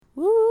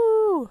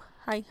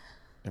Hi.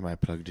 Am I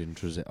plugged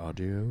into the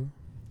audio?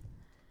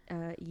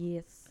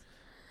 Yes.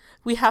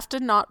 We have to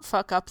not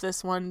fuck up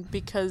this one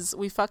because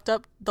we fucked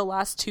up the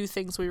last two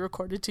things we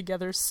recorded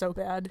together so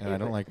bad. And I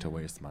don't like to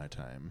waste my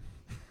time.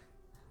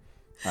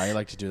 I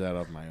like to do that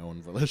of my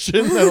own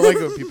volition. I don't like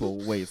when people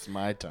waste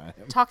my time.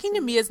 Talking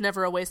to me is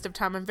never a waste of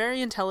time. I'm very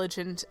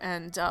intelligent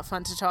and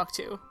fun to talk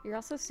to. You're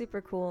also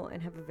super cool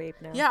and have a vape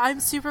now. Yeah, I'm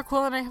super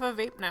cool and I have a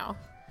vape now.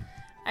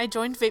 I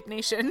joined Vape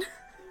Nation.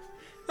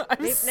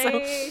 Vape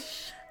Nation.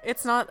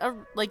 It's not a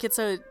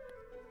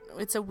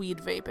it's a weed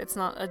vape. It's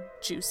not a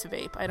juice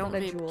vape. I don't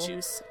vape Juul.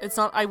 Juice. It's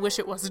not. I wish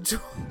it was a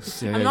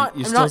Juul. Yeah,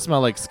 you still smell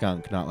like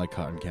skunk, not like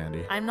cotton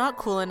candy. I'm not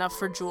cool enough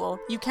for Juul.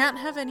 You can't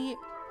have any.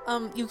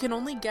 You can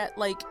only get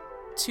like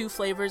 2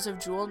 flavors of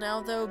Juul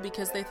now though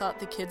because they thought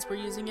the kids were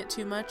using it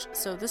too much.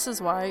 So this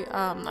is why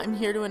I'm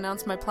here to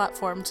announce my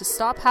platform to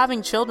stop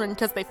having children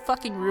because they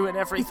fucking ruin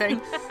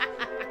everything.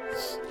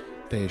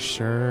 They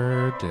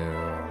sure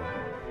do.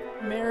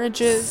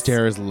 Marriages.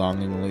 Stares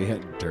longingly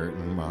at Dirt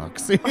and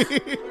Moxie.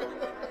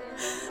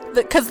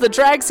 Because the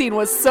drag scene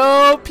was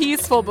so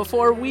peaceful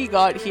before we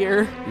got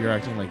here. You're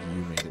acting like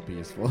you made it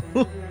peaceful.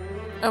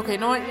 Okay,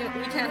 no, we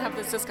can't have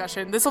this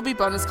discussion. This will be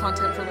bonus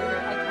content for later.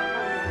 I can't.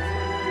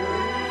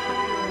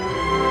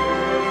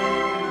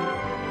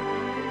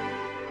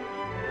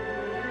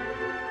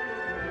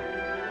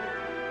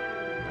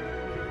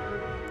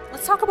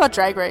 Let's talk about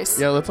Drag Race.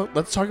 Yeah, let's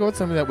talk about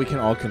something that we can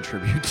all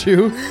contribute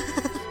to.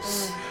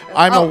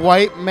 I'm a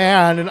white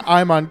man, and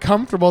I'm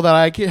uncomfortable that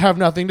I have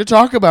nothing to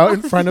talk about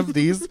in front of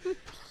these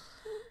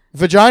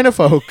vagina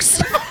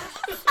folks.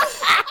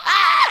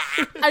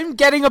 I'm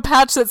getting a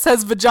patch that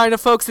says vagina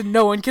folks and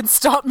no one can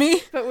stop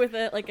me. But with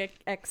a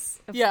X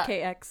of Yeah.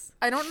 KX.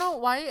 I don't know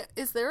why.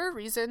 Is there a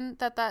reason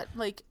that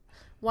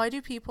why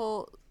do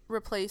people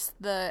replace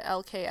the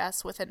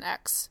LKS with an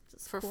X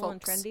for Cool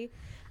folks? and trendy.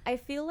 I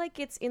feel like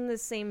it's in the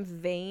same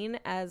vein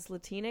as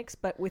Latinx,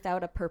 but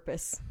without a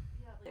purpose.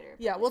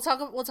 Yeah, we'll talk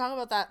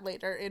about that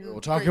later.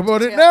 We'll talk great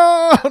about it detail.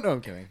 now. No,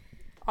 I'm kidding.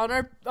 On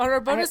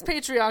our bonus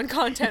Patreon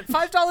content,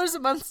 $5 a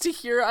month to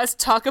hear us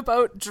talk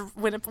about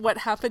what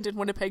happened in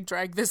Winnipeg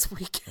Drag this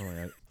week. Oh my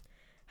god.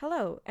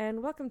 Hello,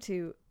 and welcome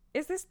to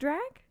Is This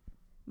Drag?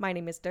 My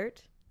name is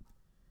Dirt,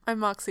 I'm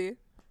Moxie.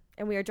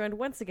 and we are joined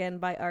once again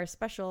by our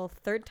special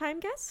third-time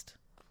guest.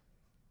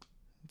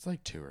 It's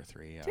like 2 or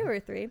 3. Yeah. 2 or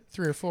 3.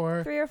 3 or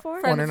 4. 3 or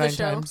 4. Friend 1 or of the 9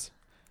 show. times.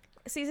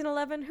 Season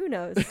 11, who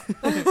knows?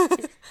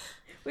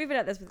 We've been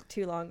at this for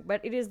too long, but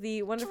it is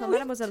the wonderful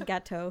Mademoiselle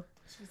Gateau.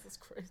 Jesus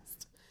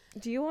Christ.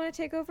 Do you want to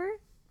take over?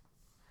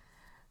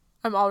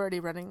 I'm already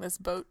running this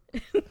boat.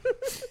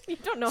 You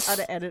don't know how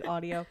to edit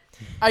audio.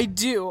 I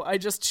do. I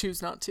just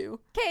choose not to.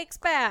 Cake's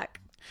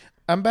back!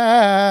 I'm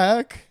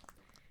back.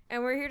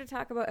 And we're here to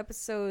talk about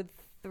episode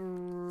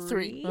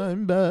 3.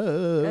 I'm back.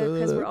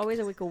 Because we're always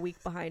a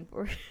week behind. It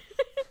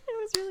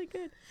was really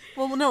good.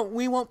 Well, no,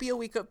 we won't be a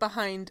week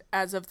behind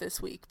as of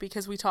this week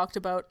because we talked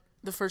about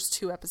the first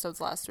 2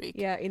 episodes last week.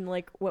 Yeah, in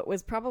like what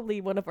was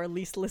probably one of our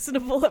least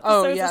listenable episodes.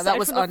 Oh, yeah, that aside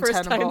was from the first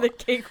time untenable. the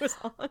Cake was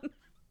on.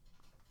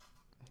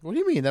 What do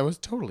you mean? That was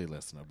totally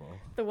listenable.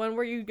 The one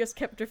where you just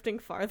kept drifting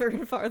farther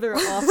and farther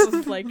off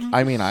of like...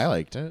 I mean, I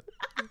liked it.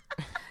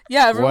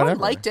 Yeah, everyone Whatever.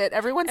 liked it.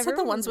 Everyone said the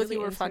Everyone ones was with you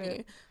really were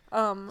into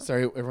funny.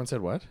 Sorry, everyone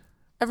said what?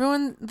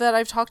 Everyone that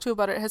I've talked to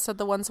about it has said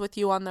the ones with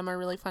you on them are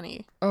really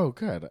funny. Oh,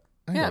 good.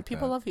 I Yeah, like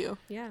people that. love you.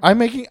 Yeah. I'm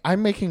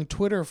making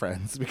Twitter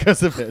friends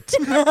because of it.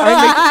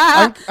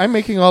 I'm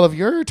making all of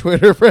your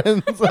Twitter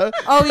friends.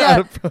 Oh yeah,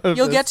 out of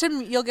you'll this.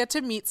 get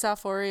to meet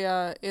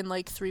Saphoria in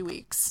like 3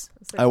 weeks.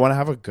 So- I want to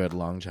have a good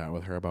long chat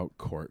with her about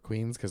court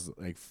queens because,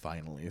 like,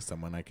 finally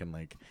someone I can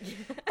like,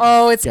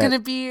 Oh, it's Yeah. gonna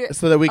be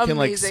so that we can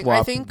like Amazing.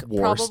 swap I think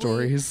war probably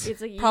stories.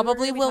 It's like you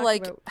probably were will talking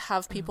like about-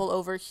 have people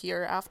over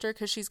here after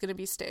because she's gonna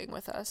be staying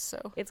with us.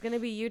 So It's going to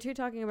be you two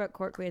talking about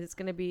court queens. It's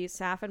going to be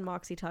Saf and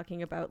Moxie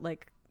talking about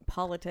like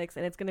politics,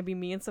 and it's going to be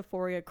me and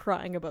Sephoria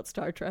crying about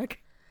Star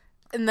Trek.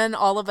 and then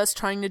all of us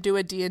trying to do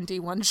a D&D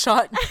one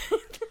shot.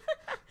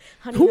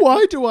 Honey,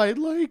 Why do I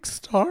like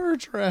Star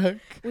Trek?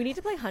 we need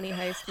to play Honey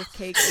Heist with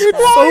Cake. It's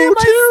Why am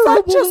I so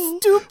such a terrible.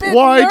 stupid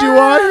Why do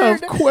I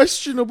have nerd?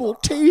 questionable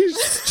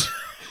taste?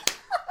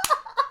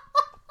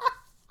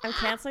 I'm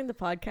canceling the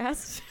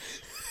podcast.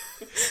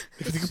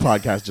 If the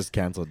podcast just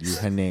canceled you,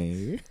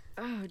 honey.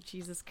 Oh,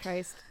 Jesus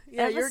Christ.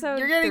 Yeah, Episode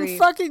you're getting 3.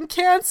 fucking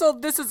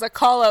canceled. This is a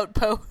call out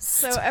post.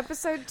 So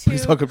episode 2.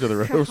 Please welcome to the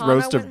roast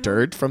Kahana of went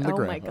dirt home. from the Oh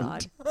ground. my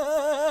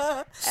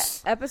god.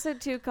 Episode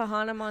 2,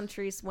 Kahana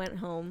Montrese went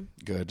home.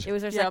 Good. It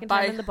was her Yeah, second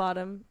bye. time in the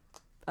bottom.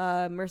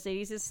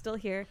 Mercedes is still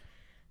here.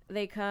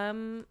 They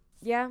come.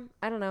 Yeah,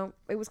 I don't know.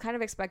 It was kind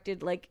of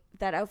expected. Like,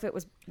 that outfit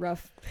was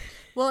rough.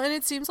 Well, and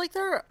it seems like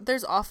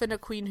there's often a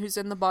queen who's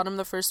in the bottom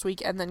the first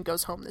week and then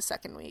goes home the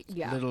second week.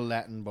 Yeah. Little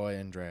Latin boy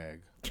in drag.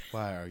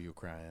 Why are you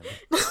crying?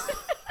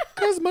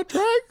 Because my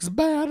drag's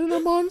bad and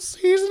I'm on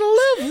season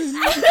 11.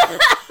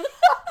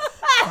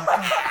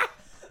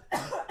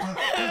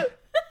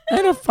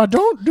 And if I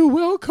don't do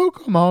well,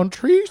 Coco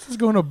Montrese is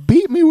going to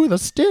beat me with a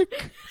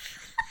stick.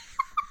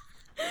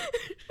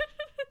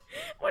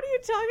 What are you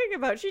talking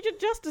about? She did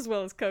just as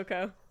well as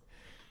Coco.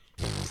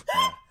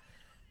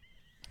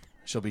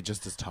 She'll be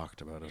just as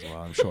talked about as well,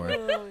 I'm sure.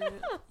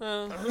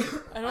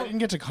 I didn't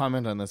get to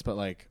comment on this, but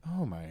like,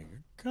 oh my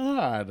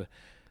god.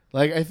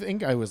 Like, I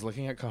think I was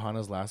looking at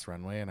Kahana's last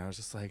runway and I was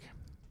just like,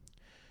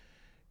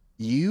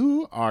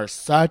 you are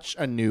such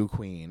a new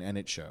queen, and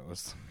it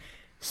shows.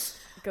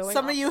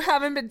 Some of you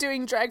haven't been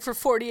doing drag for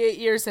 48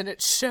 years and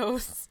it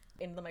shows.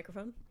 In the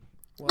microphone?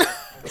 Well,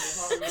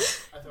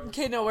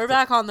 Okay, no, we're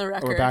back on the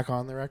record. we're back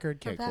on the record?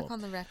 Okay, We're back cool.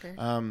 on the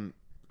record.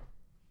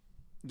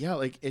 Yeah,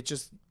 like,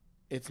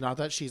 it's not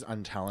that she's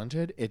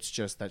untalented. It's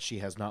just that she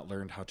has not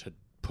learned how to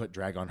put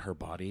drag on her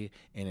body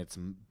in its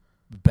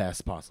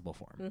best possible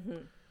form. Mm-hmm.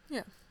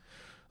 Yeah.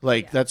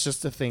 Like, that's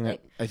just a thing that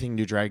I think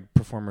new drag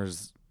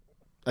performers,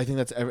 I think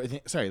that's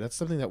everything. Sorry, that's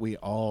something that we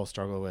all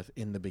struggle with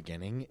in the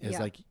beginning is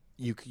like,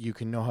 you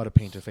can know how to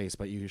paint a face,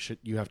 but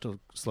you have to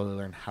slowly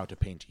learn how to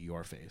paint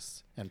your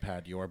face and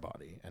pad your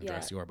body and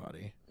dress your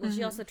body. Well,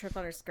 she also tripped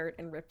on her skirt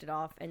and ripped it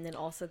off, and then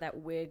also that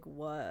wig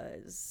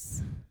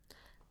was...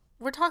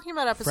 We're talking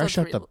about episode Fresh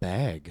 3. out the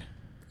bag.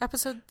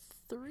 Episode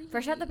 3?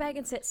 Fresh out the bag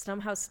and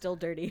somehow still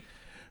dirty.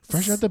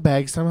 Fresh out the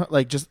bag, somehow,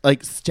 like, just,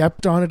 like,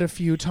 stepped on it a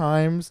few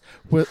times,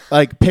 with,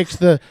 like, picked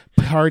the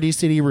Party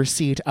City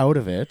receipt out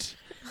of it.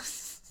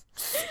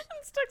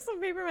 Stuck some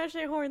paper mache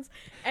horns.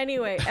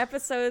 Anyway,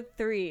 episode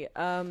 3.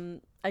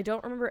 I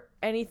don't remember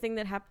anything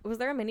that happened. Was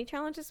there a mini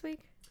challenge this week?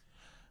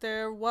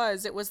 There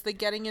was. It was the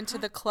getting into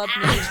the club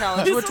mini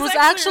challenge, which was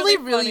actually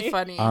really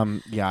funny.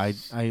 Yeah,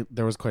 I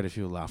there was quite a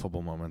few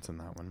laughable moments in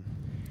that one.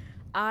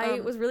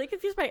 I was really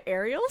confused by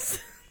Ariel's.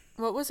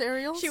 What was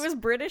Ariel's? She was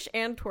British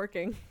and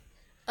twerking.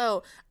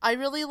 Oh, I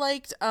really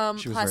liked She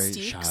was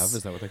Plastiques. very shav,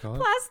 is that what they call it?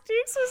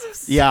 Plastiques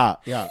was Yeah.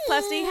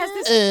 Plastique has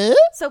this.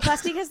 So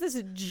Plastique has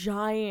this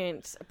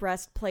giant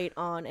breastplate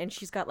on, and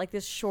she's got like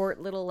this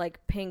short little like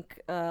pink,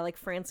 like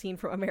Francine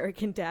from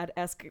American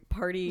Dad-esque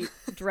party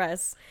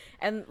dress,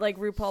 and like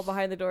RuPaul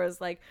behind the door is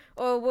like,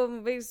 "Oh,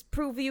 well,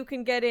 prove you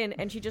can get in,"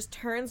 and she just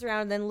turns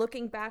around, and then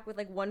looking back with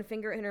like one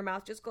finger in her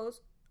mouth, just goes,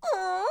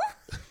 "Aww."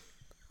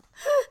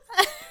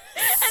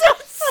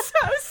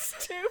 So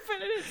stupid,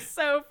 and it's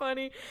so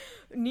funny.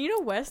 Nina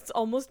West's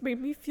almost made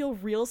me feel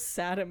real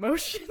sad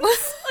emotions.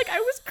 Like, I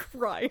was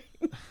crying.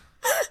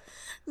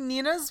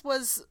 Nina's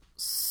was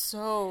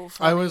so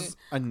funny. I was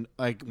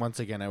like, once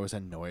again, I was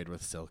annoyed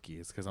with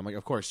Silky's because I'm like,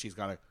 of course she's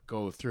got to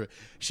go through it.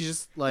 She's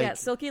just like, Yeah,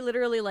 Silky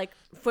literally like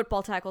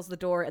football tackles the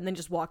door and then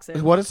just walks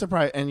in. what a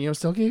surprise! And you know,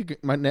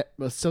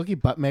 Silky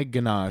Butt Meg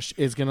Ganache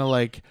is gonna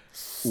like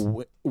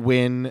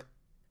win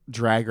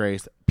Drag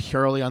Race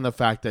purely on the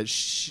fact that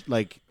she's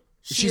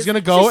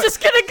gonna go. She's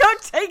just gonna go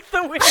take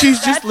the win. She's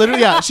just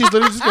literally, she's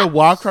literally just gonna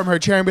walk from her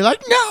chair and be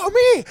like, "No,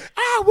 me,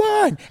 I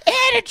won,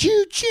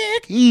 attitude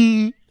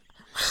chick."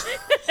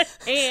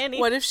 Annie.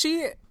 What if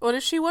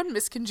she won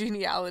Miss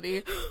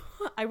Congeniality?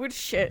 I would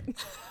shit.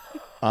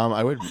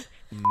 I would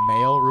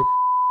mail.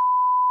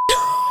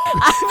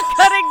 I'm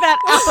cutting that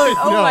out.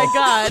 Oh No, my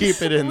god.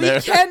 keep it in We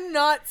there.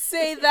 cannot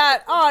say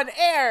that on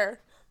air.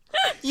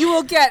 You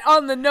will get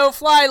on the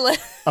no-fly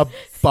list. A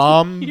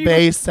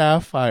Bombay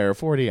Sapphire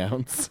 40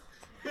 ounce.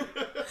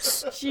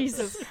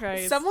 Jesus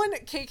Christ. Someone,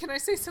 Kate, can I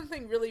say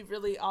something really,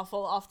 really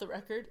awful off the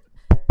record?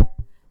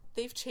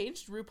 They've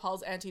changed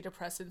RuPaul's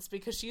antidepressants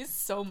because she is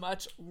so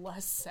much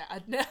less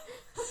sad now.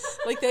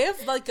 Like they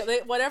have, like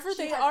whatever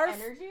She they has are,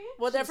 energy.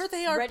 whatever She's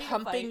they are ready to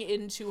pumping fight.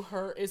 into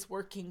her is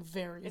working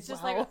very It's well.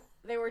 just like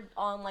they were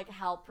on like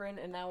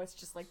Halprin and now it's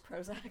just like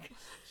Prozac.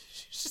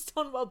 She's just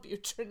on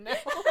Wellbutrin now.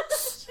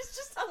 She's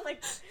just on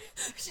like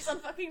she's on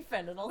fucking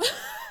fentanyl.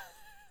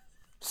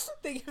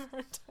 They give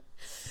her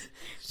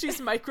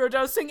she's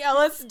microdosing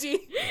LSD.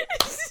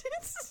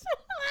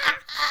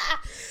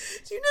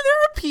 Do you know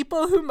there are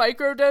people who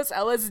microdose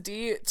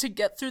LSD to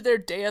get through their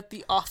day at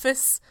the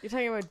office? You're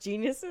talking about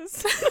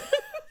geniuses?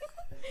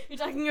 You're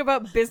talking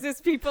about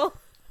business people?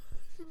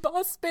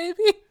 Boss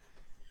baby.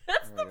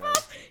 That's the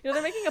boss. You know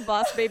they're making a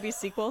Boss Baby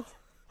sequel.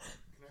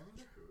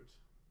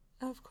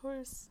 Of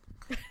course.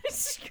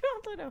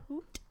 Called it a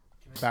hoot.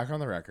 Back on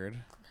the record.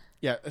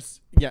 Yeah,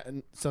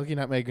 Silky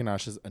Nutmeg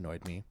Ganache has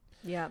annoyed me.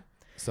 Yeah.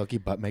 Silky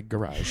Butt Meg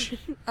Garage. She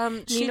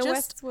Nina just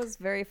West was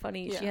very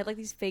funny. Yeah. She had like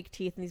these fake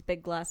teeth and these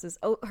big glasses.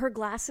 Oh, her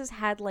glasses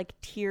had like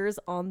tears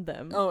on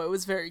them. it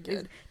was very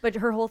good. But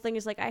her whole thing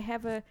is like, I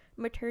have a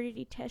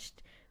maternity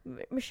test.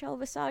 Michelle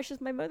Visage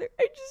is my mother.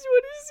 I just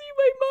want to see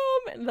my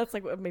mom. And that's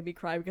like what made me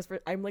cry because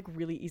I'm like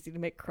really easy to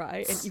make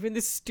cry. And even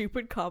this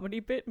stupid comedy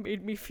bit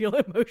made me feel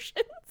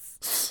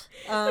emotions.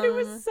 But it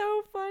was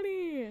so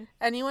funny.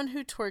 Anyone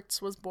who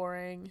twerks was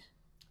boring.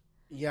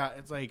 Yeah,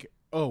 it's like,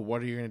 oh,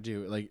 what are you gonna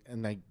do? Like,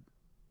 and like,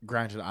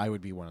 granted, I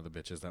would be one of the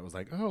bitches that was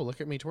like, oh, look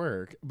at me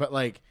twerk. But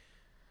like,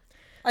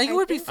 I think it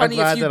would be think-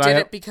 funny I'm if you glad did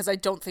that it because I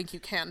don't think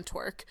you can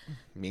twerk.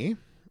 me,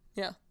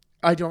 Yeah.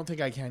 I don't think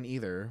I can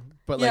either.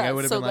 But like, Yeah, I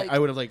would have so, been like, like- I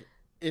would have like,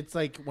 it's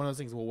like one of those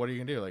things. Well, what are you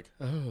gonna do? Like,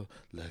 oh,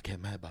 look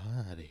at my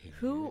body.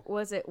 Who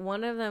was it?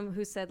 One of them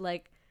who said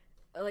like,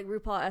 like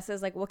RuPaul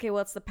says like, okay,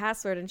 what's the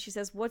password? And she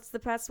says, what's the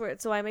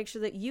password? So I make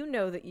sure that you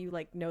know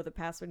like know the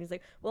password. And he's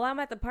like, well, I'm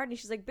at the party. And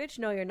she's like, bitch,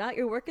 no, you're not.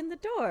 You're working the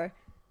door.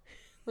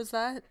 Was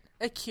that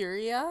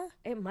Akuria?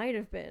 It might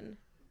have been.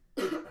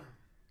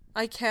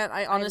 I can't.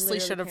 I honestly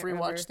should have can't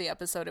rewatched remember. the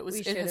episode.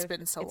 It has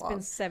been so long. It's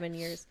been 7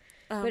 years.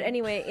 But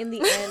anyway, in the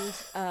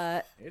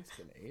end, It's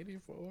been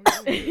 84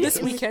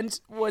 This weekend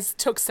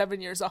took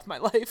 7 years off my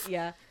life.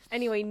 yeah.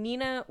 Anyway,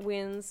 Nina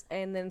wins,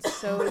 and then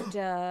so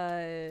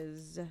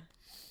does.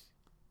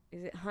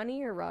 Is it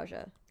Honey or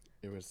Raja?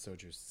 It was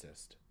Soju's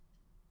cyst.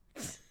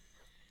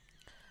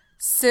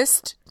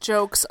 Cyst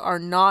jokes are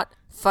not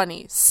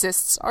funny.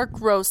 Cysts are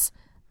gross,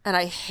 and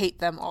I hate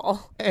them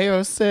all.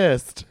 Ayo,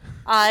 cyst.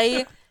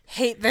 I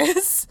hate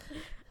this.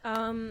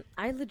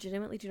 I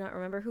legitimately do not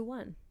remember who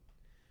won.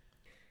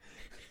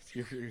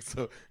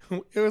 So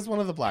it was one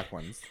of the black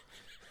ones.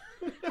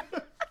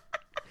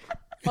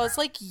 Well, it's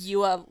like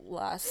Yua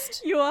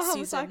last Yua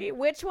season. Hamasaki.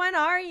 Which one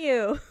are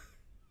you?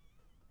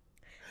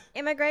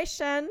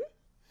 Immigration.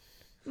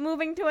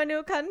 Moving to a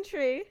new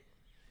country.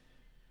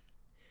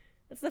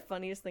 That's the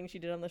funniest thing she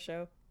did on the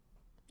show.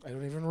 I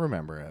don't even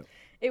remember it.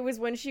 It was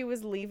when she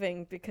was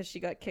leaving because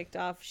she got kicked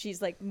off.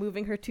 She's like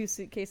moving her 2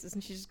 suitcases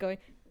and she's just going,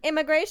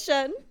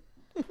 immigration.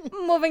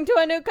 Moving to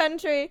a new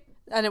country.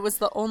 And it was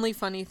the only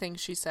funny thing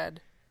she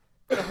said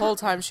the whole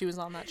time she was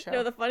on that show.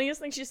 No, the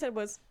funniest thing she said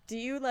was, do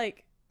you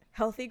like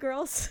healthy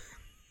girls?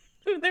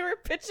 They were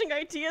pitching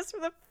ideas for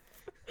the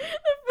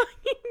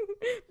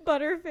fucking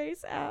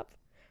Butterface app.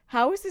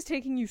 How is this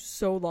taking you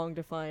so long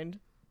to find?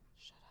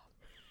 Shut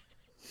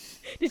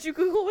up. Did you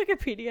Google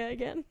Wikipedia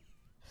again?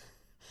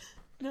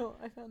 No,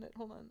 I found it.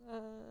 Hold on.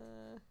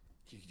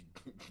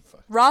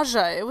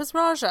 Raja. It was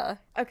Raja.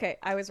 Okay,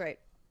 I was right.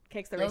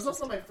 Cake's the That was racist.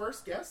 also my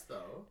first guess,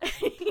 though.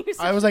 You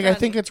I was said like, I Honey.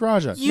 think it's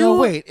Raja. You- No,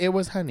 wait, it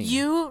was Honey.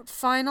 You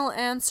final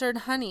answered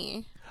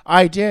Honey.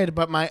 I did,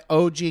 but my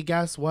OG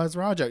guess was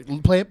Raja.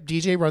 Play it,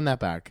 DJ, run that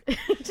back.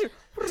 Did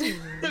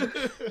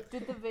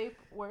the vape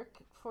work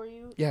for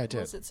you? Yeah, it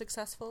did. Was it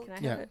successful? Can I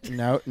have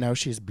Yeah, it? now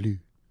she's blue.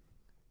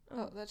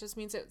 Oh, that just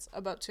means it's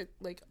about to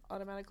like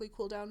automatically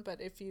cool down. But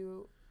if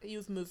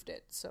you've moved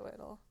it, so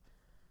it'll.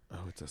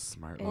 Oh, it's a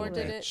smart Or little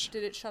Or bitch.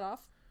 did it shut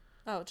off?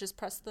 Oh, just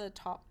press the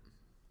top.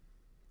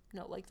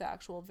 No, like the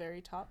actual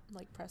very top.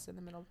 Like press in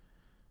the middle.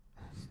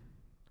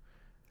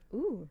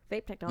 Ooh,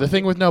 vape technology. The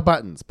thing with no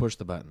buttons. Push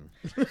the button.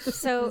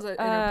 So There's an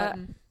inner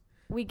button.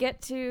 we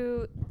get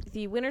to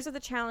the winners of the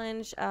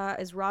challenge.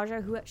 Is Raja,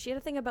 who she had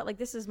a thing about like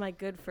this is my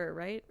good fur,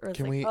 right? Or it's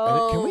Can like, we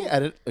oh.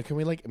 edit? Can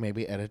we like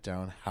maybe edit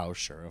down how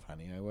sure of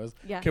Honey I was?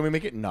 Yeah. Can we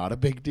make it not a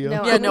big deal?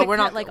 No, Yeah, I'm no, gonna we're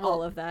cut, not- like well-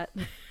 all of that.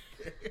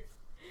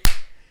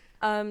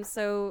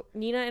 So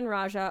Nina and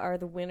Raja are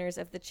the winners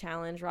of the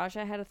challenge.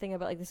 Raja had a thing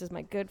about like this is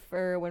my good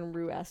fur when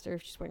Rue asked her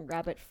if she's wearing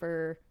rabbit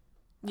fur.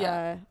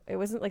 Yeah. It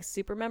wasn't like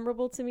super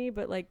memorable to me,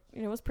 but like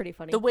it was pretty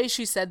funny. The way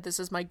she said "this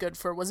is my good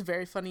fur" was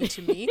very funny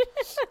to me.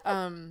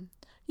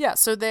 Yeah,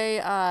 so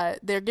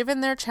they're given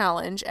their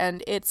challenge,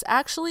 and it's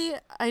actually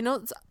I know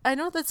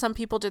that some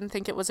people didn't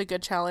think it was a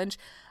good challenge.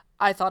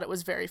 I thought it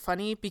was very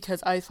funny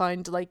because I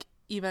find like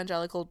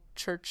evangelical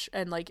church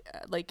and like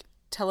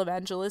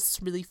televangelists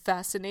really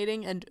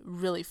fascinating and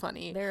really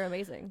funny. They're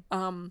amazing.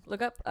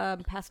 Look up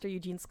Pastor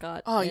Eugene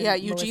Scott. Oh and yeah,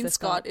 Melissa Eugene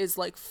Scott is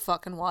like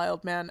fucking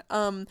wild, man.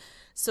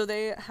 So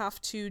they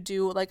have to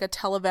do like a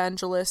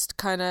televangelist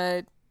kind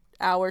of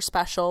hour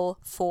special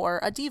for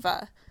a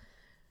diva.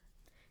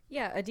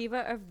 Yeah, a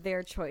diva of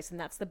their choice, and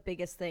that's the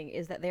biggest thing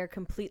is that they're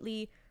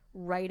completely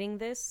writing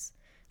this.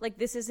 Like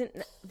this isn't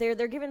they're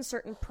given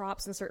certain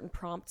props and certain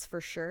prompts for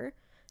sure.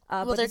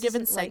 Well, but they're this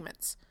given isn't, like,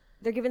 segments.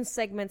 they're given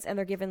segments and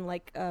they're given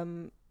like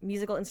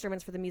musical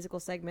instruments for the musical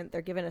segment.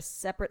 They're given a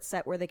separate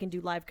set where they can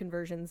do live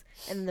conversions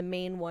and the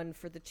main one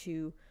for the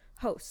two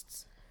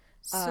hosts.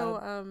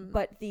 So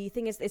But the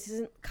thing is, this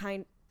isn't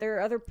there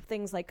are other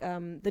things like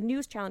the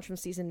news challenge from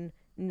season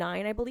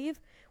 9, I believe,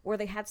 where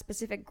they had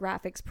specific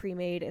graphics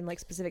pre-made and like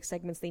specific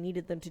segments they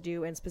needed them to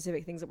do and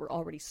specific things that were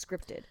already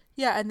scripted.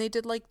 yeah, and they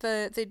did like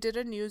a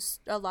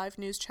live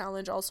news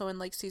challenge also in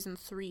like season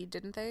 3,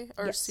 didn't they?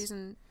 Or Yes.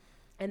 season.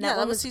 And Yeah, that that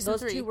one was was season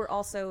those 3. two were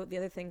also the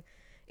other thing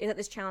is that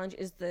this challenge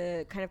is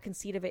the kind of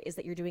conceit of it is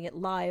that you're doing it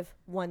live,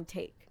 one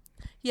take.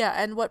 Yeah,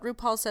 and what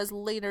RuPaul says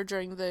later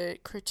during the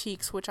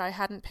critiques, which I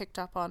hadn't picked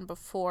up on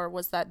before,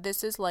 was that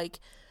this is like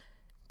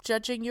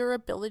judging your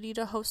ability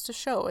to host a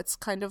show. It's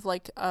kind of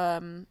like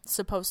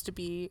supposed to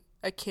be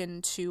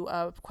akin to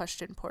a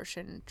question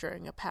portion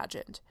during a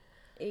pageant.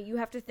 You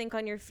have to think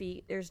on your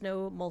feet. There's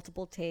no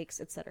multiple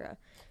takes, etc.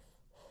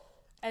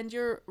 And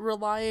you're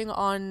relying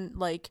on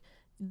like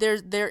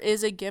there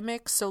is a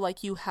gimmick, so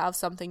like you have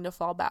something to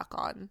fall back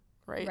on,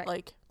 right? Right.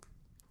 Like,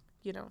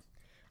 you know.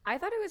 I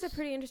thought it was a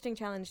pretty interesting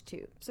challenge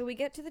too. So we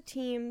get to the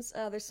teams.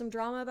 There's some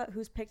drama about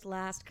who's picked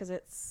last because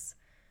it's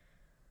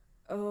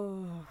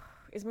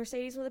is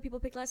Mercedes one of the people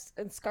picked last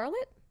and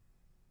Scarlett?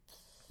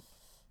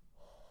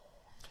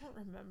 I don't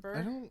remember.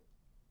 I don't.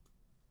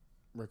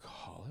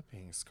 recall it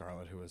being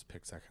Scarlett who was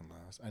picked second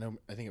last.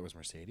 I think it was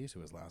Mercedes who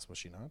was last, was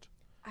she not?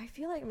 I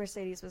feel like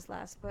Mercedes was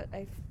last, but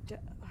God damn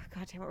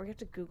it, we're gonna have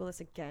to Google this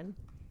again.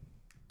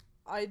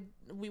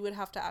 We would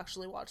have to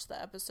actually watch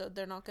the episode.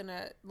 They're not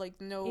gonna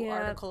no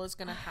article is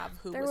gonna have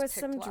who there was was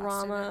picked some last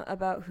drama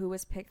about who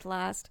was picked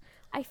last.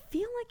 I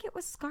feel like it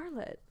was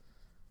Scarlett.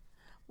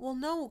 Well,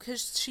 no,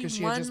 because she had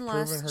won just proven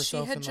last. She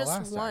herself had in the just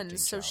last won, acting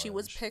so she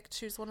was challenge. picked.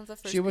 She was one of the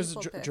first. She was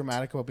people picked.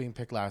 dramatic about being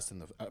picked last in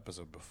the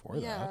episode before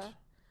that.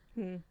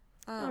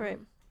 All right,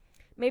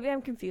 maybe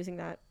I'm confusing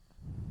that.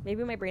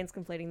 Maybe my brain's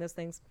conflating those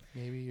things.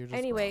 Maybe you're just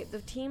Anyway, wrong.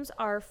 the teams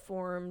are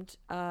formed,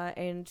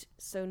 and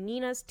so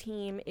Nina's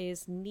team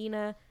is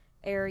Nina,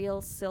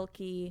 Ariel,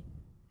 Silky,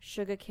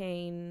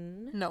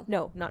 Sugarcane.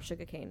 No, not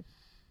Sugarcane.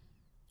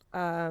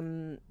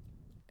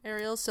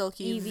 Ariel,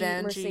 Silky, Evie,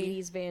 Vanjie.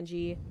 Mercedes,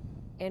 Vanjie,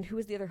 and who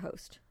is the other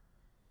host?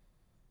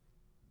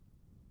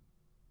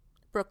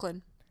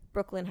 Brooklyn.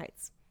 Brooklyn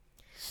Heights.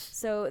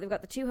 So they've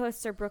got the two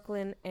hosts are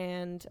Brooklyn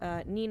and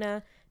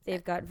Nina.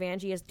 They've got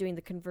Vanjie as doing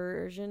the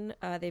conversion.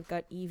 They've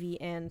got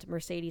Evie and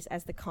Mercedes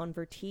as the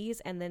convertees,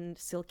 and then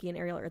Silky and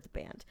Ariel are the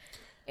band.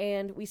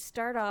 And we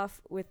start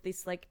off with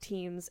these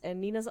teams, and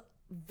Nina's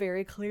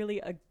very clearly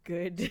a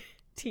good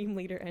team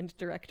leader and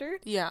director.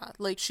 Yeah,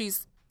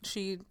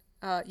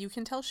 you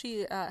can tell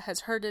she has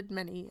herded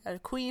many a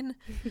queen.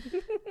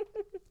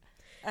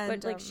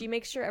 And, but she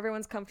makes sure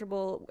everyone's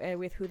comfortable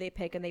with who they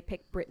pick, and they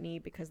pick Brittany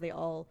because they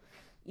all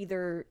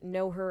either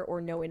know her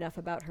or know enough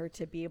about her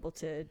to be able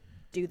to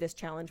do this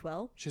challenge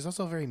well. She's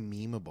also very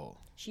memeable.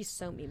 She's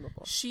so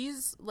memeable.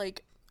 She's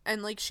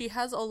she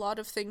has a lot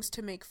of things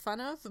to make fun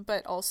of,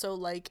 but also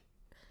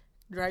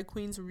drag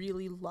queens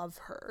really love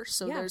her.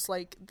 So there's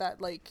that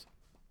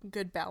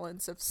good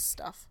balance of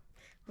stuff.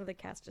 Well, the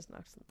cast just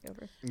knocks them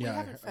over. Yeah, we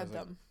haven't fed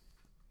them.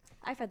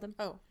 I fed them.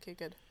 Oh, okay,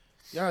 good.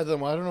 Yeah,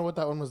 then I don't know what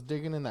that one was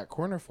digging in that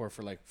corner for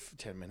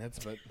 10 minutes,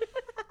 but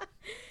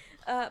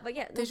but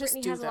yeah,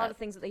 Brittany has a lot of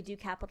things that they do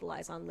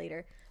capitalize on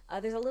later.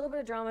 There's a little bit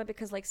of drama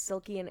because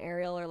Silky and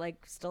Ariel are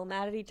still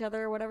mad at each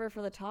other or whatever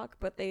for the talk,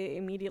 but they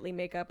immediately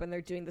make up and they're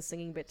doing the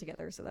singing bit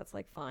together, so that's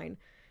fine.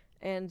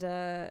 And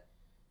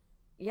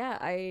yeah,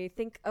 I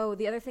think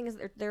the other thing is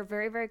they're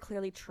very, very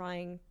clearly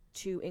trying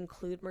to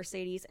include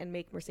Mercedes and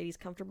make Mercedes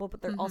comfortable, but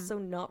they're also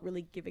not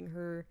really giving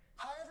her.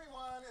 Hi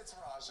everyone, it's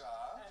Raja.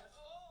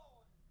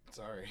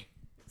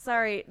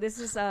 Sorry, this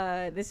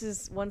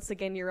is once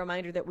again your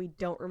reminder that we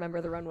don't remember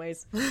the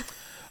runways.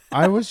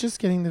 I was just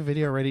getting the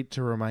video ready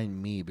to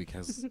remind me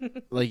because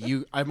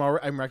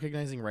I'm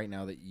recognizing right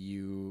now that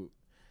you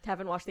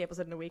haven't watched the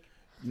episode in a week.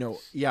 No,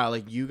 yeah,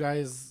 you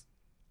guys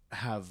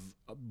have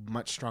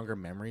much stronger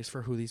memories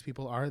for who these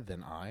people are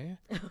than I.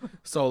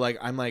 So I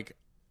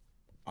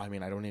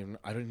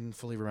didn't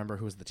fully remember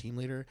who was the team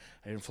leader.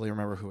 I didn't fully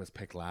remember who was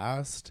picked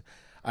last.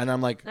 And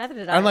I'm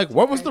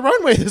what was the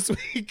runway this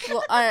week?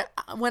 Well,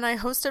 when I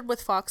hosted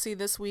with Foxy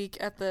this week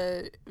at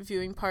the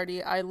viewing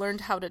party, I learned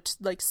how to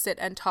sit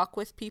and talk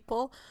with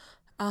people,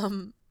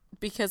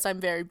 because I'm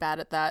very bad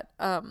at that.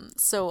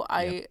 So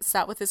I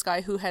sat with this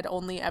guy who had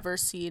only ever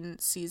seen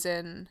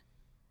season.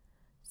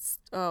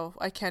 Oh,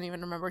 I can't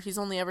even remember. He's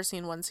only ever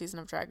seen one season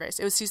of Drag Race.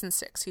 It was season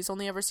 6. He's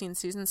only ever seen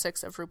season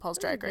 6 of RuPaul's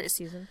Drag Race.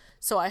 Season.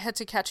 So I had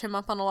to catch him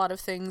up on a lot of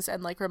things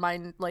and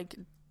remind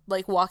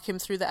walk him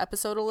through the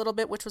episode a little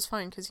bit, which was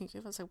fine because he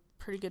gave us a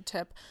pretty good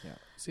tip. Yeah,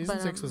 season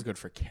 6 was good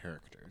for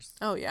characters.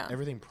 Oh yeah,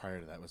 everything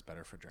prior to that was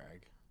better for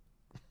drag.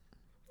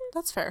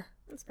 That's fair.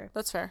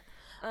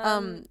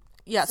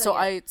 Yeah. So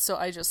I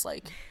just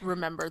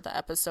remember the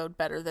episode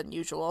better than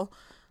usual.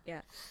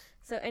 Yeah.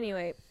 So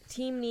anyway,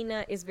 Team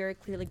Nina is very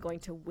clearly going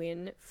to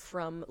win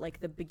from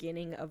the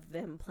beginning of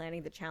them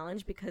planning the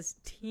challenge because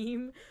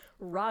Team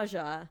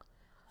Raja,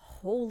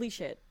 holy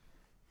shit.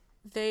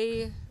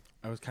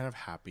 I was kind of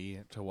happy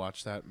to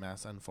watch that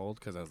mess unfold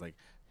because I was like,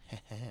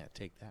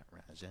 take that,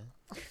 Raja.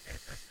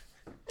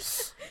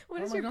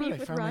 What is your beef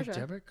with I found Raja? my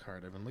debit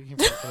card. I've been looking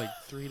for it for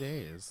 3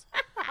 days.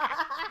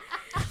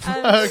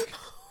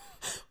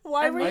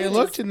 Why were I you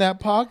looked in that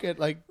pocket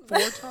 4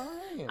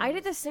 times. I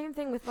did the same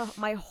thing with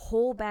my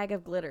whole bag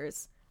of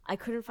glitters. I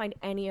couldn't find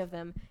any of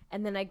them.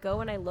 And then I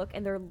go and I look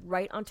and they're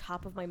right on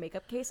top of my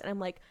makeup case. And I'm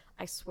like,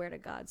 I swear to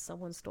God,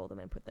 someone stole them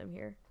and put them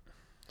here.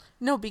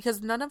 No,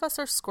 because none of us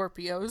are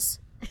Scorpios.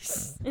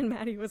 And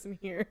Maddie wasn't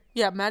here.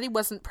 Yeah, Maddie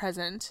wasn't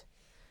present.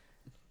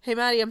 Hey,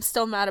 Maddie, I'm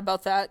still mad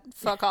about that.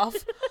 Fuck off.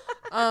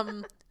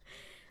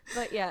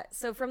 But yeah,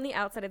 so from the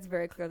outside, it's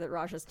very clear that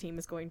Raja's team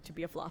is going to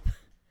be a flop.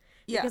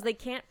 Yeah. Because they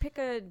can't pick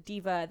a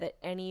diva that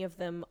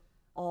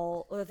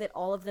all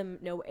of them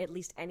know at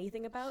least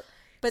anything about.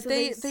 But so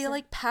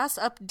they pass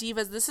up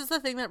divas. This is the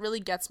thing that really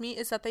gets me,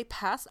 is that they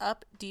pass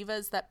up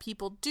divas that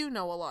people do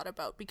know a lot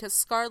about. Because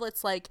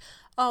Scarlett's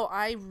oh,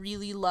 I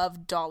really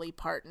love Dolly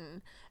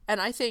Parton.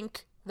 And I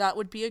think that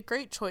would be a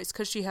great choice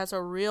because she has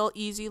a real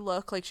easy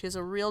look. She has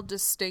a real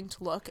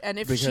distinct look. And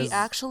if she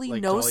actually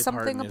knows Dolly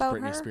something Parton about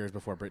is Britney her... Spears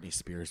before Britney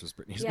Spears was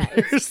Britney Yeah,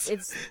 Spears.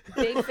 it's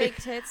big fake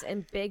tits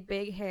and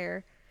big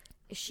hair.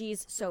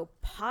 She's so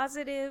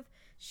positive.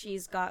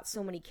 She's got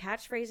so many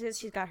catchphrases.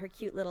 She's got her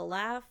cute little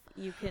laugh.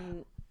 You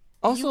can...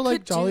 Also, You like,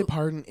 could Dolly do-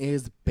 Parton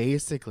is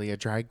basically a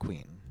drag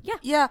queen.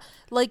 Yeah,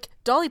 like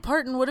Dolly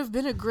Parton would have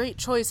been a great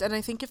choice, and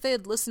I think if they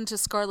had listened to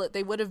Scarlett,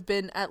 they would have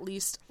been at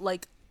least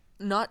like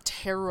not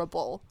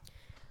terrible.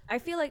 I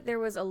feel like there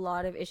was a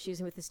lot of issues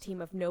with this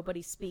team of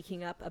nobody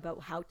speaking up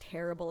about how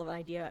terrible of an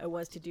idea it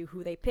was to do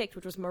who they picked,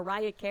 which was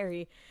Mariah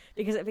Carey,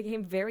 because it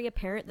became very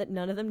apparent that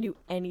none of them knew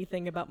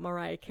anything about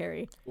Mariah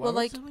Carey. Why Well, would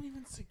like- someone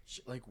even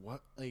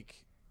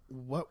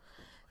what?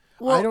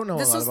 Well, I don't know a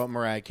this lot was- about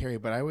Mariah Carey,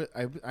 but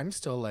I'm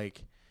still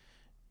like,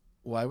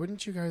 why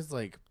wouldn't you guys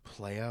like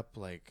play up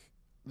like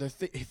the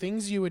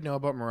things you would know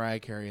about Mariah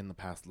Carey in the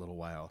past little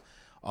while?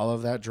 All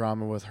of that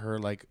drama with her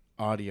like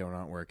audio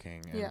not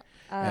working. And, Yeah.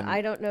 and-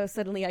 I don't know.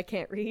 Suddenly I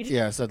can't read.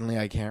 yeah, suddenly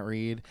I can't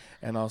read,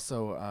 and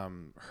also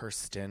her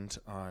stint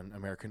on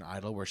American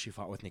Idol where she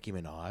fought with Nicki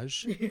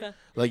Minaj. Yeah.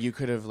 Like you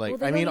could have like, Well,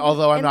 they I mean, don't even-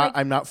 although and, like-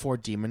 I'm not for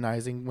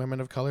demonizing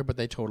women of color, but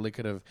they totally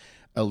could have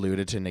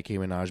alluded to Nicki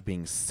Minaj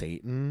being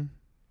Satan.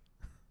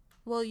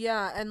 Well,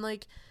 yeah, and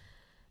like,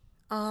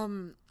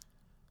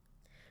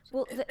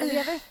 Well, the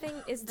other thing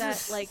is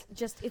that, like,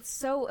 just it's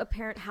so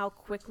apparent how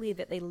quickly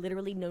that they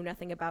literally know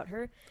nothing about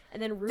her,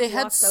 and then Rue they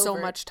had walks so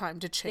over. much time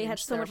to change They had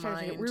so their much time.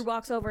 To mind. Rue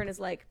walks over and is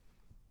like,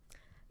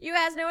 "You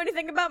guys know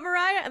anything about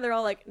Mariah?" And they're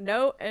all like,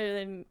 "No." And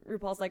then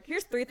RuPaul's like,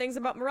 "Here's 3 things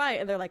about Mariah,"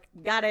 and they're like,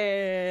 "Got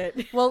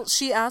it." Well,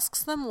 she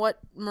asks them what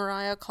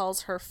Mariah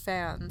calls her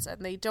fans,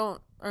 and they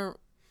don't,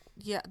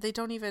 they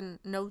don't even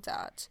know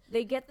that.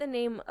 They get the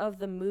name of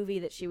the movie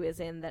that she was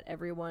in that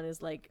everyone is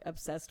like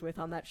obsessed with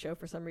on that show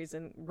for some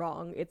reason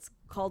wrong. It's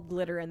called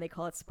Glitter, and they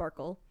call it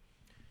Sparkle.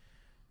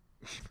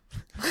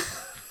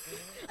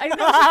 I think it's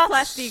just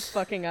Plastique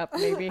fucking up,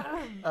 maybe.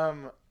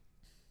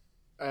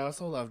 I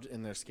also loved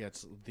in their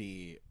skits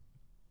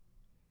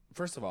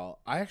first of all,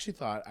 I actually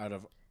thought out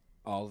of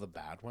all the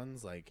bad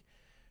ones, like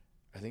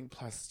I think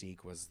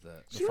Plastique was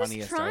the She was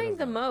funniest. out trying of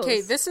the them. most.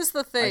 Okay, this is the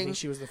I thing. think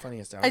she was the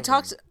funniest. Out I of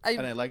talked- them. I-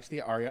 and I liked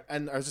the Aria,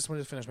 and I just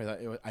wanted to finish my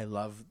thought. I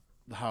love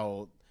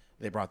how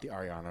they brought the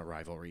Ariana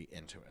rivalry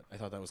into it. I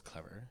thought that was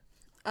clever.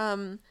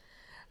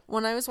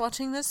 When I was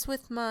watching this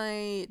with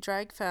my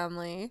drag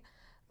family,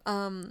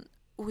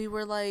 we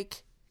were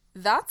like,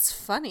 that's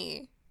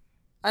funny.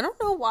 I don't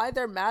know why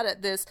they're mad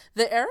at this.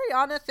 The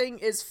Ariana thing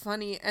is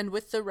funny, and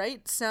with the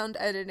right sound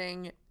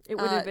editing, It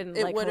would have been,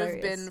 it like, would have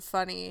hilarious. been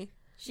funny.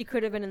 She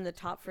could have been in the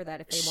top for that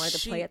if they wanted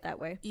to play it that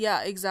way.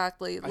 Yeah,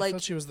 exactly. I Like,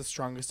 thought she was the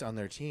strongest on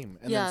their team.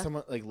 And Yeah. then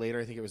someone like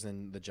later, I think it was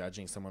in the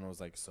judging, someone was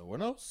like,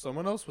 someone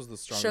else was the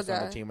strongest on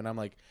Sugar. the team. And I'm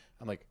like,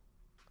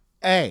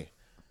 hey,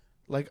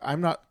 like I'm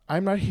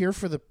not here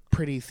for the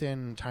pretty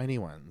thin tiny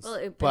ones. Well,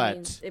 it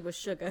was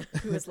Suga,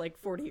 who was like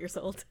 40 years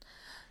old.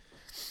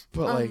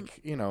 But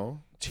like,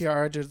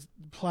 Tiara just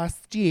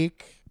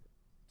Plastique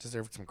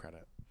deserved some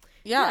credit.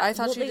 yeah, I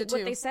thought she did too.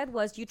 What they said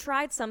was, you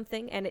tried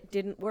something and it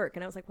didn't work.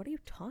 And I was like, what are you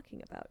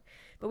talking about?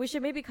 But we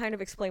should maybe kind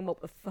of explain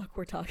what the fuck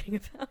we're talking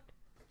about.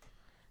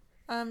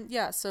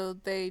 Yeah, so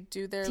they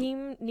do their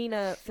Team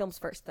Nina films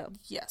first, though.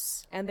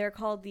 yes, And they're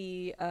called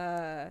the,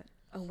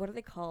 what are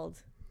they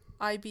called?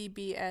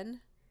 IBBN.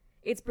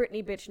 It's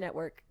Britney Bitch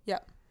Network. Yeah.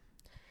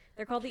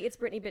 They're called the It's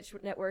Britney Bitch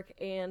Network,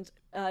 and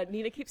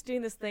Nina keeps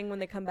doing this thing when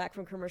they come back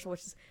from commercial,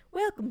 which is,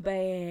 welcome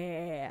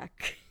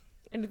back.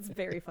 And it's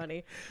very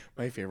funny.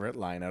 My favorite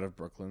line out of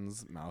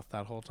Brooklyn's mouth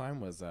that whole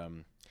time was,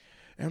 and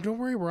don't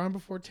worry, we're on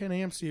before 10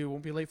 a.m. so you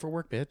won't be late for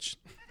work, bitch.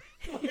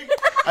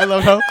 I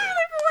love how...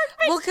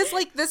 Well, because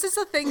like this is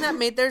the thing that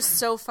made theirs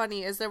so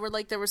funny is there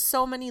were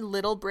so many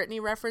little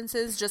Britney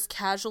references just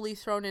casually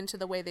thrown into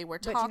the way they were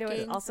But talking. you know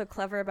what's also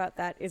clever about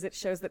that is it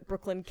shows that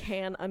Brooklyn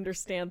can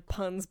understand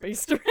puns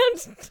based around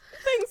things.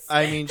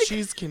 I mean,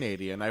 she's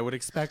Canadian. I would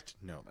expect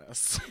no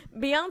less.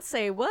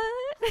 Beyonce, what?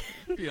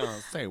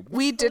 Beyonce.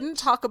 We didn't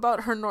talk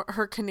about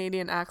her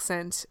Canadian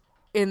accent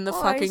in the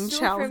Oh, fucking I'm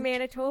challenge. from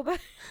Manitoba.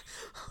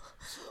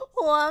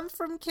 Oh, I'm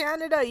from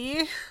Canada,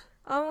 yeah.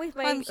 Oh, with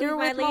my, I'm with here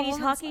my with my ladies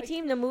woman's hockey like-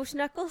 team, the Moose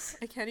Knuckles.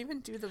 I can't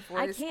even do the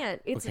voice. I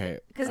can't. It's Okay,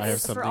 because I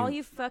have for all something-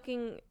 you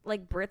fucking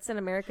like Brits and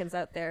Americans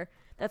out there,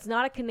 that's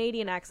not a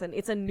Canadian accent.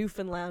 It's a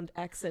Newfoundland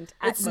accent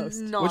at It's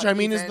most. not Which I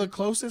mean is even. the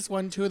closest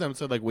one to them.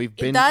 So like we've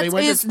been. That they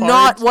went is as far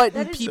not as- what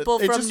That is- people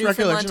it's from just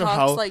Newfoundland recollection of talk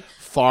how like.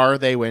 far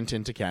they went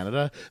into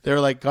Canada.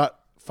 They're like got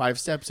 5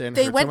 steps in.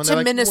 They heard went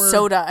someone, to they're like,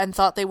 Minnesota and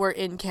thought they were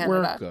in We're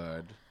Canada.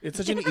 good. It's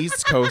such an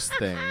East Coast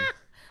thing.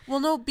 Well,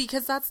 no,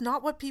 because that's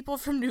not what people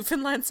from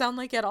Newfoundland sound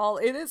like at all.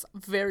 It is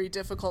very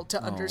difficult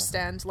to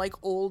understand, like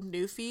old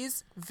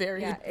Newfies.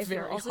 Very, Yeah, if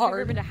you're very also if you've ever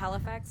hard. been to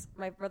Halifax,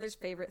 my brother's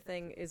favorite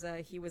thing is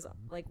he was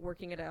like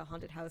working at a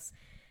haunted house,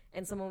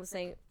 and someone was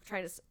saying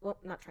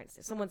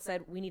someone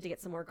said we need to get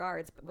some more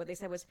guards, but what they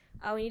said was,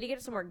 oh, we need to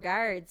get some more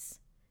guards,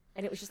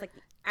 and it was just like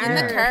In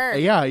the "Arr." car.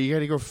 Yeah, you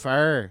gotta go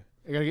far.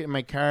 I gotta get in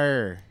my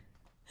car.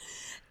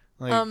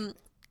 Like,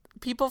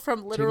 People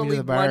from me literally to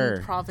the bar.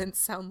 one province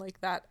sound like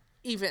that,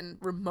 even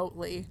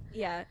remotely.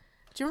 Yeah,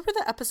 Do you remember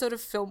the episode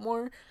of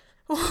Fillmore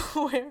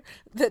where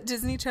that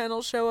Disney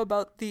Channel show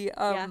about the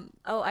yeah.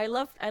 Oh, I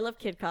love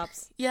Kid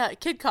Cops. yeah,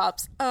 Kid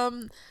Cops.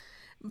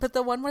 But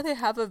the one where they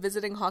have a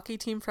visiting hockey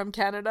team from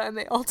Canada and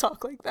they all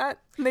talk like that.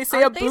 And they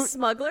say Aren't a they boot.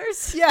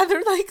 smugglers? Yeah,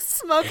 they're like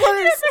smugglers.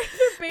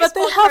 They're But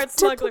they baseball have card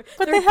smugglers.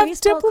 but They're they have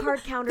baseball diplo- card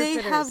they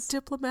counterfeiters. have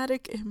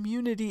diplomatic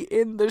immunity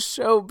in the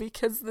show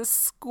because the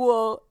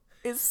school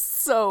is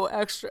so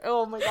extra.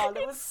 Oh my god,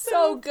 it was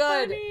so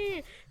good.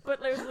 Funny.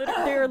 But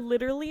they're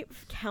literally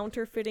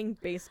counterfeiting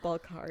baseball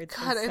cards.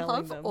 God, and I selling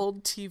love them.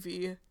 old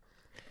TV.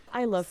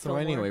 I love So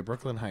Fillmore. anyway,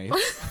 Brooklyn Heights.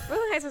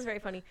 Brooklyn Heights was very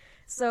funny.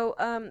 So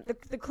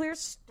the clear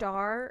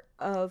star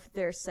of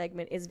their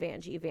segment is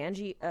Vanjie.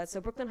 Vanjie. So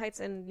Brooklyn Heights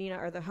and Nina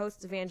are the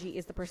hosts. Vanjie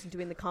is the person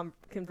doing the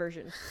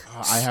conversion.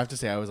 I have to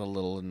say, I was a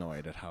little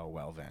annoyed at how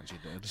well Vanjie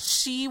did.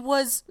 She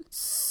was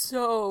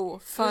so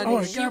funny. Oh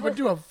my god, I'm gonna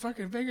do a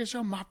fucking Vegas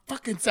show my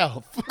fucking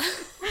self.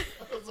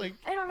 I was like,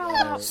 They don't know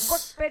about work,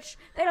 bitch.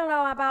 They don't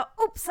know about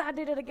oops, I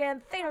did it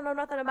again. They don't know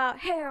nothing about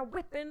hair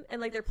whipping.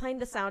 And like they're playing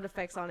the sound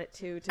effects on it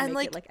too to And, make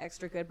like- it like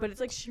extra good. But it's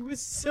like she was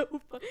so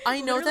funny.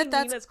 I know Literally, that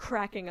that's- Nina's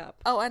cracking up.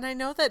 Oh, and I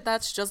know that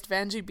that's just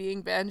Vanjie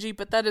being Vanjie,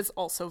 but that is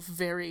also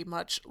very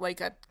much like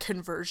a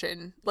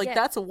conversion. Like, Yeah.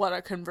 that's what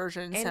a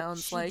conversion And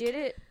sounds she like. did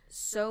it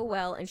so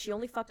well, and she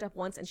only fucked up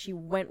once, and she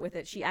went with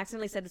it. She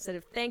accidentally said, instead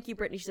of "thank you,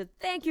 Brittany," she said,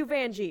 "Thank you,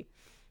 Vanjie.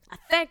 I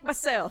thank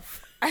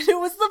myself." And it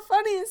was the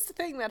funniest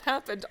thing that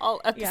happened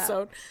all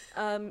episode.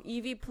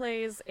 Evie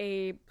plays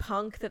a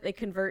punk that they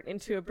convert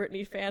into a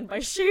Britney fan by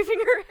shaving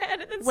her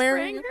head and then Where are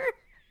spraying you- her.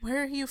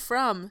 Where are you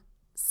from?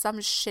 Some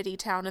shitty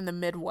town in the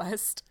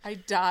Midwest. I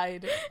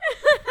died.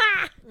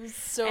 It was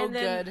so And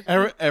then-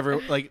 good. every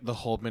like the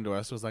whole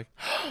Midwest was like,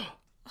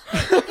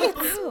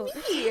 Oh,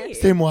 hey.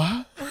 c'est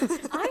moi.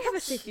 I have a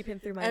safety pin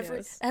through my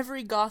nose.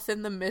 Every goth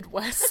in the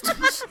Midwest.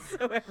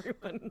 So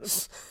everyone,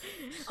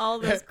 all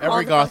those.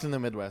 Every goth in the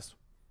Midwest.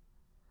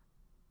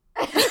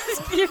 For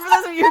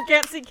those of you who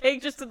can't see,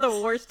 Cake just did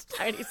the worst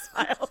tiny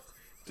smile.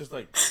 Just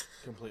like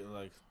completely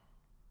like.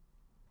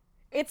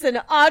 It's an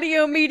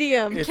audio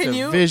medium. It's Can a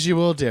you-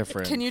 visual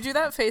difference. Can you do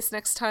that face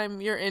next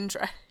time you're in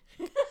drag?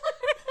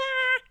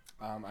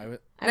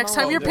 Next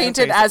time all- you're There's a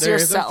painted face- as there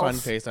yourself. is a fun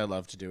face I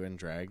love to do in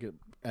drag,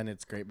 and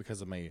it's great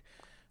because of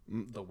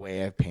the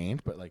way I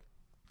paint. But like,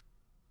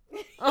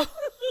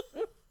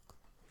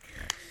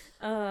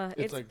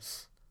 it's like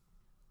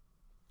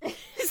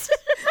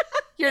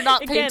You're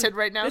not Again, painted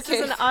right now, This Kate.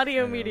 is an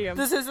audio medium.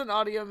 This is an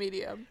audio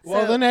medium.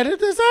 well, So- then edit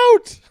this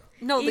out.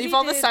 No, Evie leave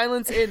all the did-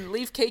 silence in.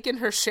 Leave Cake in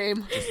her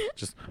shame.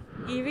 Just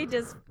Evie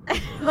does.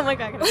 Oh my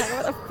god, can I talk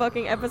about the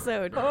fucking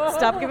episode?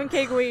 Stop giving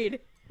Cake weed.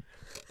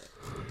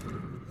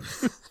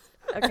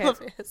 Okay. Love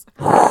his-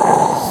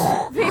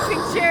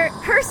 Vaping Jerry,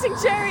 cursing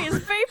Jerry is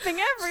vaping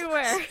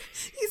everywhere.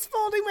 He's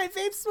folding my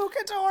vape smoke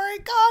into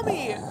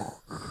origami.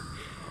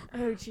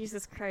 Oh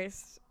Jesus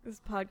Christ! This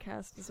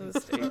podcast is a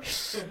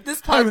mistake.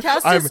 This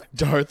podcast I'm is.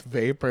 Darth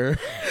Vapor.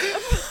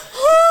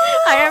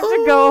 I have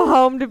to go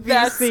home to BC.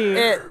 That's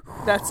it.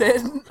 That's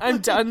it. I'm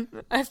done.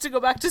 I have to go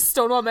back to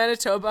Stonewall,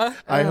 Manitoba.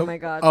 I Oh hope- my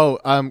God.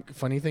 Oh,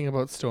 funny thing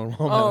about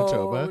Stonewall,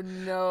 Oh Manitoba.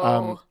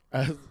 no.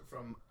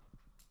 From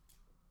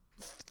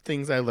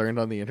things I learned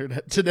on the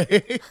internet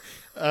today,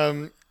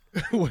 when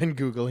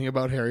Googling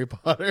about Harry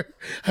Potter,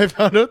 I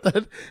found out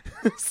that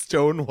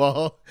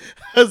Stonewall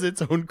has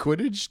its own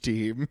Quidditch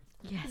team.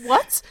 Yes.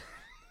 What?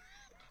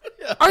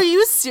 Are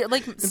you serious?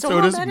 Like And so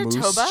Stonewall, does Manitoba?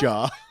 Moose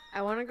Jaw.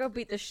 I want to go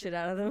beat the shit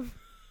out of them.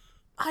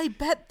 I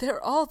bet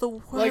they're all the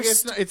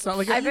worst. Like it's not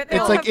like I bet they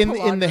it's all like have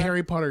in the pellagra.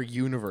 Harry Potter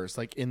universe,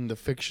 like in the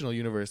fictional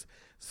universe,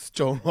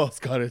 Stonewall's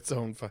got its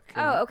own fucking.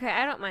 Oh, okay.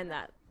 I don't mind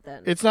that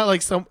then. It's not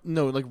like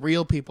like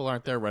real people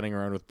aren't there running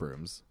around with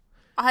brooms.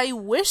 I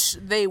wish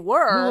they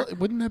were. Well,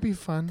 wouldn't that be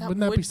fun? That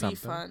Wouldn't that would be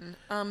something?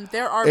 fun.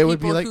 There are It would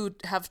be people like- who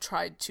have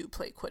tried to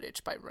play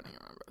Quidditch by running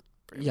around with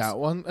brooms. Yeah,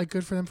 well,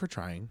 good for them for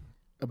trying,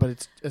 but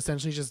it's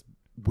essentially just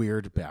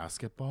weird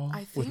basketball I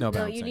with think- no No,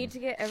 bouncing. you need to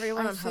get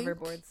everyone I on think-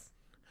 hoverboards.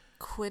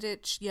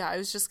 Quidditch. Yeah, I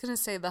was just gonna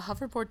say the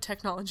hoverboard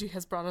technology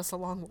has brought us a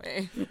long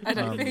way, and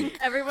I think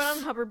Everyone on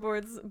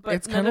hoverboards, but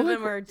It's none kinda of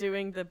them like- are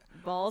doing the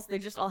balls. They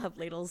just all have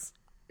ladles.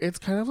 It's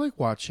kind of like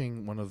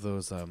watching one of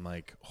those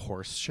like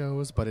horse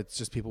shows, but it's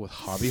just people with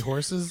hobby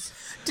horses.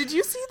 Did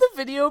you see the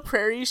video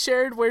Prairie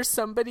shared where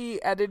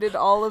somebody edited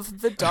all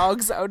of the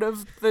dogs out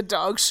of the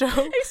dog show?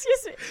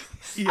 Excuse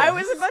me. I Yes.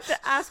 was about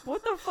to ask,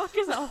 what the fuck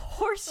is a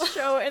horse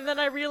show? And then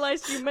I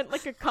realized you meant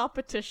like a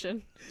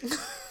competition.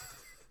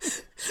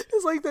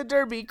 It's like the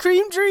Derby.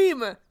 Cream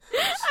Dream. I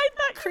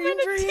thought Cream you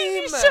meant a TV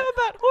Dream. show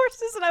about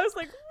horses, and I was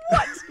like,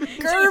 what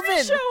Gervin.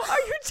 TV show are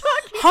you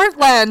talking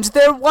Heartland.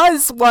 There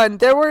was one.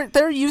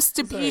 There used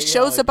to be Sorry, yeah,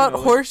 shows like, you about know,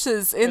 like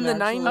horses in the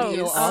An actual, 90s. you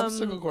know, Um,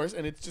 obstacle course,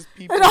 and it's just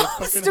people An with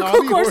fucking obstacle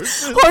hobby course.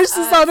 horses. Horses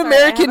on sorry, I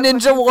American have a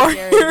Ninja question for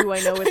Gary, Warrior. who I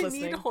know is need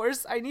listening.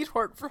 horse. I need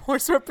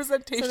horse So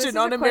representation this is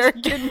on a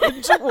question- American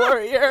Ninja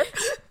Warrior.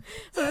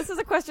 So this is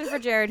a question for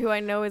Jared, who I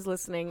know is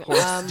listening.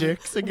 Horse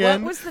dicks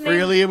again. What was the name?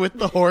 Really with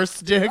the horse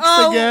dicks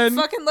Oh, again.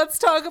 fucking let's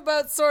talk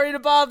about Sorry to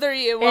Bother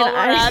You while And we're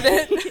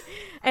at it.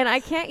 And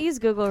I can't use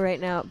Google right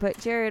now, but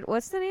Jared,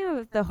 what's the name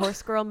of the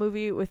Horse Girl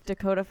movie with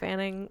Dakota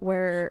Fanning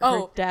where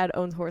her dad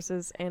owns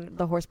horses and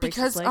the horse breaks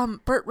his leg? Because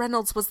Burt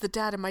Reynolds was the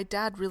dad, and my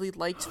dad really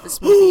liked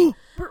this movie.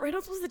 Burt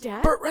Reynolds was the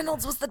dad? Burt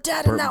Reynolds was the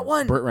dad in that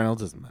one. Burt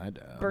Reynolds is my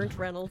dad. Burnt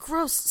Reynolds.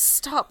 Gross.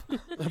 Stop.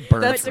 That's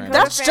That's Fanning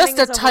just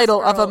a is a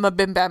title horse of a girl.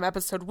 Mabim Bam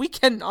episode. We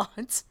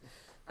cannot.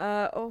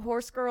 A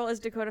horse girl is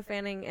Dakota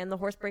Fanning, and the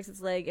horse breaks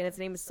its leg, and its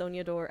name is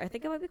Sonia Dor. I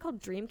think it might be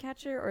called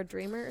Dreamcatcher or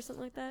Dreamer or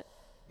something like that.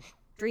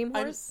 Dream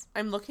Horse?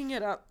 I'm looking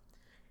it up.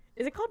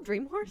 Is it called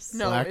Dream Horse?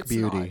 No, Black it's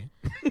Beauty.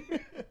 not.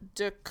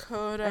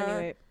 Dakota.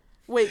 Anyway.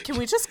 Wait, can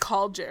we just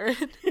call Jared?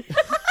 Call Jared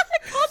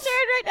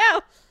right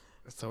now.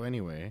 So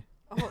anyway,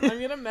 Oh,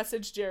 I'm gonna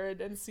message Jared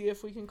and see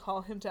if we can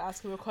call him to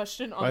ask him a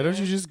question. why don't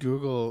you just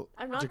Google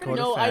I'm not gonna-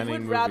 Dakota No, I Fanning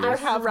would movies? rather I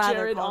have would rather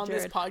Jared call on this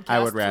Jared. podcast. I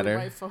would through rather.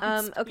 my phone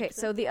Okay,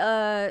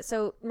 speaker.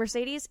 so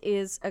Mercedes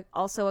is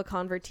also a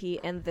convertee,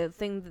 and the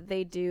thing that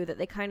they do that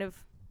they kind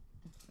of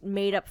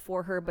made up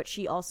for her, but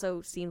she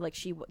also seemed like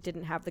she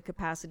didn't have the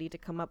capacity to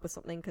come up with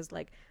something because,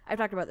 like, I've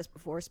talked about this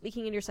before.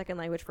 Speaking in your second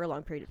language for a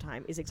long period of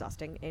time is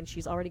exhausting, and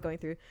she's already going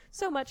through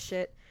so much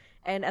shit.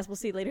 And as we'll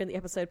see later in the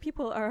episode,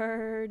 people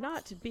are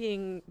not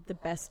being the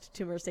best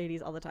to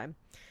Mercedes all the time.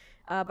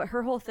 But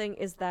her whole thing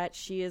is that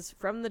she is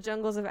from the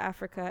jungles of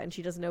Africa, and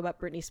she doesn't know about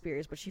Britney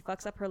Spears, but she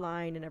fucks up her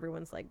line, and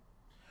everyone's like,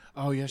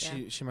 Oh yeah,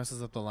 she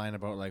messes up the line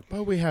about like,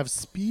 but we have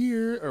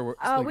Spear or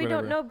oh, like we whatever.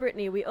 don't know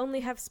Britney. We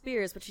only have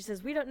Spears. But she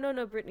says, we don't know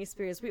no Britney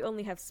Spears. We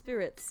only have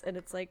spirits. And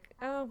it's like,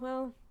 oh,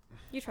 well,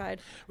 you tried.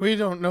 We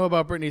don't know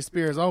about Britney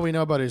Spears. All we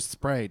know about is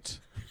Sprite.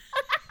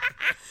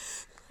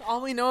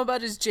 All we know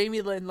about is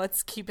Jamie Lynn.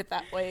 Let's keep it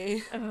that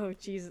way. Oh,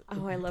 Jesus.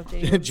 Oh, I love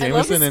Jamie.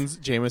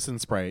 Jameson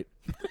Sprite.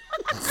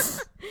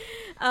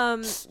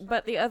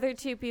 But the other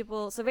two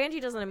people, so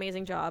Vanjie does an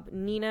amazing job.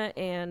 Nina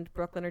and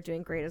Brooklyn are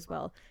doing great as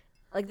well.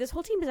 Like, this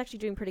whole team is actually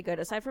doing pretty good.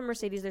 Aside from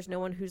Mercedes, there's no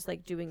one who's,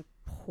 like, doing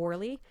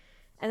poorly.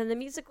 And then the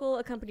musical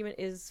accompaniment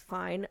is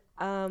fine.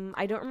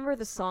 I don't remember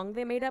the song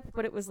they made up,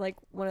 but it was like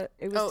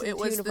it was to the it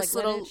was tune of, this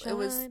like, Let little. It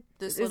was Shine.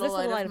 this It was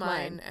little light of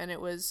mine, and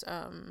it was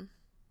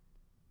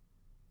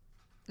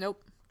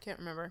Nope, can't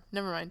remember.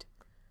 Never mind.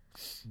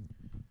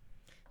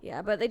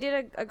 Yeah, but they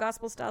did a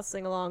gospel style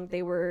sing along.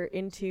 They were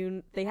in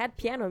tune. They had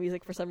piano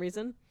music for some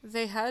reason.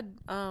 They had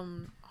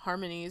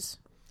harmonies.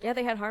 Yeah,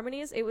 they had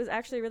harmonies. It was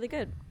actually really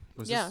good.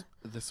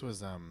 This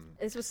was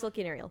This was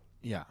Silky and Ariel.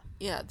 yeah.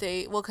 Yeah,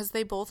 because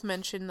they both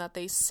mentioned that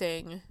they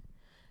sing,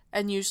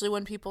 and usually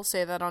when people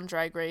say that on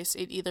Drag Race,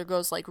 it either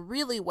goes like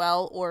really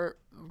well or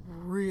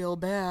real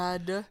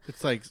bad.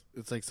 It's like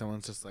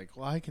someone's just like,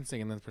 well, I can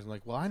sing, and then the person's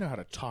like, well, I know how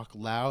to talk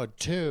loud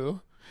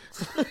too.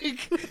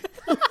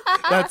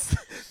 that's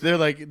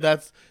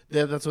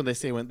what they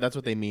say that's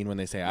what they mean when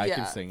they say I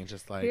can sing. It's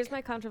just like, Here's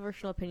my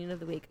controversial opinion of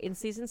the week. In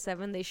season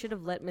 7, they should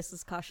have let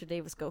Mrs. Kasha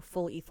Davis go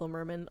full Ethel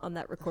Merman on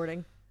that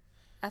recording.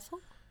 Ethel?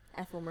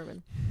 Ethel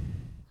Merman.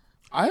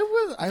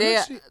 They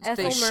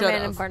Ethel should Merman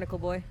and have. Barnacle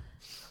Boy.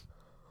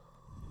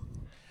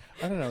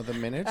 I don't know, the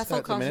minute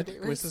Kasha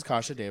Davis. Mrs.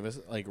 Kasha Davis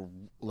like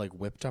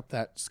whipped up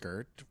that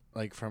skirt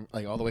like from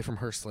like all the way from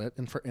her slit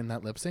in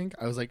that lip sync,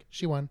 I was like,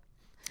 she won.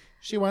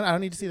 I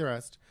don't need to see the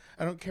rest.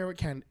 I don't care what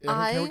care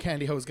what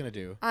Candy Ho is gonna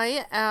do.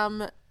 I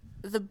am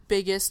the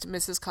biggest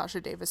Mrs.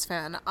 Kasha Davis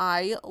fan.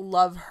 I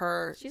love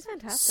her. She's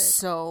fantastic.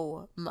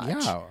 So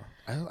much. Yeah.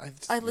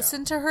 I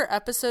listened to her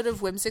episode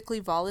of Whimsically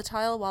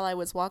Volatile while I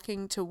was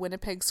walking to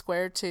Winnipeg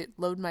Square to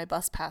load my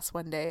bus pass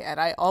one day, and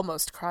I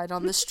almost cried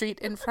on the street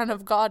in front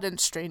of God and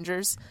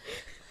strangers.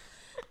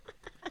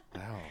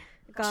 Wow.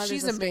 God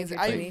She's is a amazing.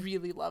 stranger to I me.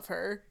 really love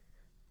her.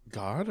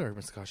 God or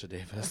Miss Kasha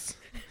Davis?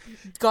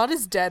 God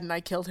is dead, and I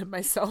killed him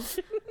myself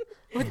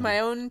with my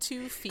own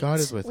 2 feet. God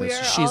is with We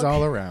us. are She's all-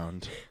 all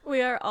around.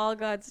 We are all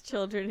God's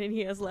children, and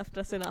He has left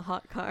us in a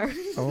hot car.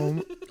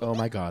 Oh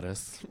my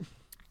goddess.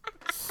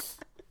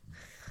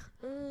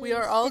 We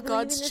are all I believe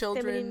God's in the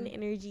children. feminine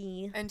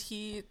energy. And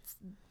he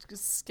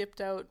skipped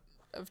out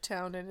of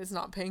town and is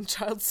not paying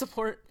child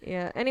support.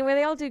 Yeah. Anyway,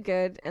 they all do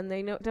good, and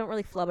they don't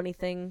really flub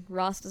anything.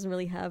 Ross doesn't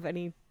really have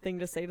anything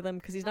to say to them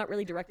because he's not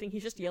really directing.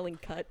 He's just yelling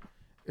 "cut."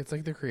 It's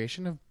like the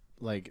creation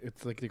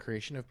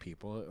of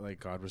people. Like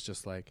God was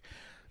just like,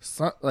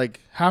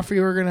 half of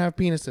you are gonna have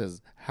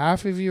penises,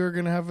 half of you are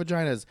gonna have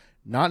vaginas.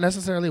 Not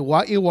necessarily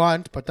what you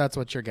want, but that's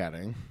what you're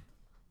getting.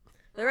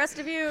 The rest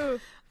of you.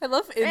 I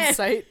love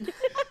insight.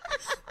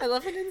 I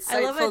love an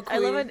insightful I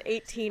love queen. an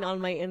 18 on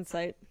my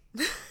insight.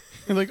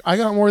 You're like, I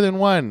got more than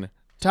one.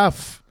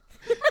 Tough.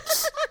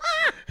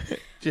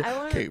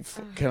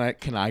 wanna-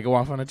 Can I go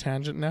off on a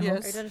tangent now?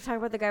 Yes. Are you going to talk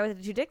about the guy with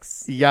the 2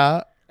 dicks?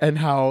 Yeah, and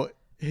how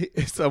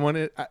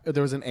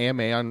there was an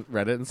AMA on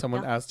Reddit, and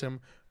someone asked him,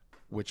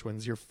 "Which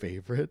one's your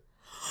favorite?"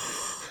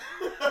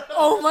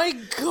 Oh my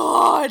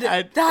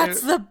god!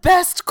 That's the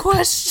best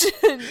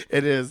question!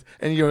 It is,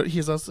 and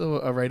he's also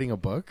writing a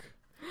book.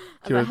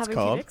 Do you know About what it's having 2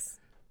 called? dicks?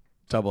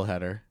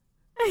 Doubleheader.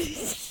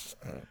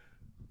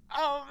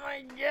 Oh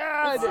my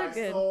god. So My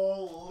good.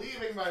 soul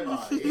leaving my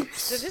body.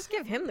 So just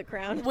give him the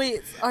crown.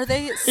 Wait, are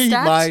they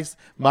stacked?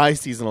 my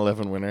season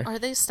 11 winner. Are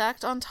they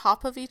stacked on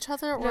top of each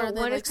other, or No, are they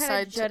one like is kind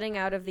side of jutting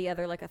out of the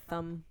other like a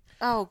thumb.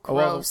 Oh, Oh,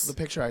 well, gross. the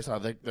picture I saw,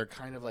 they're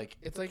kind of like,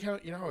 it's like how,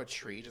 you know how a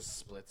tree just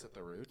splits at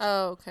the root?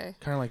 Oh, okay.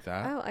 Kind of like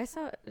that. Oh, I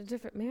saw a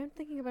different. Maybe I'm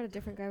thinking about a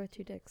different guy with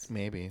 2 dicks.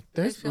 Maybe.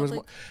 feel like-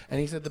 And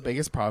he said the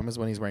biggest problem is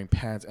when he's wearing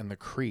pants and the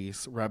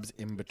crease rubs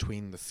in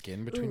between the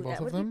skin between Ooh, both that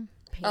of would be them.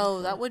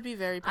 Oh, that would be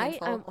very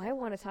painful. I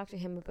want to talk to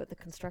him about the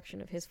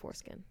construction of his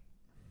foreskin.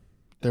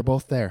 They're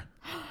both there.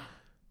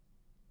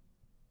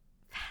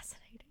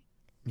 Fascinating.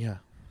 Yeah.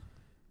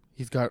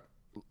 He's got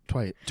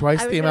twice I the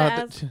was gonna amount.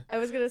 ask- I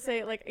was gonna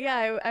say like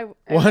I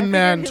One figured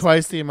man, his-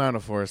 twice the amount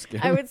of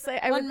foreskin. I would say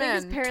I One would think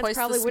his man, parents twice the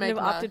probably wouldn't have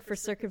smegma. opted for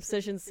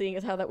circumcision, seeing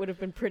as how that would have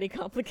been pretty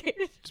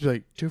complicated. Just be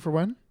like 2 for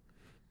 1.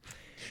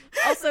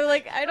 Also,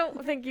 like I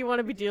don't think you want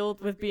to be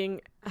dealt with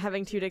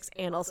having 2 dicks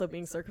and also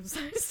being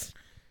circumcised.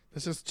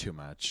 This is too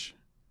much.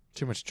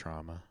 Too much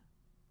trauma.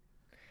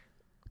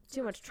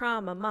 Too much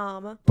trauma,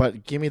 mama.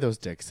 But give me those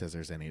dick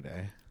scissors any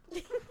day.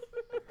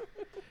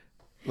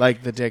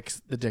 Like the dick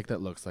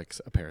that looks like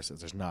a pair of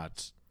scissors,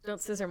 not. Don't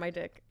scissor my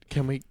dick.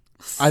 Can we?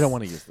 I don't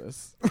want to use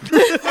this.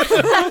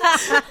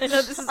 I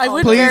know this is I all-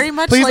 would Please, very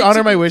much please like honor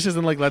to my be- wishes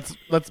and like let's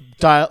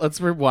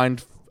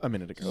rewind a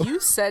minute ago. You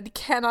said,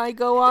 "Can I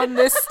go on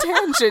this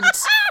tangent?"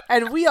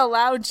 And we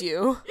allowed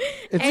you.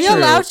 It's We true.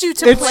 allowed you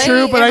to It's play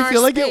true, but in I our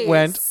feel like it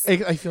went.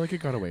 space. I feel like it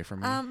got away from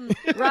me.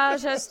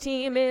 Raja's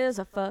team is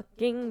a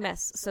fucking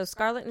mess. So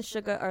Scarlett and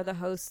Suga are the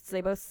hosts.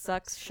 They both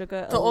suck.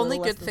 Suga. The a only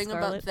little less good than thing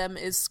Scarlett. about them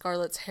is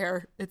Scarlett's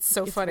hair. It's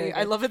so It's funny. very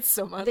I good. love it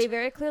so much. They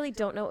very clearly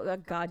don't know a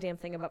goddamn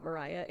thing about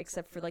Mariah,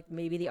 except for like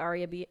maybe the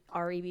Ari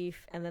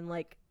beef, and then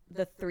like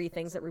the 3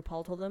 things that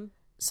RuPaul told them.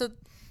 So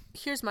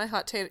here's my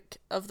hot take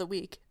of the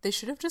week. They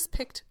should have just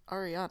picked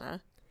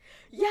Ariana.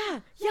 Yeah,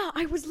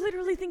 I was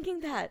literally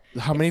thinking that.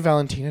 How many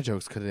Valentina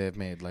jokes could they have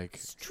made? Like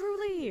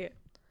Truly.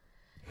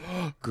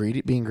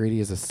 being greedy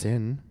is a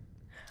sin.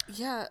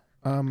 Yeah.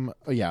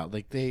 Yeah,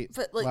 like they.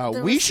 But, like, wow,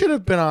 there we was- should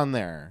have been on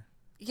there.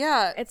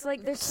 Yeah. It's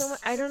like there's so much.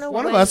 I don't know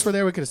One what. of us were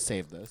there. We could have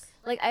saved this.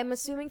 Like, I'm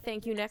assuming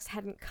Thank You Next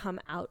hadn't come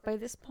out by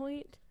this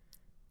point.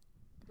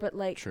 But,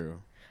 like.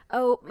 True.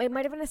 Oh, it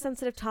might have been a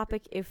sensitive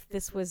topic if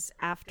this was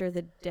after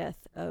the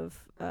death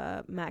of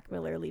Mac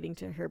Miller, leading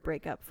to her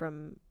breakup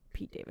from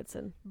Pete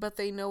Davidson. But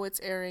they know it's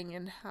airing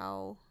in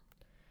how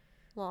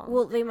long?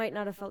 Well, they might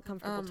not have felt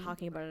comfortable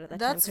talking about it at that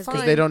that's time. fine.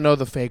 Because they don't know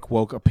the fake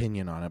woke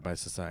opinion on it by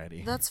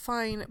society. That's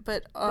fine,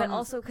 but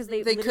also because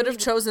they could have literally-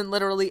 chosen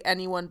literally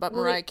anyone but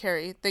Well, Mariah they-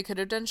 Carey. They could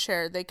have done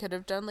Cher. They could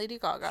have done Lady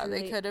Gaga.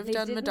 They could have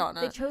done didn't-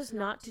 Madonna. They chose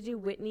not to do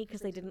Whitney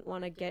because they didn't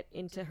want to get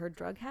into her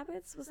drug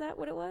habits. Was that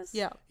what it was?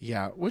 Yeah.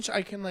 Yeah, which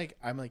I can like.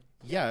 I'm like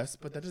yes,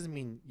 but that doesn't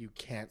mean you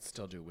can't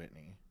still do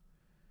Whitney.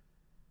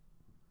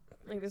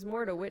 Like, there's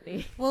more to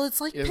Whitney. Well,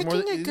 it's like It's picking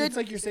more. a good. It's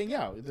like you're saying.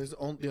 Yeah, the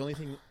only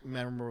thing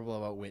memorable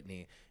about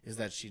Whitney is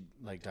that she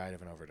like died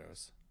of an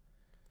overdose.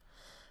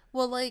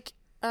 Well, like,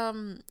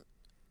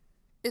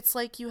 it's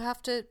like you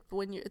have to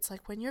it's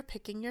like when you're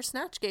picking your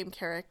Snatch Game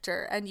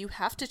character, and you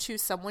have to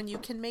choose someone you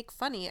can make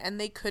funny, and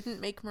they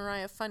couldn't make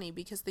Mariah funny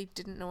because they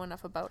didn't know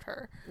enough about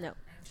her. No. I'm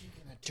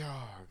taking a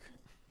dog.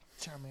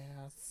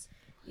 Dumbass.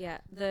 Yeah.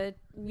 The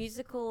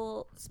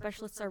musical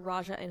specialists are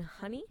Raja and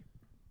Honey.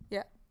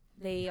 Yeah.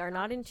 They are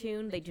not in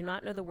tune. They do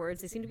not know the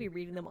words. They seem to be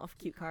reading them off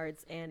cue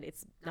cards, and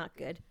it's not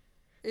good.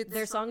 It's,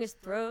 Their song is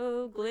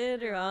 "Throw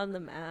Glitter on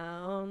the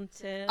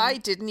Mountain." I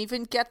didn't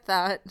even get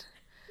that.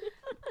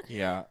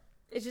 Yeah.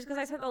 It's just because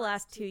I spent the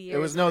last 2 years. It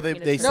was no. They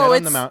working in a said church. No, on the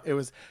it's- mount. It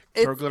was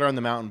it's- throw glitter on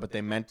the mountain, but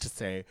they meant to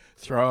say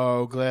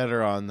throw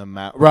glitter on the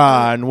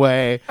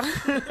runway.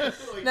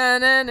 Na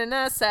na na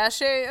na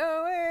sashay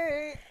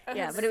away.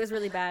 Yeah, but it was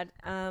really bad.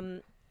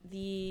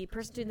 The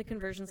person doing the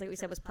conversions, like we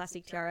said, was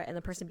Plastic Tiara, and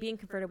the person being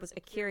converted was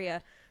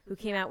Akira, who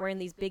came out wearing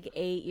these big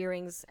A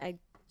earrings.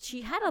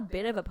 She had a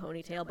bit of a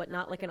ponytail, but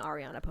not like an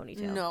Ariana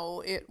ponytail.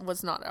 No, it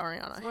was not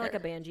Ariana. It's more like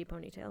hair. a Banji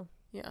ponytail.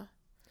 Yeah.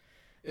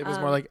 It was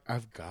more like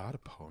I've got a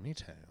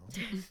ponytail.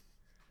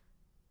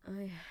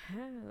 I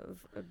have.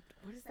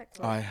 What is that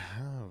quote? I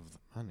have the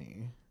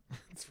money.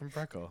 It's from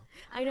Freckle.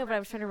 I know, but I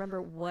was trying to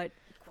remember what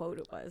quote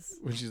it was.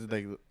 When she's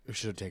like, we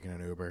should have taken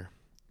an Uber.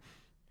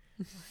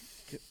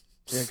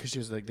 Yeah, because she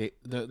was like,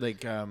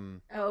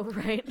 Oh,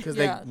 right. because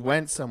Yeah. they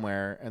went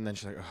somewhere, and then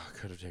she's like, oh, I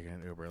could have taken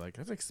an Uber. Like,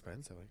 that's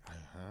expensive. Like,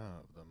 I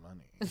have the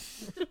money.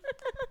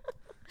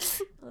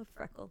 Oh,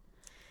 Freckle.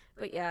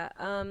 But yeah,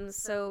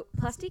 so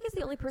Plastique is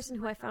the only person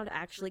who I found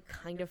actually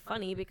kind of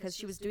funny because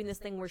she was doing this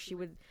thing where she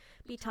would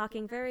be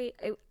talking very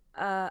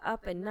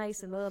up and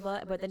nice and blah, blah,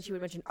 blah, but then she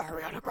would mention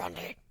Ariana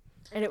Grande.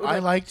 And it would I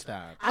like, liked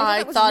that.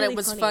 I that thought really it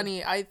was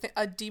funny.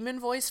 A demon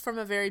voice from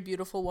a very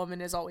beautiful woman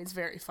is always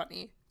very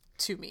funny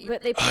to me.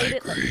 But they played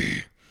it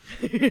like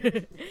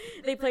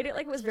they played it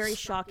like it was very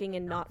shocking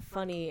and not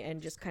funny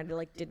and just kind of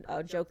like did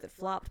a joke that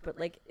flopped. But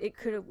like it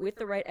could have, with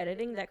the right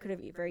editing, that could have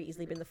very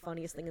easily been the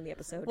funniest thing in the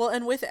episode. Well,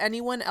 and with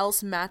anyone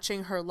else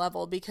matching her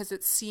level, because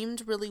it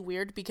seemed really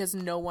weird because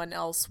no one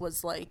else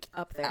was like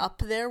Up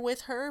there.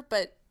 with her,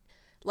 but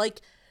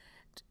Like,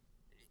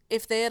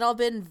 if they had all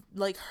been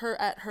like her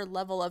at her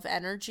level of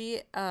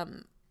energy,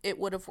 it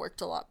would have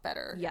worked a lot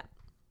better. Yeah.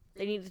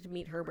 They needed to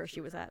meet her where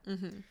she was at.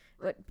 Mm-hmm.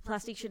 But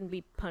Plastique shouldn't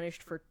be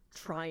punished for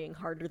trying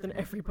harder than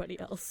everybody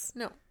else.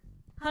 No.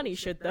 Honey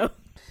should, though.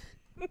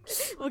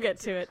 We'll get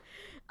to it.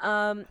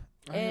 And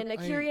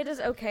Akiria does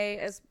okay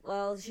as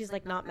well. She's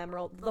like not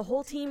memorable. The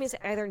whole team is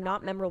either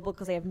not memorable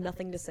because they have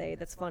nothing to say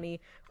that's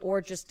funny,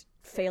 or just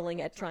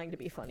failing at trying to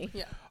be funny.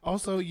 Yeah.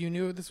 Also, you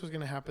knew this was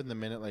going to happen the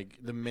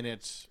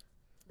minute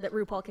That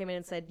RuPaul came in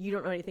and said, "You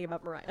don't know anything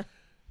about Mariah."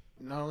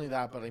 not only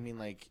that, but I mean,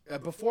 like,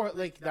 before,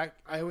 like, that,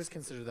 I always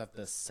consider that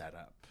the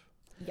setup.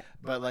 Yeah.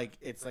 But, like,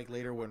 it's, like,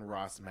 later when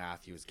Ross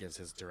Matthews gives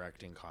his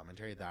directing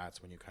commentary,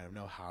 that's when you kind of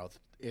know how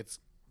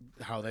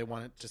they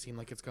want it to seem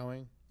like it's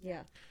going.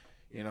 Yeah.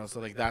 You know, so,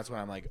 like, that's when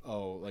I'm like,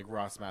 oh, like,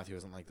 Ross Matthews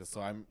isn't like this,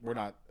 so we're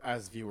not,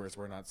 as viewers,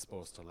 we're not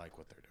supposed to like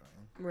what they're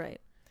doing.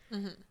 Right.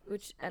 Mm-hmm.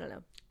 Which, I don't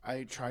know.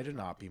 I try to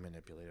not be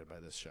manipulated by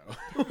this show.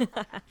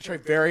 I try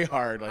very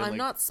hard. I'm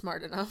not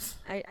smart enough.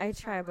 I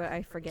try, but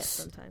I forget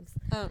sometimes.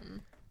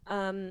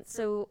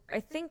 So I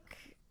think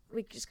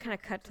we just kind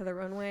of cut to the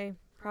runway,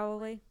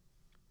 probably.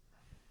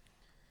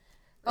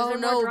 Oh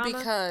no,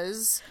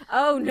 because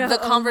the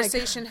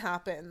conversation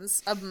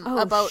happens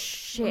about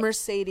shit.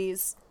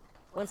 Mercedes.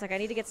 One sec, I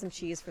need to get some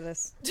cheese for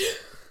this. Can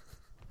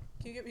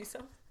you get me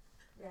some?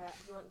 Yeah,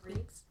 you want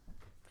greens?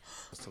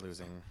 To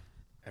losing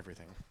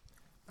everything.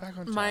 Back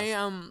on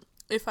My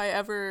if I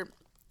ever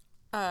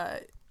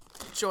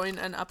join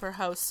an upper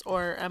house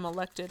or am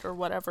elected or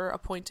whatever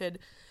appointed,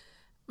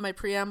 my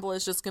preamble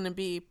is just going to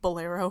be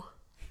Bolero.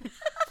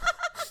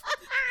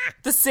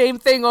 The same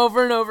thing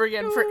over and over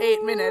again for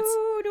 8 minutes.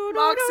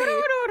 Moxie.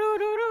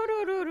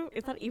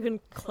 It's not even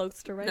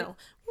close to right. No.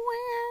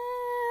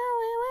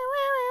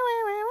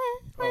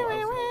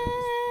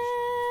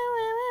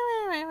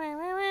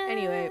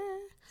 Anyway,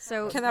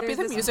 so can that be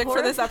the music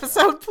for this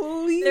episode,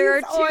 please? There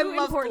are two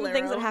important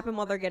things that happen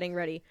while they're getting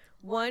ready.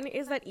 One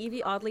is that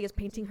Evie Oddly is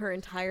painting her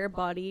entire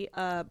body,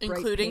 bright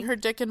including pink. her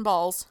dick and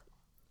balls.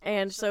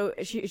 And so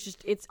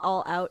it's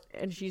all out,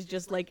 and she's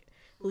just like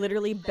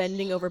literally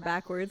bending over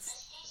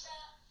backwards.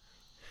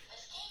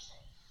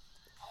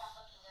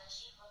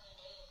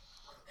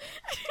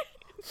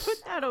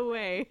 Put that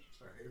away.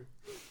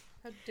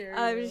 How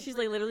dare you? She's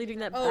like literally doing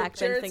that back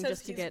bend thing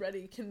just to get.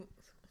 Ready.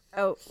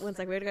 Oh, one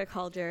sec. We gotta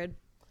call Jared.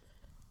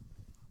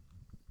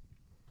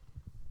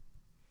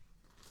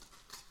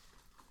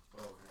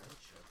 Oh,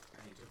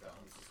 I need to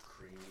balance this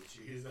creamy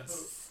cheese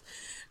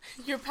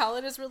out. Your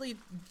palate is really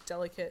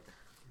delicate.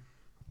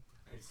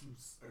 I need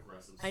some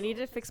aggressive I need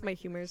to fix my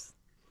humors.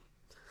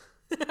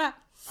 I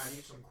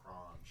need some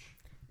crunch.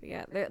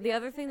 Yeah. The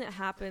other thing that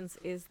happens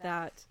is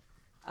that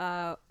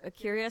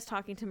Akiria is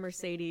talking to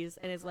Mercedes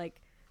and is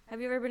like, "Have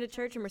you ever been to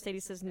church?" And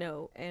Mercedes says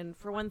no. And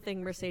for one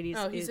thing, Mercedes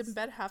he's in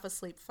bed half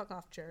asleep. Fuck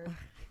off, Jared.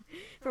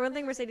 For one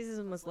thing, Mercedes is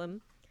a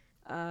Muslim.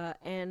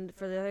 And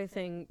for the other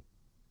thing,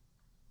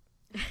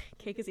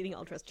 Cake is eating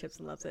all dressed chips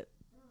and loves it.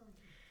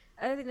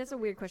 I think that's a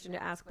weird question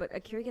to ask, but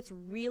Akiria gets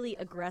really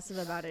aggressive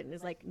about it and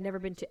is like, never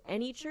been to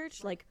any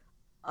church, like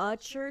a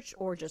church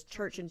or just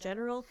church in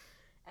general.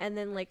 And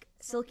then, like,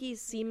 Silky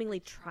seemingly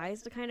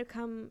tries to kind of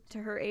come to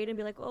her aid and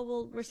be like, "Oh,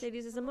 well,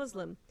 Mercedes is a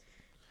Muslim."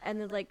 And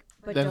then, like,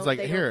 but then don't, it's like,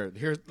 they here,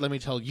 let me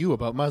tell you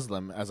about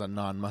Muslim as a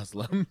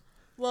non-Muslim.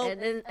 Well,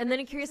 and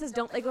then Akiria says,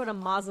 "Don't they go to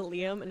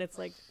mausoleum?" And it's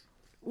like,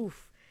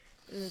 oof.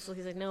 And then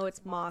Silky's like, "No,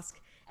 it's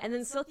mosque." And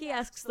then Silky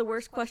asks the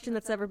worst question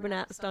that's ever been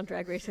asked on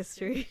Drag Race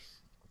history.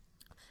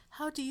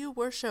 How do you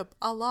worship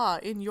Allah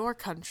in your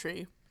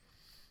country?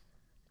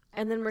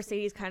 And then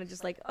Mercedes kind of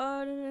just like,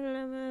 "Oh,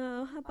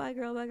 no, bye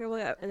girl,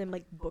 and then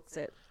like books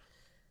it.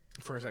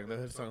 For a second,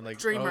 that sounded like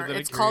Dreamer. Then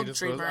It's Akiria called just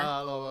Dreamer.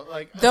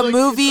 Like The like,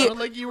 movie- It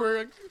sounded like you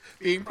were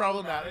being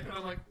problematic, and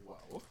I'm like,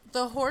 whoa.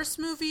 The horse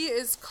movie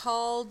is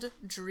called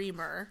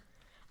Dreamer.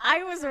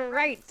 I was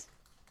right.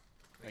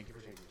 Thank you for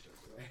taking the show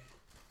today.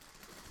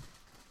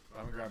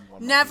 I'm gonna grab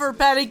one more Never piece of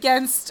bet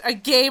against a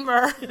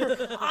gamer.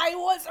 I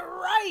was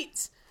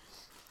right.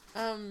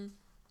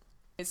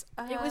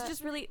 It was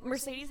just really,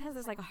 Mercedes has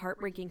this like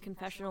heartbreaking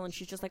confessional, and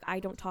she's just like, "I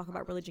don't talk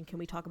about religion. Can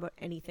we talk about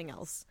anything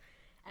else?"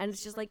 And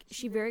it's just like,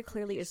 she very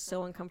clearly is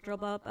so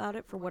uncomfortable about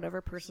it for whatever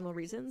personal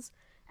reasons.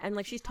 And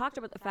like, she's talked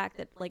about the fact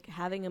that like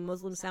having a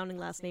Muslim sounding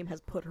last name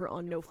has put her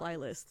on no-fly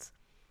lists.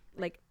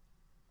 Like,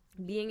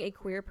 being a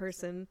queer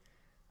person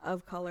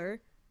of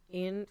color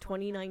in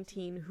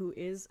 2019 who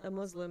is a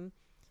Muslim,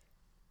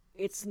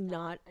 it's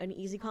not an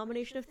easy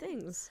combination of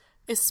things.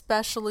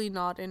 especially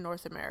not in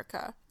North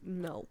America.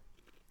 No.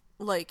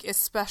 Like,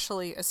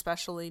 especially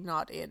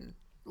not in,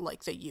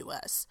 like, the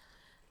U.S.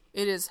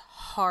 It is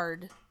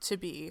hard to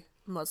be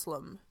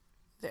Muslim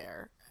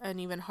there, and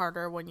even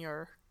harder when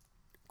you're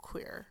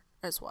queer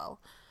as well.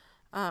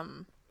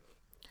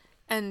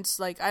 And,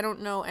 like, I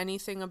don't know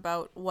anything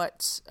about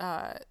what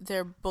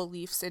their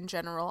beliefs in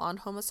general on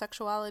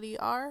homosexuality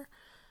are,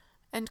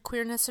 and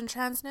queerness and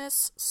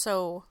transness,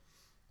 so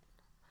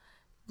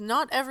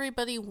not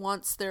everybody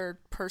wants their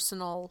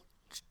personal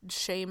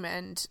shame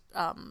and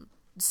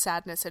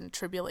sadness and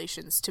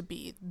tribulations to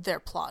be their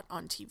plot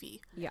on TV.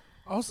 Yeah.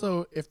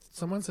 Also, if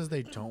someone says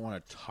they don't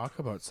want to talk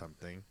about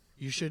something,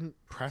 you shouldn't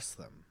press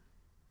them.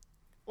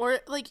 Or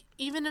like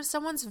even if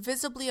someone's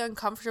visibly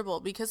uncomfortable,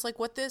 because like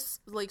what this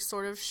like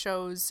sort of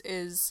shows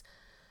is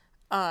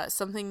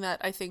something that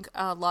I think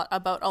a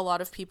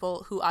lot of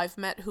people who I've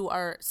met who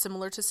are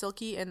similar to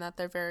Silky in that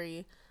they're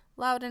very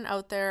loud and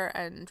out there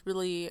and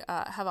really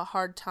have a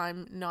hard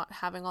time not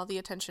having all the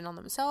attention on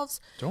themselves.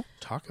 Don't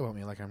talk about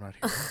me like I'm not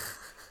here.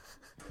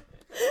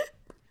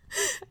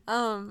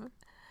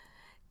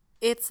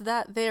 It's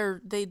that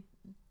they're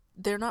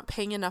not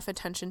paying enough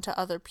attention to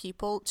other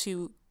people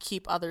to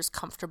keep others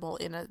comfortable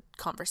in a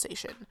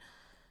conversation.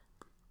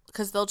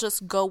 Because they'll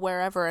just go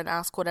wherever and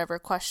ask whatever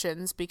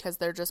questions because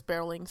they're just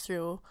barreling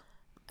through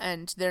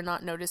and they're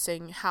not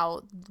noticing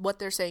how what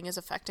they're saying is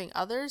affecting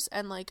others.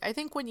 And like, I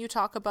think when you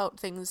talk about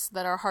things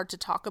that are hard to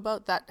talk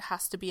about, that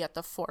has to be at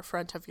the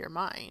forefront of your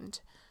mind.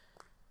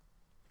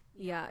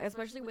 Yeah,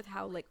 especially with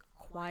how like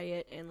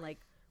quiet and like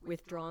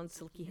withdrawn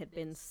Silky had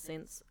been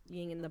since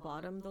being in the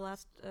bottom the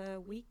last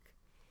week.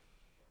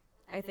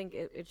 I think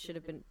it should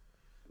have been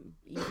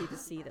easy to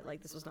see that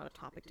like this was not a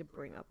topic to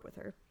bring up with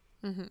her.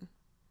 Mm-hmm.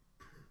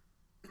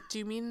 Do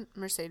you mean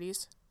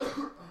Mercedes?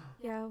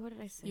 Yeah, what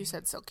did I say? You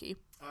said Silky.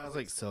 I was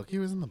like, Silky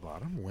was in the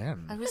bottom?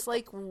 When? I was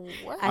like,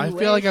 what? I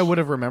feel like I would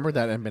have remembered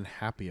that and been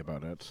happy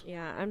about it.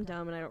 Yeah, I'm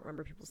dumb and I don't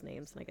remember people's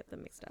names and I get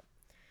them mixed up.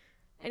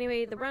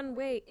 Anyway, the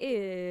runway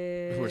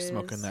is... We're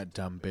smoking that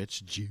dumb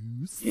bitch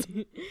juice.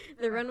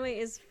 The runway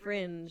is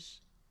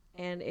Fringe,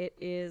 and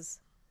it's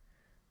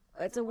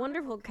a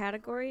wonderful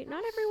category.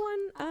 Not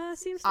everyone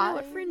seems to know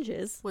what Fringe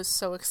is. Was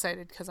so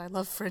excited because I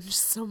love Fringe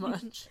so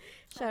much.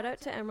 Shout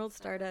out to Emerald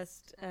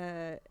Stardust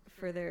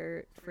for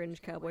their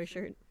Fringe cowboy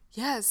shirt.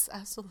 Yes,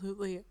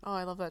 absolutely. Oh,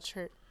 I love that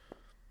shirt.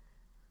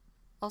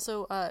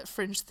 Also,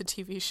 Fringe, the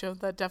TV show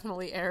that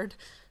definitely aired.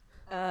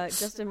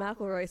 Justin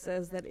McElroy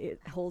says that it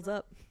holds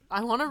up.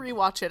 I want to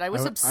rewatch it. I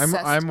was obsessed.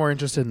 I'm more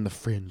interested in the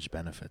Fringe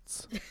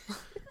benefits.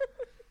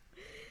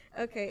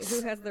 Okay,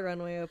 who has the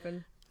runway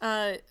open?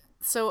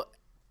 So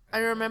I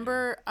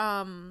remember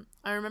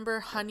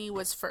Honey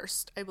was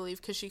first, I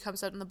believe, because she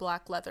comes out in the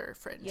black leather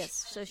Fringe.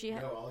 Yes, so she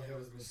had... No, all I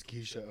have is Miss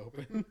Keisha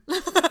open.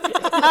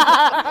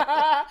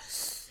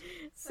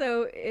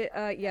 So,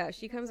 yeah,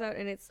 she comes out,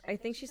 and I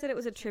think she said it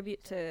was a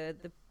tribute to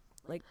the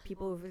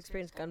people who've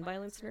experienced gun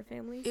violence in her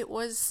family.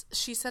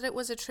 She said it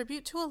was a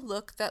tribute to a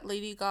look that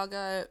Lady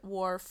Gaga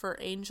wore for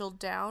Angel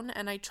Down,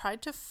 and I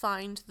tried to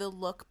find the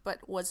look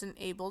but wasn't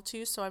able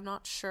to, so I'm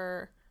not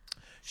sure.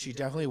 She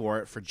definitely wore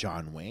it for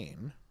John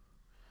Wayne.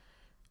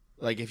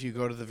 Like, if you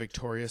go to the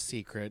Victoria's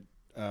Secret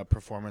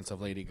performance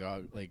of Lady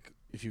Gaga, like,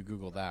 if you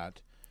Google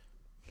that.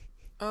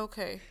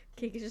 Okay.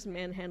 Kate is just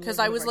manhandling. Because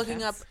I was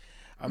looking up.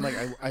 I'm like,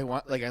 I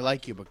want, like, I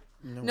like you, but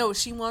no. No,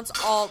 she wants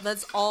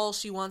that's all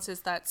she wants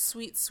is that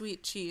sweet,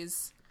 sweet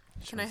cheese.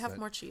 Can I have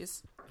more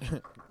cheese?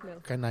 No.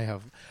 Can I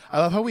have? I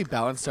love how we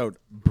balanced out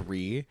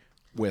brie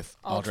with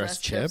all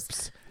dressed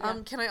chips. Yeah.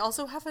 Can I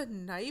also have a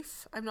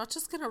knife? I'm not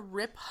just gonna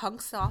rip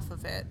hunks off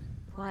of it.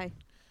 Why?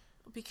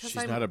 Because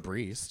She's not a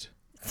priest.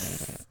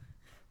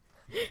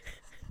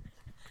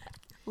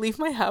 Leave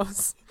my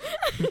house.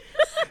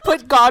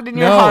 Put God in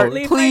your No, heart,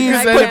 Leave please.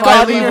 my Because Put then if I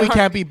God in leave, your we heart.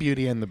 can't be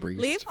Beauty and the Beast.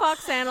 Leave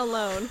Foxanne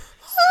alone.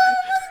 Oh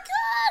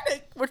my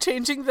God! We're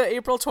changing the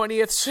April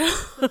 20th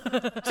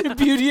show to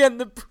Beauty and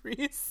the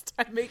Priest.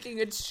 I'm making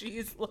a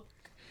cheese look.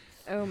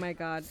 Oh my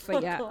God!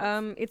 But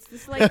yeah, it's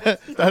this like.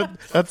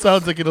 that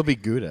sounds like it'll be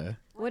Gouda.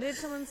 What did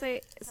someone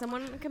say?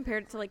 Someone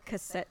compared it to like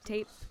cassette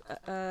tape,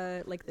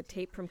 like the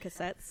tape from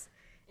cassettes.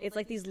 It's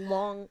like these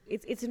long.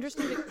 It's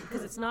interesting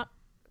because it's not.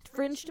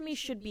 Fringe to me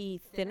should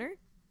be thinner.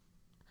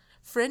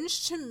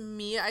 Fringe to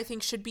me, I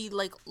think, should be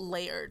like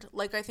layered.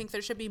 Like, I think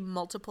there should be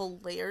multiple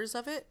layers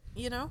of it,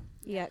 you know?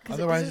 Yeah, because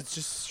Otherwise, it's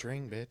just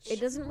string, bitch. it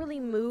doesn't really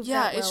move.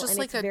 Yeah, that well, it's just and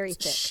like it's very a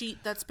thick. sheet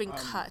that's been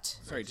cut.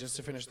 Sorry, just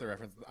to finish the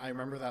reference, I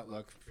remember that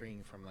look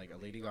being from like a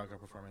Lady Gaga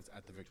performance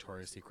at the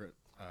Victoria's Secret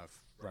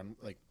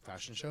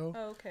fashion show,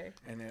 Oh, okay.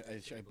 and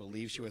I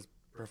believe she was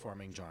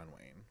performing John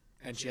Wayne,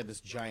 and she had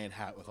this giant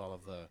hat with all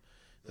of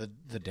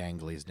the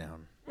danglies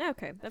down.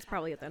 Okay, that's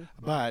probably it then.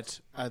 But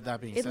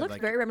that being It said, looked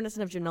like very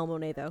reminiscent of Janelle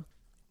Monáe, though.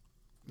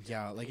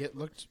 yeah, like it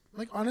looked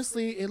like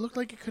honestly, it looked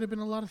like it could have been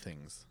a lot of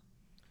things.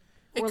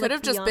 It Or could like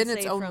have just been Beyonce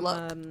its own from,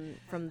 look.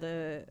 From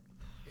the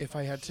If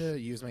I had to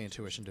use my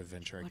intuition to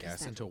venture a What is guess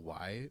that? into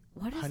why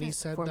What is Honey that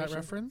said formation? that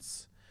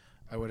reference,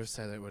 I would have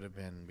said it would have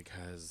been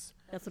because.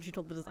 that's what you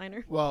told the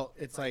designer. Well,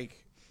 it's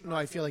like no,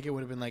 I feel like it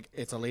would have been like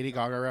it's a Lady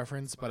Gaga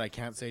reference, but I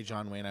can't say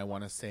John Wayne. I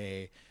want to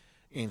say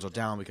Angel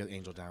Down because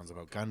Angel Down's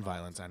about gun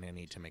violence, and I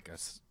need to make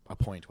a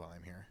point while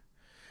I'm here.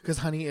 Because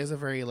Honey is a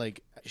very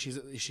like she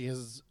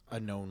is a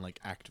known like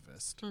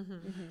activist,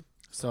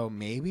 so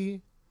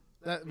maybe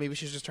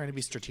she's just trying to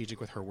be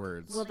strategic with her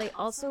words. Well, they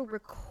also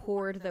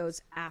record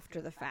those after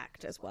the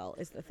fact as well.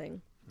 Is the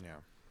thing. Yeah.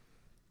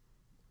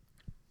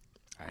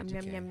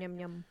 Yum yum yum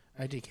yum.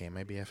 IDK,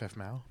 my BFF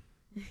Mao.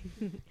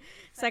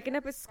 Second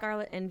up is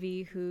Scarlet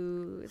Envy,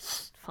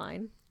 who's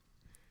fine.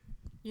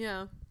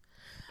 Yeah.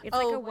 It's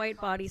like a white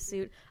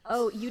bodysuit.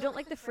 Oh, you don't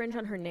like the fringe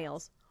on her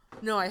nails.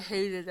 No, I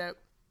hated it.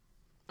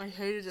 I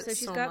hated it so So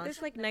she's got much.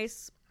 this like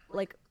nice,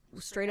 like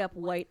straight up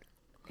white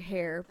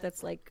hair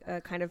that's like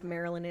kind of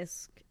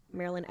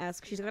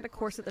Marilyn-esque. She's got a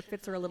corset that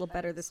fits her a little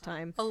better this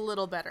time. A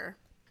little better.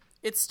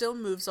 It still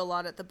moves a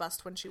lot at the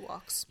bust when she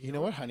walks. You know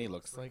what Honey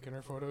looks like in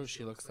her photos?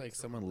 She looks like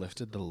someone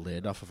lifted the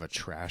lid off of a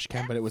trash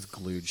can, but it was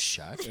glued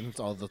shut, and it's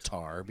all the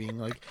tar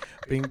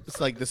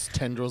it's like this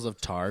tendrils of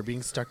tar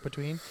being stuck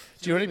between.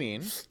 Do you know what I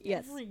mean?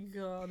 Yes. Oh my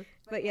god.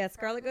 But yeah,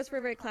 Scarlett goes for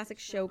a very classic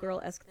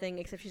showgirl-esque thing,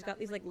 except she's got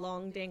these like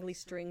long dangly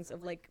strings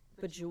of like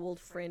bejeweled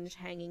fringe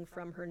hanging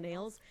from her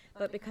nails.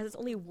 But because it's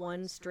only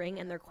one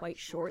string and they're quite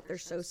short, they're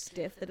so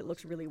stiff that it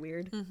looks really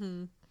weird.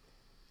 Mm-hmm.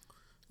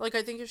 Like,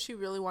 I think if she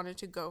really wanted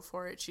to go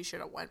for it, she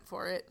should have went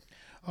for it.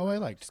 Oh, I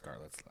liked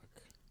Scarlett's look.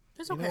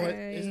 It's You know okay. what?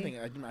 Here's the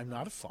thing. I'm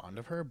not fond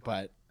of her,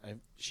 but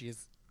she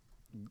is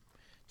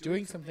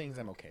doing some things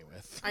I'm okay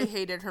with. I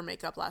hated her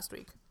makeup last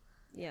week.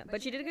 Yeah,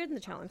 but she did good in the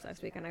challenge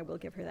last week, and I will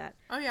give her that.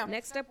 Oh, yeah.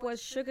 Next up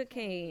was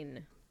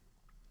Sugarcane,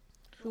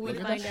 who we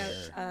Look at find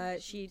that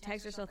out she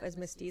tags herself as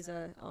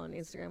Mestiza on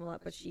Instagram a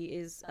lot, but she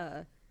is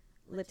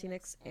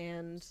Latinx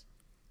and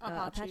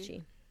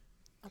Apache.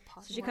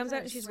 So she comes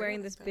out and she's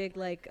wearing this big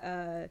like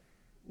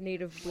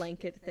native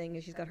blanket thing,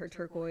 and she's got her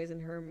turquoise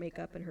and her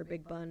makeup and her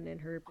big bun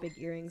and her big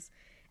earrings,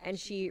 and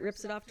she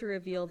rips it off to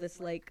reveal this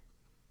like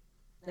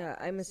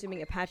I'm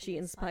assuming Apache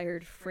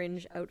inspired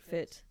fringe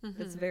outfit.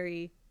 It's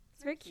very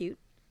cute,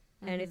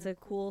 and it's a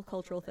cool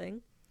cultural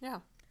thing. Yeah.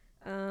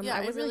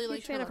 I wasn't really a huge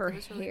liked fan her of her look. It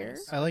was really hair.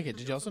 nice. I like it.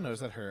 Did you also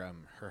notice that her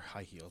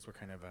high heels were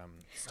kind of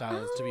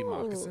styled to be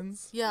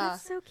moccasins? Yeah.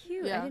 That's so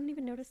cute. Yeah. I didn't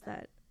even notice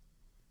that.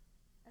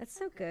 That's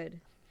so good.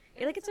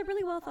 It's a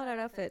really well thought out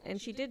outfit,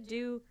 and she did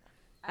do,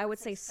 I would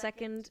say,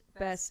 second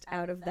best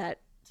out of that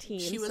team.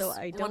 She was so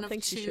I don't one of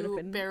think she should have two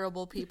been.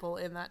 bearable people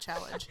in that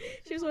challenge.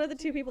 She was one of the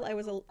two people I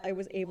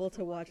was able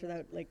to watch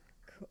without like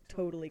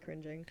totally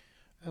cringing.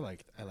 I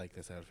like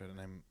this outfit,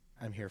 and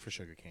I'm here for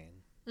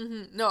Sugarcane.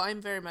 Mm-hmm. No,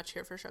 I'm very much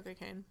here for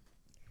Sugarcane.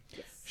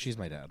 She's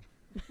my dad.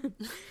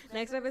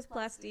 Next up is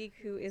Plastique,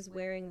 who is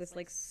wearing this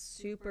like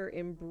super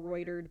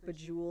embroidered,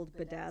 bejeweled,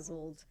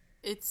 bedazzled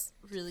It's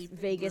really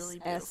Vegas-esque really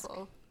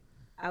beautiful.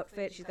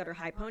 outfit. She's got her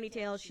high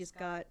ponytail. She's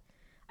got.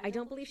 I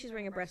don't believe she's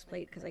wearing a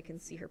breastplate because I can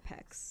see her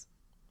pecs,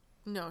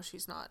 No,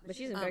 she's not. but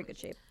she's in very good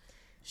shape.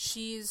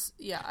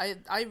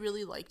 I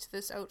really liked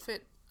this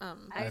outfit.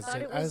 I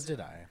thought it was. As did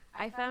I.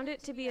 I found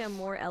it to be a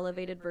more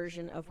elevated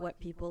version of what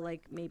people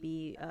like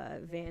maybe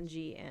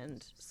Vanjie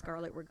and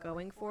Scarlett were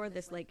going for.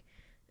 This like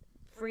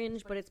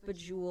fringe, but it's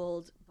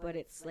bejeweled, but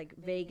it's like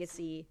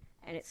Vegas-y,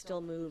 and it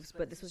still moves.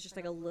 But this was just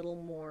like a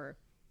little more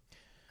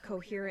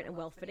coherent and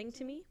well-fitting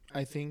to me.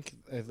 I think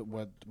the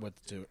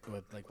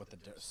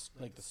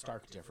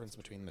stark difference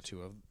between the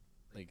two of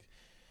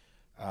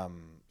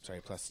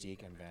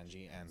Plastique and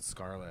Vanjie and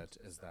Scarlett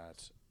is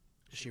that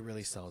she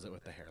really sells it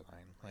with the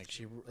hairline.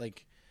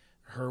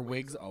 Her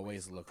wigs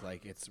always look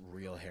like it's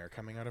real hair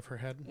coming out of her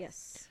head.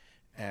 Yes.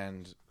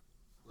 And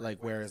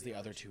whereas the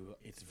other two,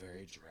 it's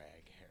very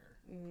drag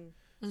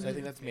hair. So I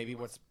think that's maybe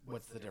what's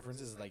the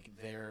difference is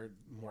they're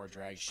more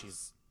drag.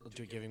 She's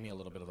giving me a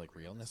little bit of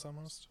realness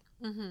almost.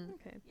 Mm-hmm.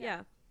 Okay.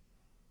 Yeah.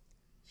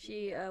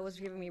 She was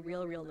giving me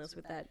realness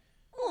with that.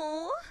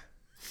 Aww.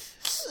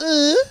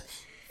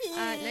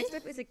 Next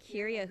up is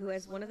Akiria, who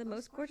has one of the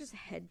most gorgeous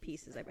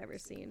headpieces I've ever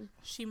seen.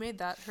 She made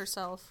that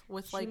herself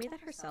with She made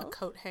that herself? a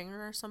coat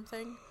hanger or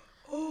something.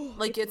 It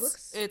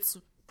looks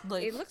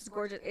like it looks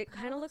gorgeous. It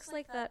kind of looks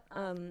like that.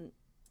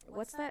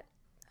 What's that?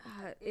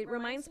 It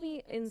reminds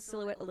me in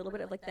silhouette a little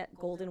bit of that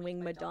Golden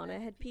Wing Madonna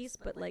headpiece,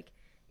 but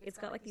it's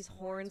got these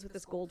horns with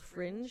this gold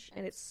fringe,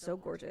 and it's so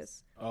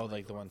gorgeous. Oh,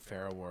 like the one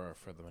Farrah wore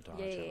for the Madonna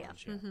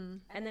challenge. Yeah. Mm-hmm.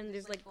 And then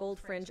there's gold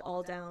fringe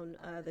all down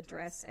the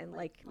dress, and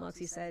like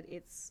Moxie said,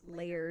 it's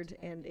layered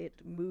and it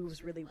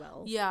moves really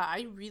well. Yeah,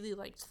 I really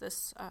liked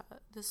this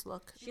this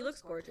look. She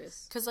looks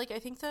gorgeous. Because I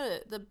think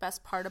the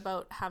best part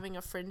about having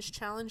a fringe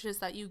challenge is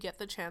that you get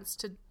the chance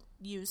to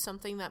use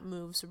something that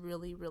moves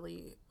really,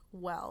 really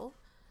well.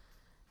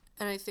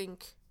 And I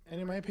think... And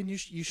in my opinion,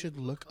 you should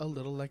look a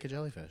little like a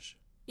jellyfish.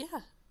 Yeah.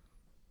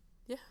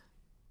 Yeah.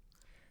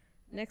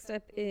 Next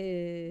up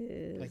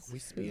is...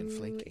 wispy and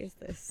flaky. Who is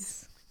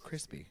this?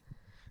 Crispy.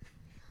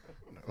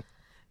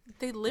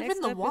 They live Next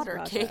in the up is water,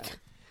 Raja. Cake.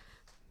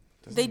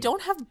 They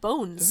don't have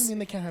bones. Doesn't mean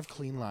they can't have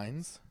clean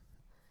lines.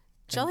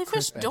 Jellyfish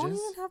crisp don't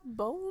edges. even have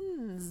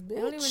bones, bitch. They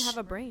don't even have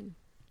a brain.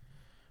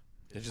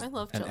 They're just I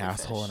love an jellyfish.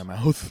 asshole and a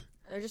mouth.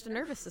 They're just a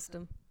nervous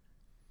system.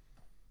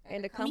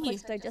 And a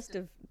complex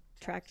digestive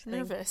tract thing.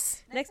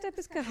 Nervous. Next up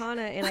is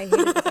Kahana, and I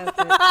hated this outfit.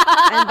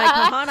 And by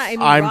Kahana, I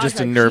mean I'm Raja. just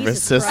a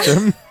nervous Jesus Christ.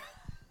 system.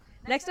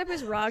 Next up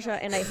is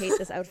Raja, and I hate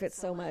this outfit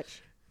so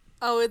much.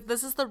 Oh,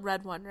 this is the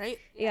red one, right?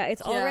 Yeah,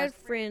 it's all Yeah. red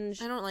fringe.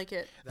 I don't like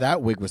it.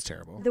 That wig was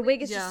terrible. The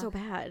wig is Yeah. just so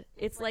bad.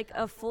 It's like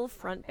a full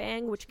front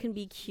bang, which can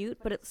be cute,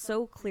 but it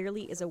so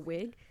clearly is a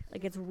wig.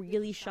 It's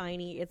really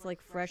shiny. It's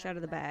fresh out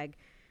of the bag.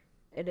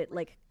 and it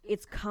like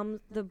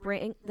the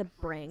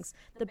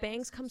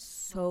bangs come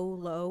so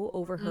low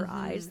over her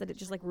eyes that it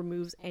just like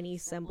removes any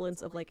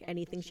semblance of like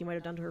anything she might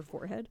have done to her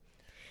forehead.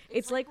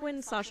 It's like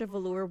when Sasha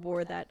Velour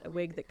wore that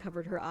wig that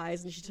covered her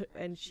eyes,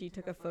 and she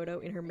took a photo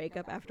in her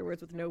makeup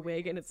afterwards with no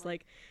wig, and it's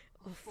like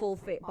a full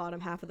bottom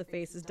half of the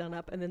face is done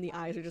up, and then the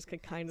eyes are just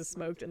kind of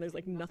smoked, and there's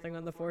like nothing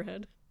on the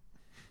forehead.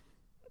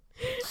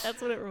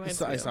 That's what it reminds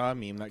me of. I saw a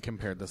meme that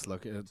compared this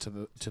look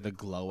to the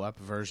glow up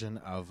version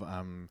of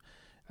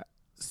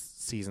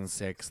season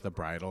 6, the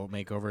bridal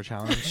makeover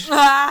challenge,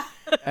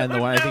 and the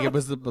one I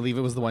believe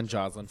it was the one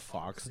Jocelyn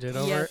Fox did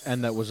over, Yes.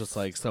 and that was just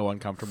like so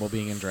uncomfortable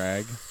being in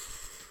drag.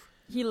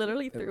 He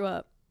literally threw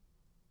up.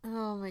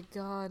 Oh my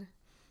god.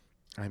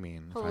 I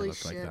mean, if I Holy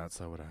looked like shit. that,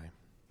 so would I.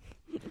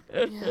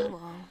 Yeah,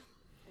 well.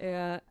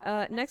 Yeah.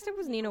 Next up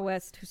was Nina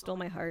West, who stole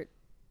my heart.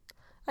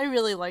 I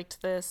really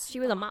liked this. She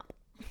was a mop.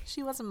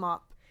 She was a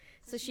mop.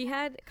 So she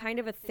had kind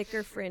of a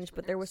thicker fringe,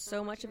 but there was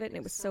so much of it, and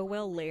it was so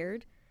well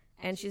layered.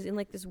 And she's in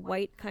like this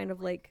white kind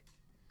of like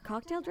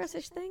cocktail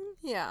dressish thing.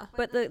 Yeah.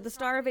 But the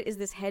star of it is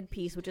this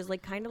headpiece, which is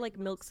like kind of like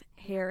Milk's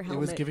hair helmet.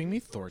 It was giving me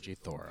Thorgy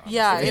Thor. Honestly.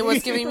 Yeah, it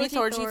was giving me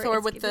Thorgy Thorgy Thor, Thor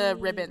it's with the giving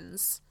me-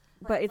 ribbons.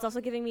 But it's also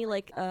giving me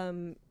like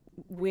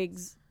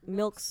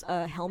Milk's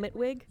helmet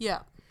wig, Yeah.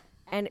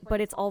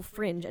 but it's all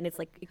fringe, and it's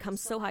like it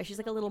comes so high. She's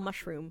like a little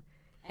mushroom,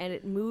 and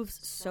it moves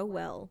so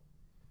well,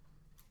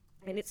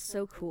 and it's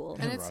so cool.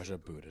 And And it's- Raja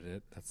booted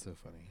it. That's so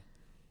funny.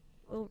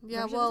 Well, Yeah,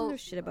 Russia doesn't well, know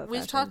shit about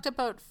we've fashion. talked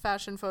about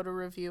fashion photo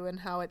review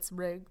and how it's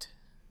rigged.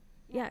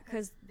 Yeah,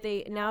 because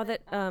now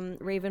that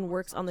Raven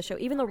works on the show,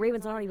 even though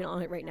Raven's not even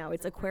on it right now,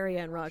 it's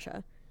Aquaria and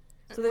Raja.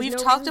 So there's We've no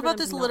talked reason for about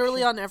them this to not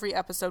literally show- on every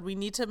episode. We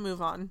need to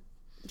move on.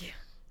 Yeah.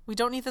 We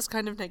don't need this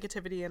kind of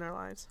negativity in our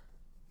lives.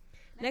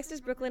 Next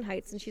is Brooklyn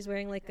Heights, and she's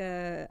wearing like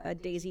a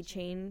daisy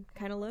chain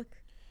kind of look.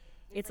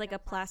 It's like a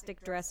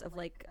plastic dress of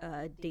like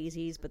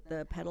daisies, but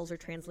the petals are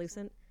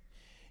translucent.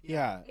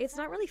 Yeah. It's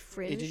not really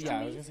fringe to I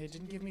was me. gonna say it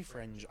didn't give me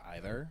fringe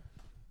either.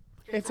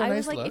 It's a I nice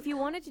was like, look. if you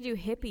wanted to do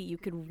hippie, you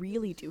could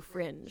really do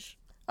fringe.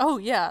 Oh,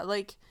 yeah.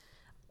 Like,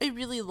 I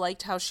really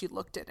liked how she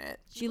looked in it.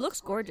 She looks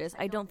gorgeous.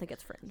 I don't think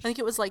it's I fringe. think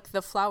it was like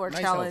the flower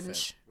Nice challenge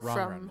outfit. Wrong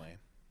from. runway.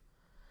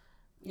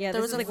 Yeah,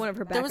 There this was is like one of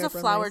her There was a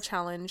backup flower runways.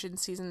 challenge in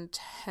season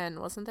 10,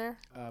 wasn't there?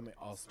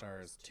 All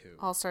Stars 2.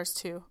 All Stars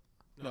 2.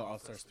 No, All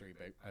Stars 3.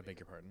 I beg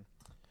your pardon.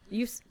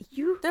 You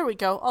There we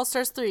go. All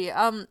Stars 3.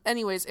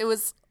 Anyways, it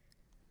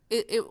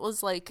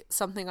was like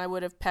something I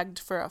would have pegged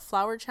for a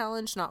flower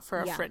challenge, not for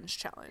a Yeah. fringe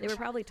challenge. They were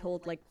probably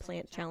told like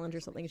plant challenge or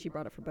something, and she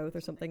brought it for both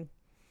or something.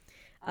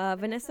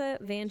 Vanessa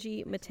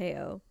Vanjie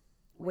Mateo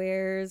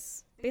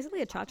wears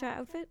basically a cha-cha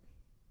outfit.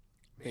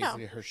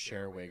 Basically, her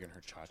Cher wig and her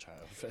cha-cha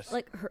outfit.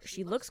 Like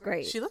she looks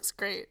great. She looks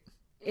great.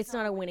 It's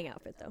not a winning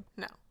outfit though.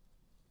 No.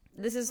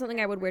 This is something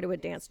I would wear to a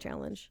dance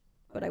challenge,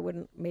 but I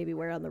wouldn't maybe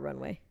wear on the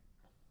runway.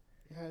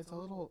 Yeah, it's a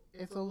little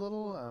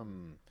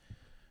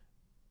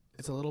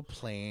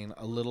plain,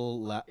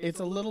 it's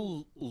a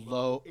little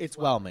low. It's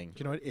whelming.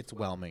 You know what? It's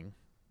whelming.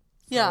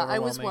 Yeah, that I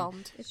was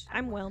overwhelming? whelmed.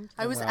 I'm whelmed.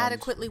 I was whelmed.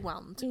 adequately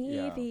whelmed.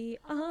 Evie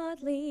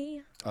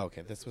Oddly.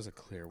 Okay, this was a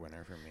clear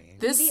winner for me.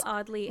 This Evie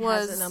Oddly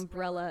was has an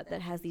umbrella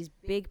that has these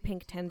big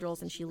pink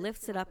tendrils, and she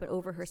lifts it up and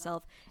over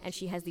herself, and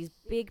she has these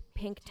big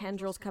pink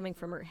tendrils coming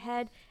from her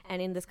head and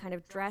in this kind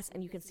of dress,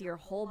 and you can see her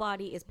whole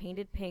body is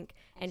painted pink,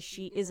 and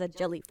she is a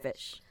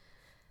jellyfish.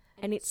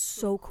 And it's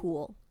so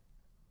cool.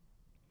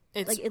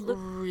 It's like, it look-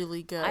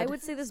 really good. I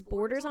would say this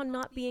borders on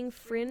not being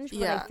fringe, but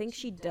I Yeah. think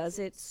she does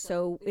it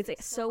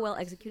it's so well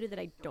executed that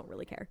I don't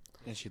really care.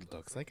 And she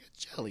looks like a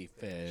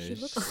jellyfish. She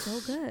looks so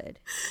good.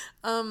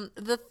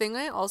 The thing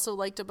I also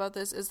liked about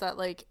this is that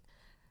like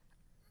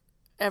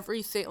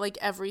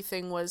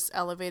everything was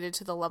elevated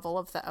to the level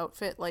of the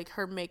outfit. Like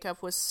her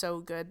makeup was so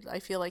good. I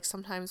feel like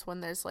sometimes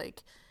when there's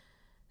like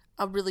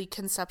a really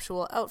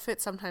conceptual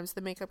outfit, sometimes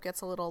the makeup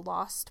gets a little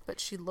lost, but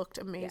she looked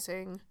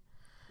amazing.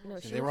 No,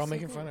 she They were all looks so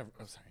making good. fun of.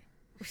 Oh, sorry.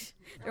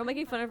 They're all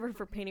making fun of her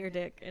for painting her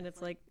dick, and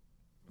it's like,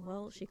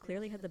 well, she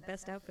clearly had the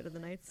best outfit of the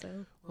night,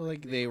 so. Well,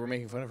 like they were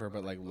making fun of her,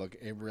 but like, look,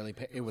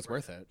 it was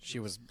worth it. She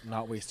was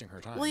not wasting her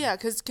time. Well, yeah,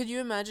 because could you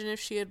imagine if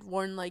she had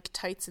worn like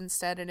tights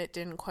instead and it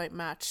didn't quite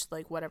match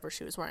like whatever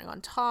she was wearing on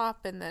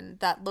top, and then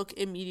that look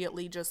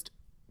immediately just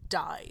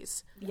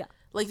dies. Yeah.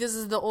 Like this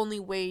is the only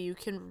way you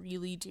can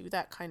really do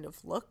that kind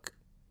of look,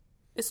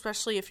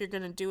 especially if you're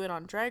gonna do it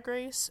on Drag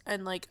Race,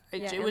 and like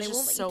Yeah, it and was they just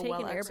won't let so you take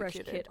well an airbrush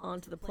executed. kit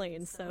onto the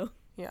plane, so.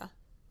 Yeah.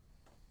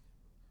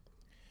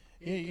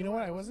 Yeah, you know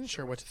what? I wasn't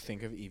sure what to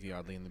think of Evie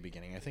Oddly in the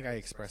beginning. I think I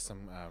expressed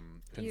some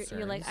concerns.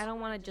 You're like, I don't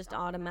want to just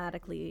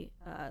automatically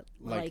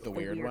like the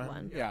weird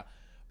one. Yeah,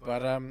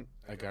 but I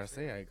gotta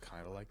say, I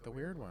kind of like the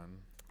weird one.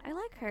 I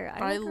like her.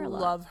 I like her a lot.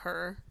 love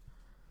her.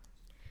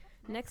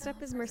 Next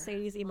up is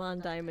Mercedes Iman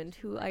Diamond,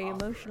 who I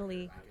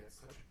emotionally.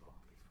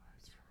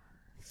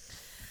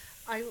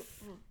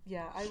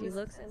 She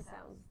looks and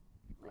sounds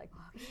like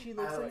Bobby. She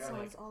looks and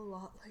sounds a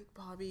lot like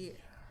Bobby,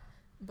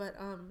 but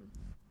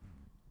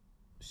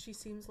she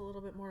seems a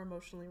little bit more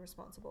emotionally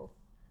responsible.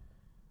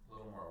 A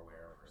little more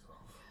aware of herself.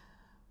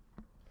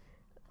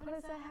 What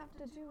does that have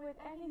to do with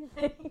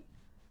anything?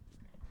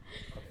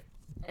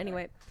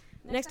 Anyway,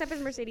 next up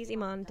is Mercedes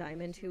Iman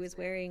Diamond, who is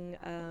wearing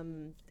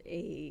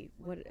a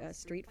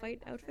Street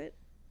Fight outfit?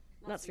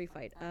 Not Street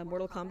Fight,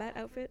 Mortal Kombat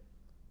outfit.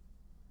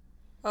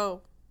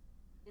 Oh,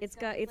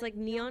 It's like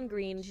neon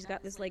green. She's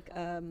got this like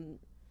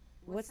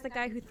what's the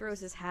guy who throws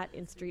his hat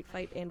in Street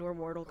Fight and or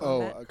Mortal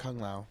Kombat? Kung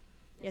Lao.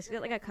 Yeah, she's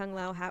got like a Kung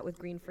Lao hat with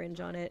green fringe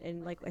on it,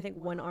 and like I think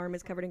one arm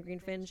is covered in green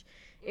fringe.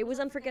 It was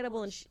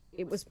unforgettable, and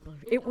it was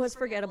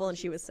forgettable, and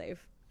she was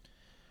safe.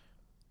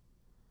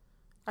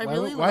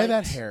 Why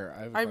that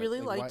hair? I really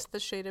liked the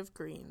shade of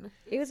green.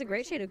 It was a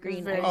great shade of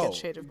green. Very good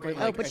shade of green.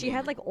 But she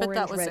had like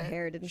orange red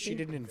hair, didn't she? She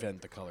didn't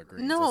invent the color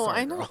green. No, so sorry,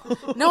 I know.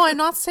 girl. No, I'm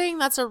not saying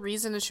that's a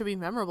reason it should be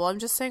memorable. I'm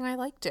just saying I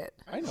liked it.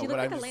 I know, She but looked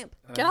I'm like a just, lamp.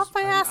 Get off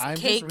my ass, I'm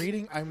Cake. just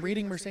reading. I'm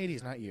reading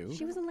Mercedes, not you.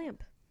 She was a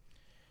lamp.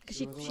 Cause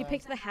she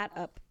picked the hat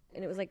up,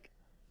 and it was like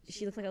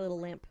she looked like a little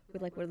lamp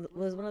with like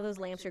was one of those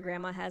lamps your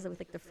grandma has with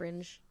like the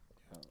fringe.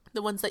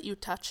 The ones that you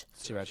touch.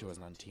 It's too bad she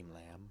wasn't on Team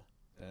Lamb.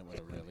 Then it would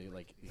have really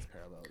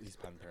these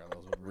pen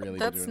parallels would really.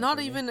 That's not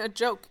even a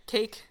joke,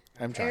 Cake.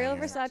 I'm trying. Ariel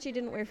here. Versace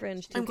didn't wear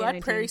fringe. I'm glad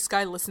 2K19. Prairie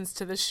Sky listens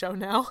to this show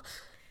now.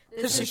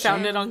 Because she Does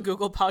found she? it on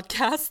Google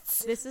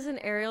Podcasts. This is an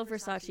Ariel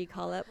Versace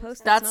call-out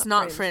post. That's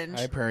not fringe.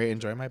 Hi, Prairie.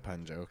 Enjoy my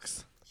pun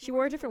jokes. She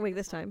wore a different wig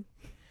this time.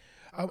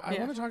 I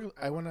Yeah. want to talk.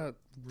 I want to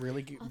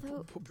really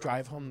Although-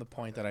 drive home the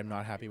point that I'm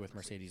not happy with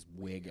Mercedes'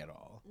 wig at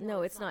all.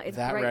 No, it's not. It's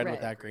That bright red with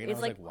that green, I It's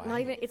was like, like, not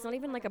why? even. It's not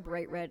even like a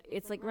bright red.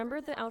 It's like,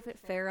 remember the outfit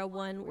Farrah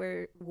one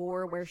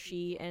where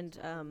she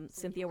and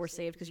Cynthia were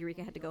saved because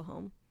Eureka had to go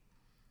home.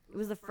 It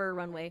was the fur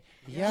runway.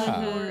 Yeah.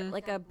 She wore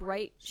like a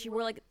bright. She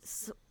wore like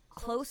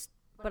close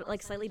but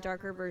like slightly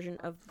darker version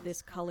of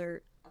this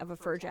color of a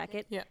fur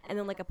jacket. Yeah. And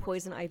then like a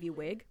poison ivy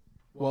wig.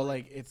 Well,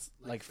 like it's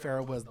like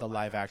Farrah was the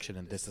live action,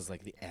 and this is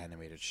like the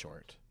animated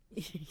short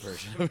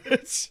version of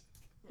it.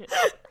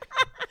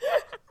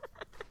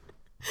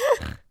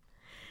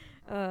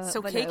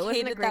 So But Cake it wasn't a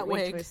hated great that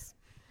wig. choice.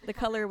 The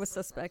color was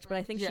suspect, but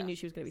I think Yeah. she knew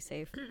she was going to be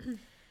safe.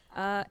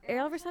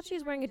 Ariel Versace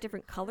is wearing a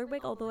different color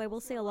wig, although I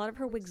will say a lot of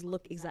her wigs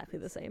look exactly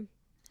the same.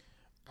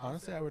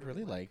 Honestly, I would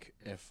really like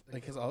if,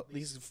 like, because all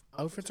these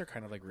outfits are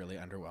kind of like really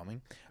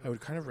underwhelming. I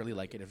would kind of really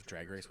like it if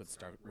Drag Race would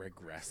start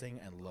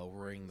regressing and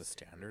lowering the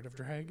standard of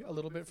drag a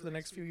little bit for the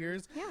next few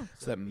years. Yeah.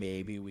 So that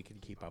maybe we can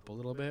keep up a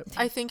little bit.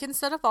 I think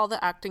instead of all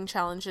the acting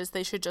challenges,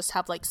 they should just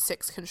have like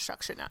 6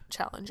 construction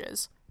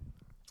challenges.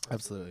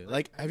 Absolutely.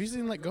 Like, have you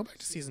seen, like, go back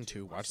to season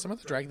 2, watch some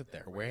of the drag that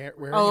they're wearing.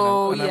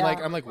 Oh, and yeah.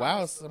 I'm like,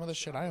 wow, some of the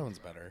shit I own's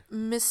better.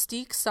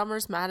 Mystique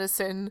Summers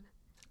Madison.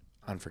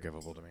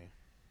 Unforgivable to me.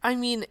 I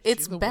mean,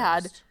 it's She's the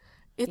bad. worst.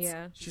 It's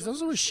Yeah. She's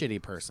also a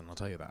shitty person, I'll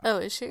tell you that. Oh,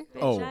 is she?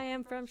 Oh. Bitch, I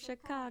am from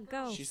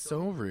Chicago. She's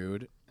so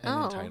rude and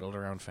Oh. entitled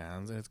around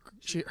fans, and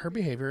her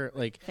behavior,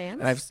 like,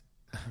 Fans? and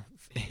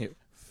I've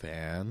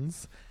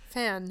fans,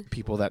 Fan.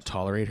 people that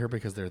tolerate her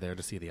because they're there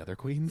to see the other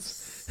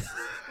queens.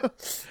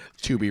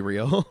 To be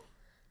real,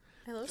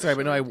 I love sorry,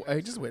 but no,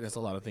 I just witnessed a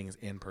lot of things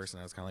in person.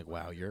 I was kind of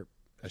like, wow, you're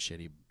a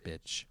shitty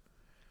bitch.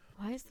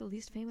 Why is the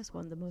least famous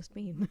one the most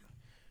mean?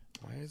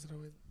 Why is it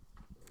always?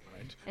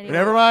 Anyway,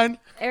 Never mind.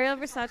 Ariel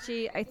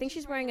Versace, I think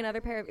she's wearing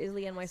another pair of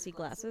Isley NYC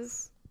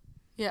glasses.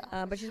 Yeah.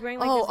 But she's wearing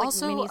like Oh, this like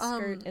also, mini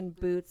skirt and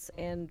boots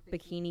and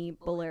bikini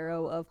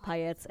bolero of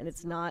paillettes, and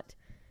it's not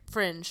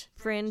Fringe.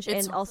 fringe,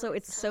 It's- and also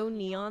it's so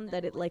neon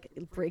that it like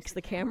it breaks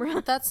the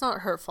camera. That's not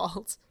her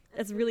fault.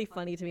 It's really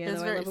funny to me. I It's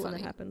know. I very love it when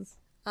funny. that happens.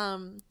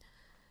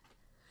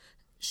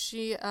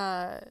 She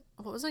what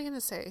was I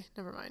gonna say?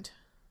 Never mind.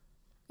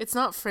 It's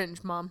not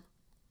Fringe, Mom.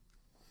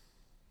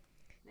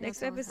 Next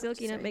That's all up I is have to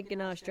Silky say. Nutmeg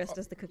Ganache dressed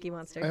as the Cookie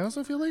Monster. I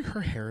also feel like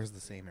her hair is the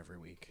same every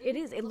week. It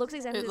is. It looks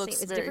exactly It the looks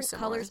same. It's very different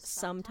similar. colors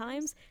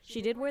sometimes.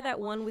 She did wear that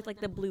one with like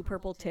the blue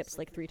purple tips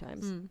like 3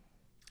 times.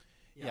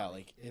 Yeah,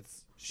 like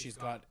she's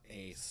got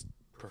a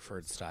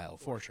preferred style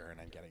for sure, and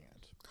I'm getting it.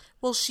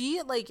 Well,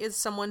 she like is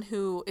someone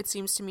who it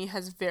seems to me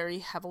has very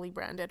heavily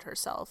branded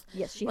herself.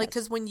 Yes, she like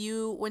has.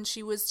 because when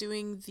she was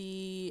doing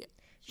the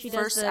She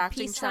first does the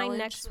acting peace sign challenge,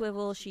 neck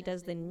swivel. She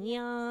does the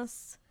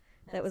nyas.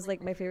 That was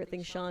like my favorite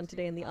thing. Sean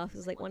today in the office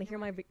was like, "Want to hear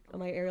my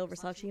Ariel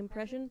Versace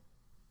impression?"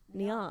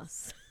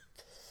 Nyas.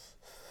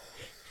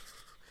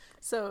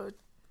 so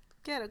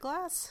get a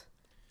glass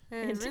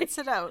and And rinse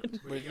it out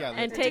But yeah,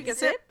 And like- take a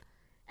sip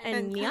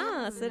and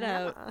nyas it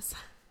out.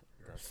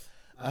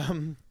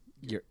 Nyas.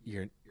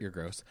 You're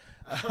gross.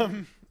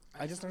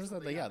 I just noticed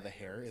that the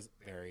hair is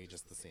very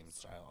just the same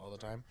style all the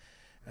time,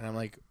 and I'm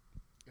like,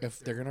 if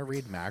they're gonna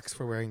read Max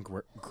for wearing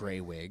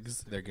gray wigs,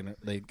 they're gonna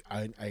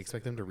I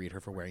expect them to read her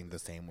for wearing the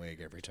same wig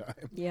every time.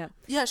 Yeah.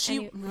 Yeah,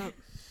 she.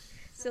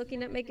 Silky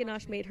Nutmeg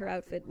Ganache made her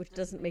outfit, which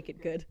doesn't make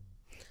it good.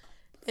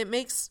 It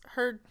makes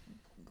her.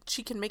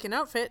 She can make an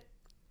outfit.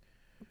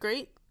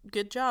 Great,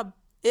 good job.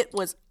 It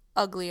was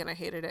ugly and I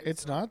hated it.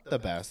 It's not the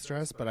best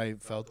dress, but I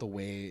felt the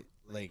way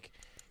like.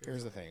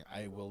 Here's the thing.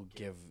 I will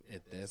give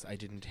it this. I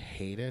didn't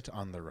hate it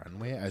on the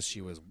runway as she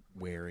was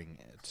wearing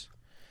it.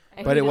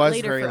 I But hate it was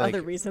later very, for like-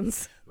 other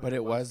reasons. But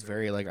it was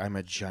very like I'm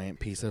a giant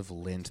piece of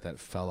lint that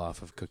fell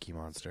off of Cookie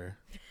Monster.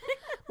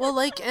 Well,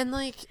 like, and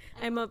like,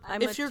 I'm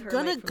if a you're termite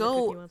gonna from the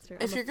go, Cookie Monster.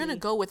 if I'm a you're gonna flea.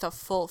 go with a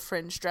full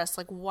fringe dress,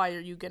 like, why are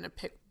you gonna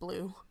pick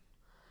blue?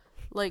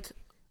 Like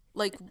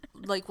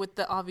with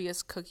the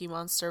obvious Cookie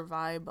Monster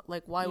vibe.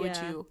 Like, why would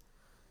Yeah. you?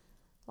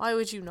 Why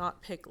would you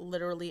not pick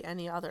literally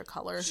any other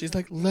color? She's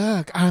like,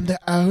 look, I'm the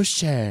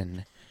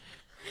ocean.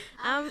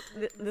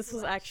 This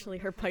was actually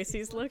her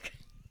Pisces look.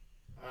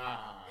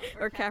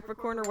 Or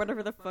Capricorn, or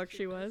whatever the fuck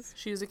she was.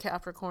 She was a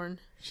Capricorn.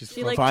 She's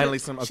She, like, finally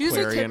took- some she was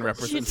a Aquarian Cap-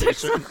 She took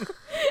representation.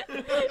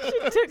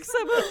 she took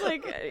some of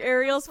like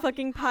Ariel's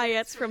fucking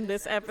paillettes from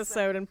this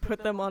episode and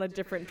put them on a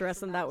different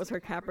dress, and that was her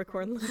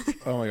Capricorn look.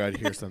 Oh my god,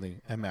 here's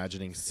something.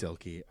 Imagining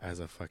Silky as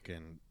a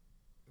fucking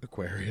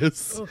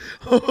Aquarius.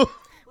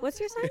 What's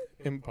your sign?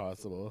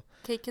 Impossible.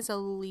 Cake is a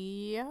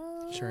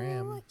Leo. Sure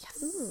am.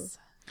 Yes.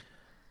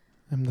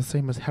 I'm the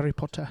same as Harry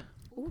Potter.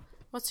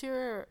 What's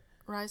your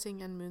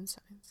rising and moon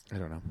signs? I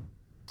don't know.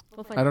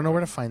 We'll find I don't know where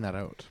to find that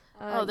out.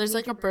 Oh, there's you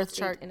like need a to birth state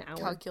chart an hour.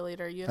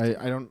 calculator. You have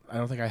to I don't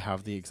think I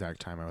have the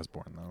exact time I was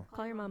born though.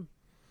 Call your mom.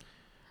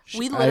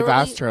 We I've literally-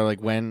 asked her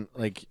like when,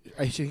 like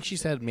I think she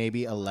said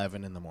maybe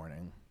 11 in the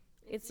morning.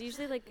 It's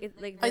usually like I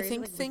varies,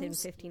 think like, within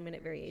things-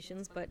 15-minute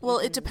variations, but Well,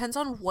 you it can- depends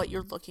on what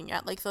you're looking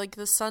at. Like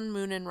the sun,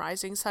 moon, and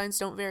rising signs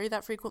don't vary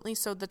that frequently,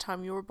 so the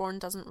time you were born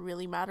doesn't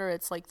really matter.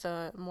 It's like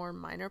the more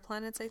minor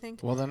planets, I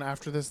think. Well, then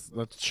after this,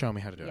 let's show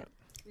me how to do Yeah. it.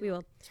 We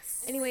will.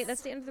 Anyway,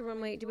 that's the end of the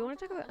runway. Do we want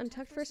to talk about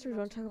Untucked first, or do we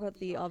want to talk about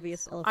the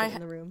obvious elephant in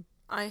the room?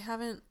 I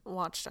haven't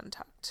watched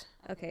Untucked.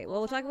 Okay, well,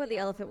 we'll talk about the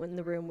elephant in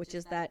the room, which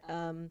is that,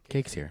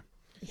 Cake's here.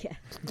 yeah.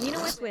 Nina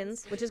West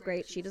wins, which is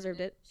great. She deserved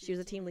it. She was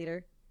a team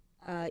leader.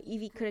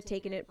 Evie could have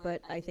taken it,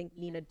 but I think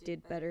Nina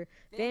did better.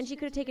 Vanjie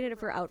could have taken it if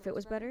her outfit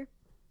was better,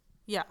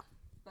 Yeah.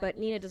 but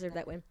Nina deserved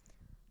that win.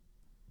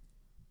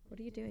 What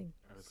are you doing?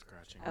 I was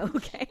scratching.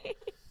 Okay.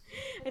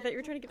 I thought you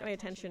were trying to get my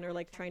attention or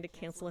like trying to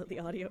cancel out the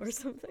audio or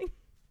something.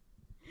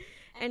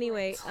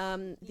 Anyway,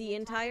 the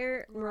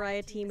entire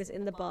Mariah team is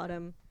in the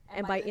bottom.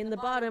 And by in the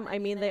bottom, I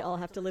mean they all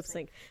have to lip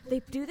sync. They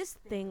do this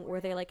thing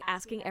where they're like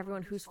asking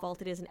everyone whose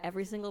fault it is, and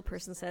every single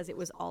person says it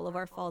was all of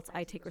our faults.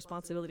 I take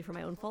responsibility for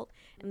my own fault.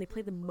 And they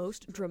play the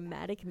most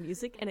dramatic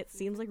music, and it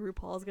seems like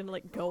RuPaul's gonna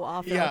like go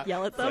off and like,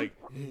 yell at them.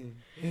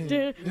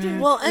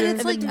 Well, and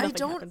it's then like I nothing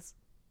don't happens.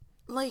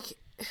 like.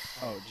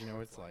 Oh, do you know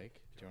what it's like?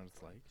 Do you know what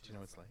it's like? Do you know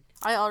what it's like?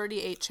 I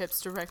already ate chips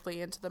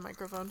directly into the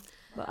microphone.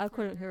 But I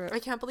couldn't hear it. I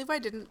can't believe I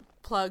didn't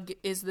plug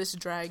 "Is This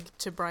Drag"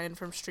 to Brian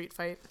from Street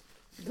Fight.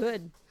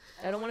 Good.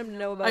 I don't want him to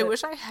know about I it.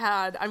 wish I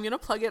had. I'm gonna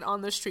plug it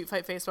on the Street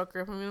Fight Facebook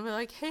group. I'm gonna be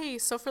like, hey,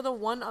 so for the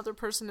one other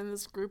person in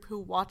this group who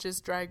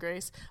watches Drag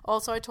Race,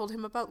 also I told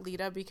him about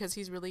Lita because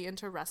he's really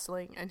into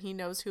wrestling and he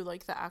knows who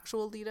like the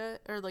actual Lita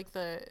or like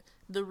the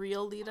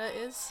real Lita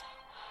is.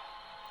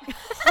 I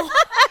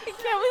can't believe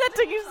that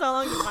took you so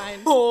long to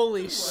find.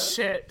 Holy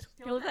shit! I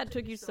can't believe that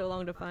took you so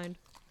long to find.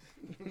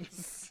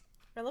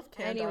 I love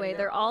Canada. Anyway,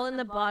 they're all in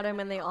the bottom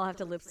and they all have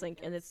to lip sync,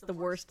 and it's the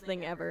worst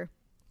thing ever.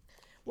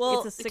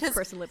 well, it's a because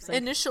 6-person lip sync.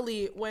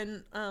 Initially,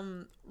 when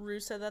Rue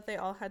said that they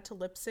all had to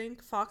lip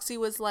sync, Foxy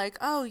was like,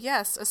 "Oh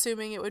yes,"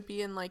 assuming it would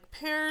be in like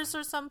pairs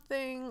or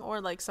something, or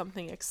like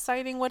something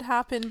exciting would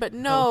happen. But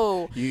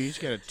no, You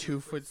each get a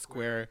 2-foot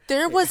square.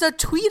 there was a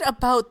tweet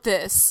about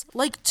this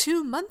like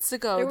 2 months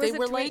ago. There was They a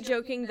were tweet like,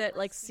 joking that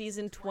like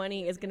season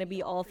 20 is going to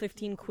be all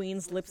 15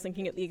 queens lip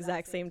syncing at the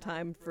exact same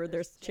time for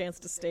their chance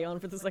to stay on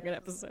for the second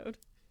episode.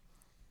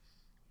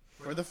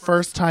 For the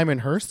first time in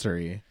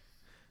history.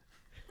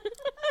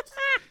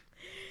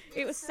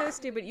 It was so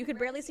stupid. You could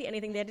barely see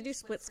anything. They had to do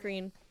split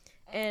screen.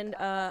 And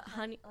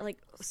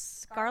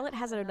Scarlett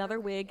has another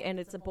wig, and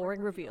it's a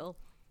boring reveal.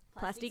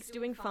 Plastique's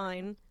doing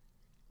fine.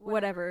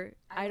 Whatever.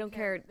 I don't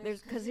care.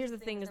 Because here's the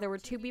thing: is there were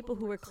 2 people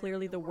who were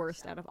clearly the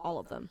worst out of all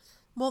of them.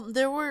 well,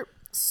 there were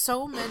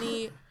so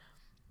many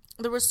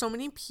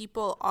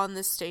people on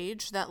the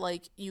stage that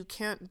like you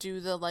can't do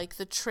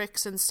the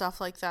tricks and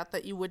stuff like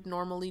that you would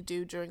normally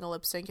do during a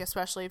lip sync,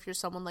 especially if you're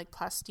someone like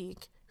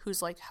Plastique,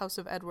 who's like House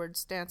of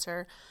Edwards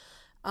dancer.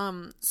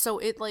 So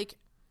it like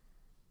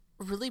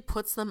really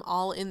puts them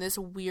all in this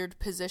weird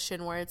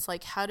position where it's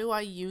like, how do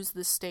I use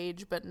the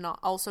stage but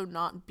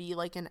not be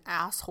like an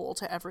asshole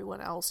to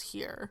everyone else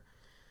here?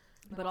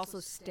 But also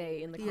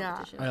stay in the Yeah.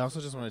 competition. I also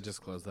just want to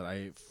disclose that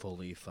I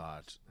fully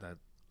thought that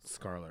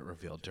Scarlett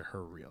revealed to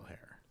her real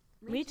hair.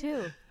 Me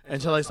too.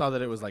 Until I saw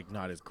that it was like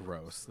not as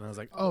gross. And I was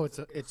like, oh,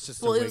 it's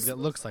just Well, a it wig was- that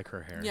looks like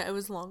her hair. Yeah, it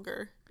was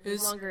longer. It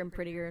was longer and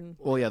prettier and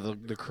Well, yeah,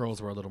 the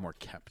curls were a little more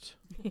kept.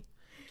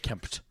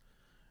 Kempt.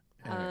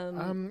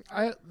 Anyway,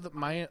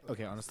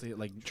 honestly,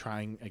 like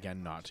trying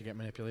again not to get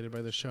manipulated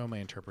by the show, my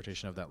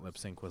interpretation of that lip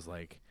sync was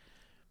like,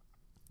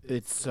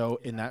 it's so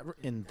in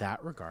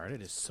that regard,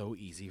 it is so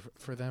easy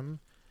for them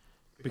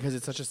because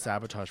it's such a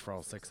sabotage for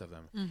all 6 of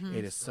them. Mm-hmm.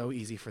 It is so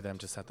easy for them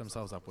to set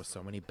themselves up with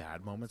so many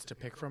bad moments to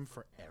pick from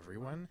for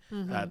everyone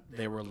that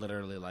they were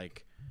literally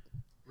like,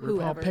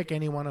 Whoever. "RuPaul, pick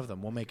any one of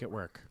them. We'll make it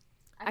work."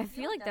 I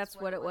feel like that's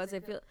what it was.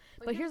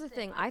 But here's the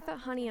thing: I thought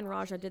Honey and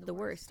Raja did the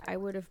worst. I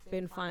would have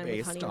been fine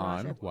with Honey Based and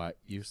on Raja what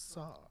you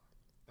saw.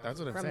 That's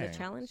what I'm from saying. the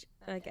challenge,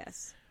 I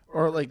guess.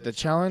 Or like the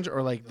challenge,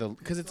 or like the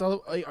because it's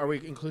all. Are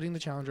we including the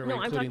challenge, or are No, we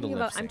I'm including talking the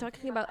lip about. I'm sync?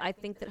 talking about. I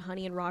think that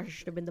Honey and Raja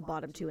should have been the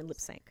bottom two in lip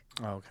sync.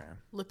 Oh, okay.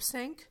 Lip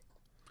sync?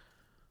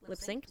 Lip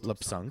synced.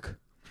 Lip sunk.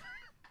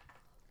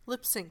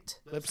 Lip synced.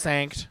 Lip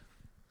synced.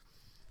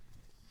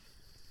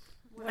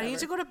 I need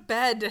to go to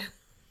bed.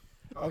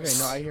 Okay,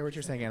 no, I hear what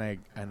you're saying,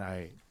 and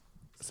I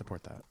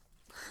support that.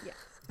 Yeah.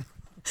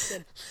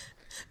 Good.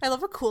 I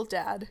love a cool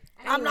dad.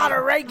 I'm Anyway, not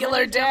a regular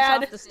Honey jumps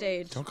dad. off the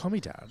stage. Don't call me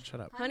dad. Shut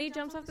up. Honey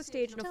jumps off the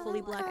stage in a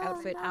fully black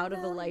outfit out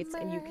of the lights,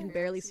 and you can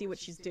barely see what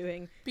she's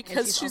doing. And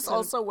Because she's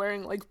also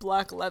wearing like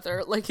black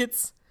leather. Like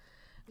it's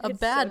a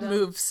bad so dumb.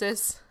 move,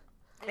 sis.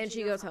 And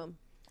she goes home.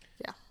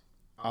 Yeah.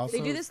 Also,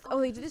 They do this. Oh,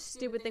 they do this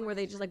stupid thing where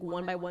they just like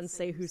one by one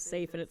say who's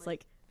safe, and it's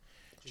like,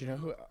 Do you know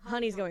who?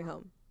 Honey's going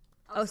home.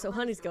 Oh, so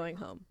Honey's going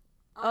home.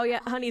 Oh yeah,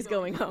 Honey's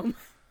going home.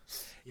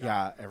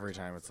 Yeah, every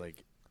time it's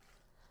like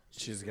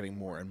she's getting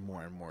more and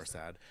more and more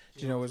sad.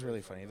 Do you know what was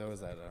really funny though is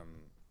that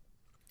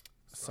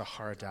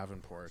Sahara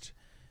Davenport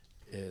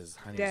is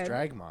Honey's Dead.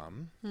 drag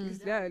mom. He's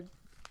dead.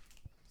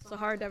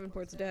 Sahara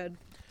Davenport's dead.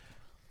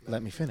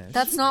 Let me finish.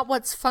 That's not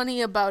what's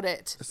funny about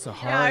it.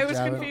 Sahara. Yeah, I was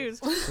Daven-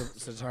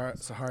 confused.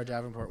 Sahara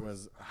Davenport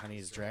was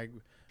Honey's drag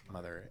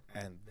mother,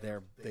 and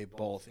they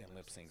both in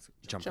lip syncs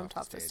jumped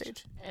off the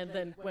stage. And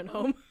then went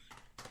home.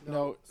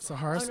 No,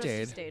 Sahara Oh, no, she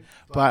stayed, stayed.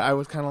 but I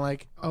was kind of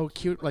like, oh,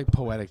 cute, like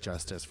poetic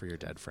justice for your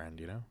dead friend,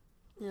 you know.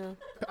 Yeah.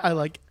 I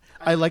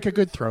like a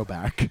good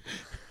throwback.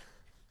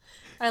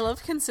 I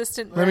love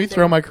consistent Let me branding.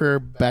 throw my career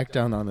back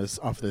down on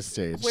off this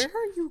stage. Where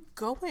are you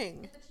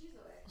going?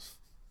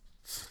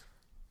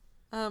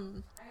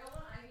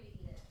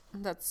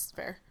 That's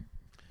fair.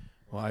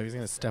 Well, I was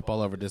gonna step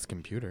all over this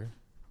computer.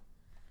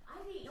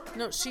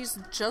 No,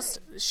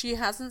 she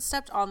hasn't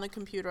stepped on the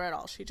computer at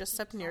all. She just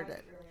stepped near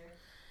it.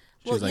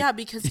 Well, was like- yeah,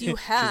 because you She's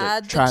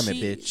had like, try the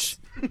me, cheese.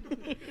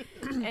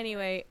 bitch.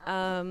 Anyway,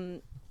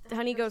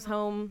 Honey goes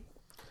home.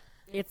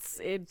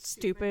 It's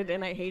stupid,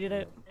 and I hated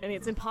it. And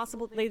it's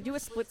impossible. They do a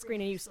split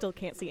screen, and you still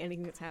can't see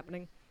anything that's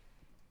happening.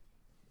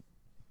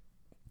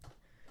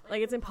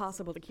 Like, it's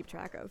impossible to keep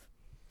track of.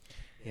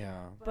 Yeah,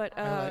 But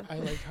I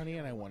liked Honey,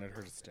 and I wanted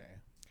her to stay.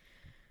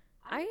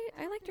 I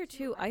liked her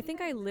too. I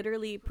think I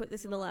literally put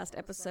this in the last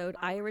episode.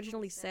 I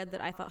originally said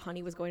that I thought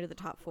Honey was going to the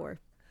top 4.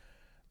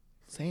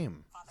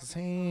 Same.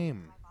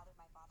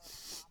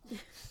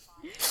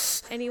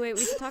 Anyway,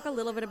 we should talk a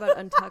little bit about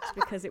Untucked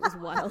because it was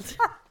wild.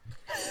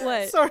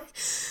 What? Sorry.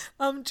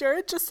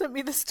 Jared just sent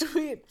me this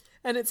tweet,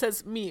 and it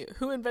says, me,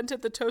 who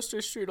invented the toaster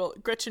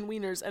strudel, Gretchen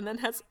Wieners, and then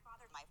has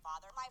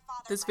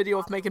this video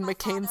of Meghan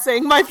McCain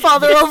saying my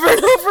father over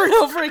and over and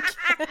over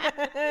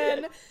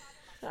again.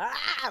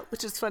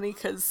 Which is funny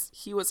because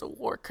he was a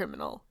war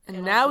criminal,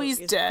 and now also he's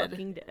is dead.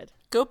 fucking dead.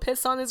 Go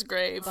piss on his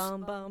grave.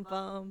 Bum bum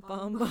bum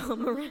bum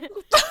bum around.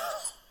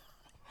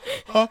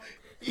 Oh,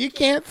 you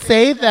can't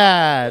say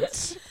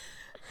that.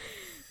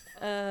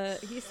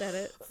 He said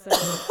it. So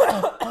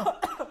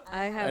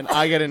I have. And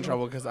I get in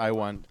trouble because I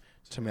want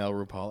to mail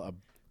RuPaul a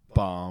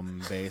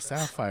Bombay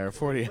Sapphire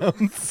 40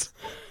 ounce.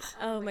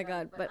 Oh my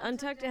god! But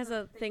Untucked has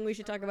a thing we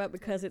should talk about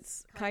because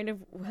it's kind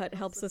of what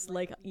helps us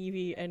like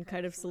Evie and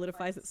kind of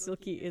solidifies that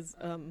Silky is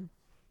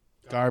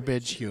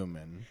Garbage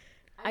human.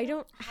 I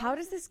don't. How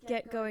does this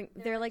get going?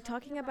 They're like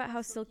talking about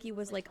how Silky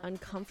was like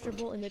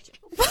uncomfortable in the.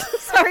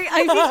 Sorry,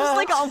 Ivy just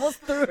like almost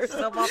threw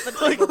herself off the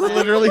Like table.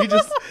 literally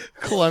just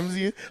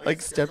clumsy,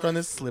 like stepped on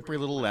this slippery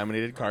little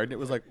laminated card, and it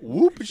was like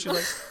whoop. And she's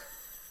like,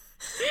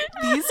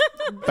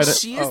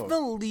 She is the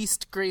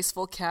least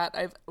graceful cat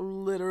I've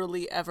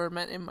literally ever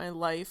met in my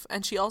life,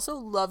 and she also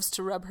loves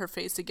to rub her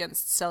face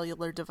against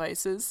cellular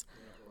devices.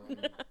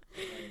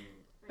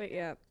 But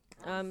yeah,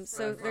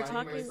 so they're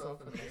talking. nice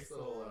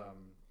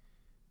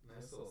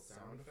little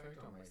sound effect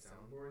on my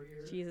soundboard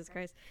here. Jesus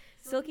Christ.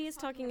 Silky is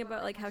talking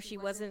about like how she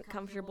wasn't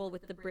comfortable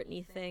with the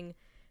Britney thing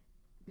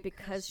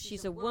because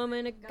she's a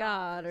woman of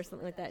God or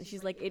something like that. And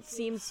she's like, it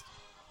seems.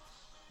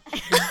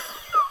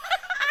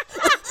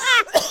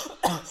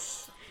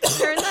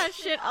 Turn that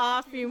shit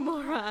off, you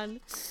moron.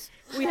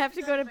 We have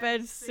to go to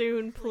bed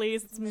soon,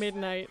 please. It's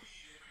midnight.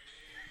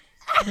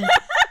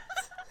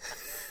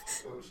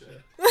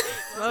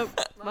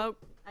 Smoke.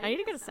 I need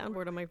to get a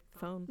soundboard on my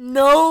phone.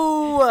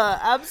 No,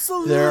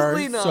 absolutely There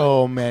are not.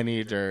 so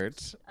many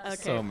dirt. Okay.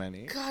 So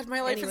many. God,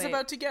 my life is Anyway.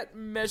 about to get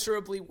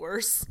measurably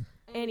worse.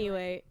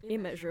 Anyway,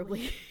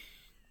 immeasurably.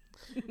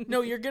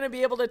 No, you're gonna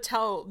be able to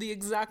tell the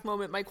exact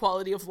moment my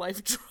quality of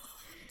life dropped.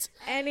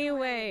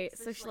 Anyway,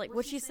 so she like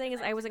what she's saying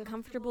is I was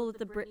uncomfortable with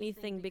the Britney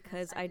thing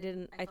because I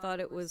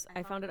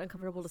found it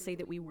uncomfortable to say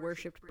that we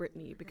worshipped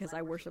Britney because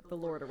I worship the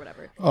Lord or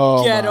whatever.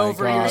 Oh Get my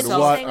over God, yourself.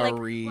 what Saying, a like,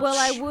 reach. well,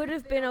 I would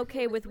have been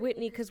okay with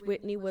Whitney because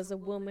Whitney was a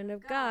woman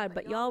of God,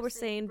 but y'all were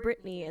saying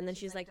Britney, and then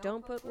she's like,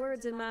 "Don't put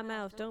words in my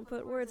mouth. Don't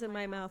put words in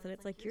my mouth," and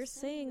it's like you're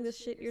saying this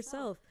shit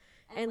yourself,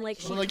 and like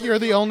she Like you're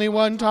the only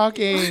one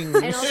talking. and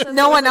also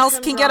No there one was else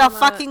some can get a drama-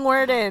 fucking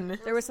word in.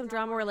 There was some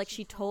drama where like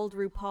she told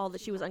RuPaul that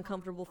she was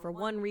uncomfortable for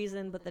one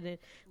reason, but then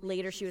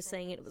later she was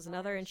saying it was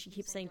another, and she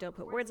keeps saying don't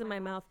put words in my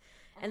mouth.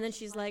 And then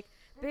she's like,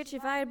 bitch,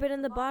 if I had been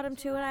in the bottom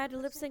two and I had to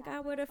lip sync, I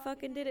would have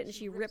fucking did it. And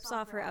she rips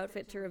off her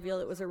outfit to reveal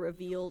it was a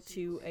reveal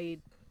to a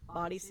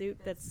bodysuit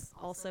that's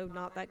also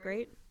not that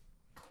great.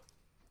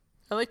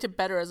 I liked it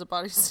better as a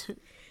bodysuit.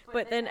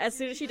 But then as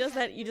soon as she does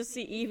that, you just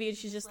see Evie and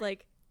she's just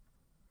like,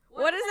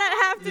 what does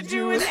that have to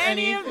do with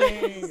any of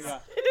this?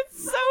 And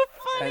it's so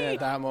funny. And at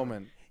that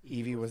moment,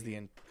 Evie was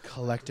the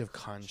collective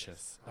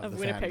conscious of the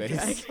Winnipeg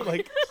fan base. Drag.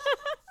 like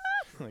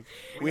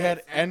we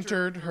had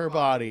entered her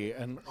body,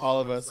 and all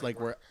of us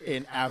were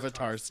in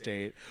Avatar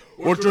state.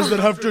 What does it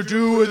have to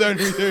do with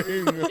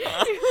anything?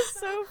 It was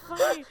so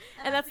funny.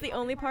 And that's the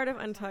only part of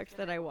Untucked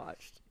that I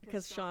watched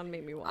because Sean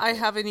made me watch I it.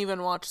 haven't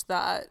even watched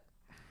that.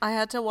 I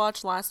had to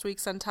watch last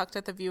week's Untucked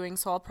at the viewing,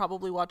 so I'll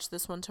probably watch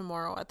this one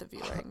tomorrow at the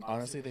viewing.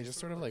 Honestly, they just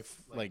sort of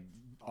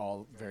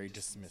all very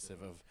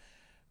dismissive of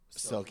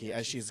Silky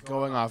as she's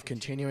going off,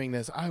 continuing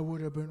this. I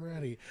would have been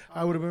ready.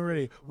 I would have been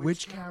ready.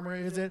 Which camera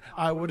is it?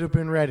 I would have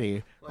been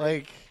ready.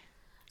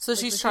 So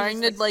she's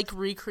trying to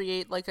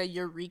recreate a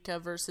Eureka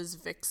versus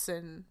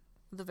Vixen,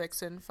 the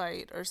Vixen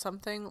fight or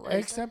something.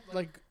 Except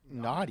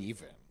not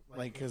even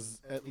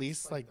because at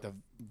least the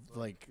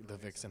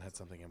Vixen had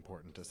something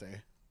important to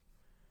say.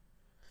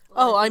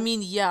 Oh, I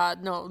mean, yeah,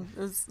 no,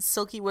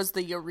 Silky was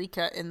the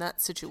Eureka in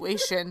that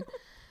situation.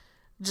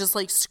 Just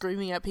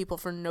screaming at people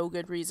for no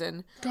good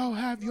reason. Go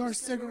have your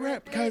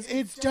cigarette because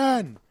it's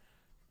done.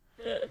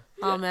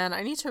 Oh man,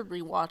 I need to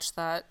rewatch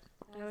that.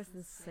 That was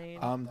insane.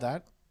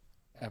 That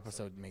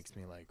episode makes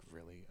me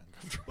really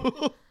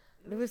uncomfortable.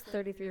 It was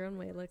 33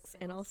 runway looks,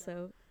 and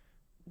also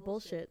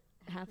bullshit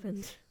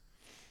happened.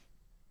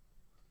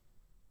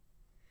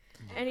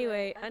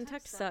 Anyway,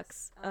 Untucked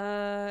sucks.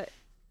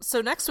 So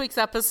next week's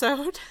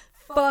episode.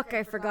 Fuck,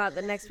 I forgot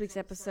that next week's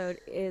episode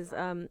is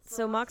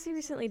so Moxie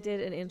recently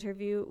did an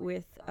interview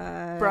with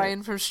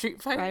Brian from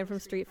Street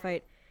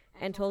Fight.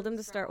 And told him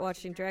to start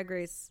watching Drag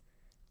Race.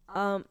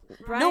 No,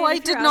 I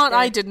did not.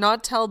 I did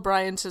not tell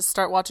Brian to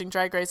start watching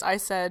Drag Race. I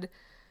said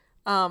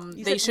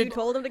you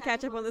told him to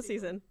catch up on the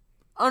season.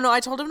 Oh no, I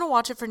told him to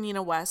watch it for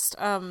Nina West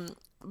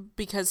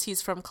because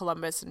he's from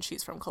Columbus and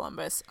she's from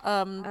Columbus.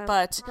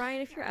 But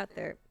Brian, if you're out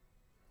there,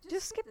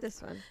 just skip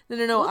this one.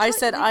 No. I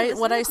said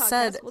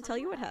We'll tell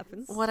you what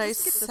happens. What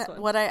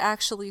I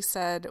actually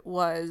said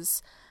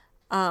was,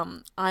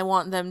 I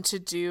want them to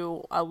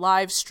do a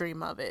live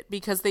stream of it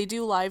because they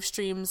do live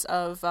streams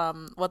of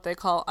what they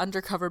call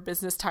Undercover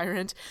Business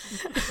Tyrant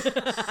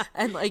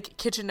and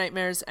Kitchen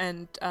Nightmares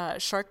and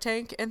Shark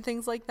Tank and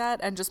things like that,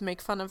 and just make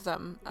fun of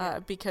them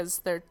because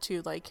they're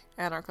two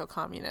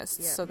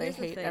anarcho-communists, so they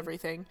hate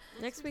everything.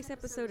 Next week's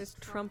episode is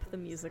Trump the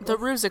Musical. The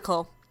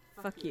Rusical.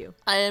 Fuck you.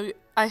 I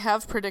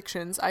have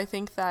predictions. I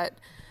think that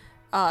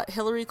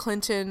Hillary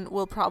Clinton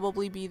will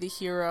probably be the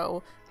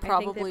hero.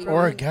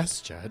 Or a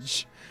guest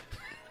judge.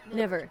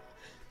 Never.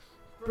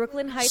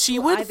 Brooklyn Heights. She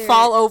would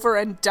fall over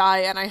and die,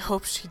 and I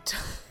hope she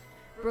does.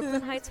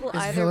 Brooklyn Heights will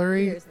Is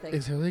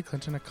Hillary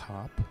Clinton a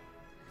cop?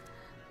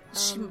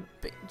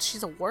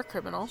 She's a war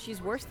criminal. She's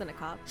worse than a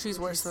cop. She's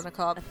worse than a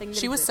cop. She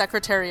was exists.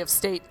 Secretary of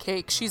State.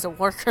 Cake. She's a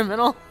war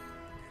criminal.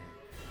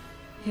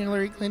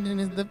 Hillary Clinton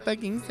is the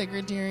fucking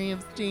Secretary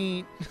of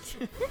State.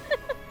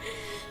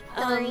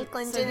 Hillary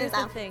Clinton is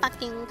a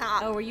fucking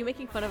cop. Oh, were you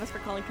making fun of us for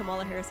calling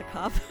Kamala Harris a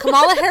cop?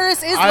 Kamala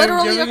Harris is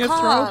literally a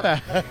cop.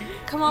 throwback.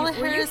 Kamala Were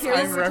you Harris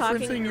curious? I'm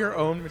is... referencing your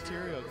own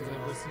material because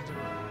I've listened to it.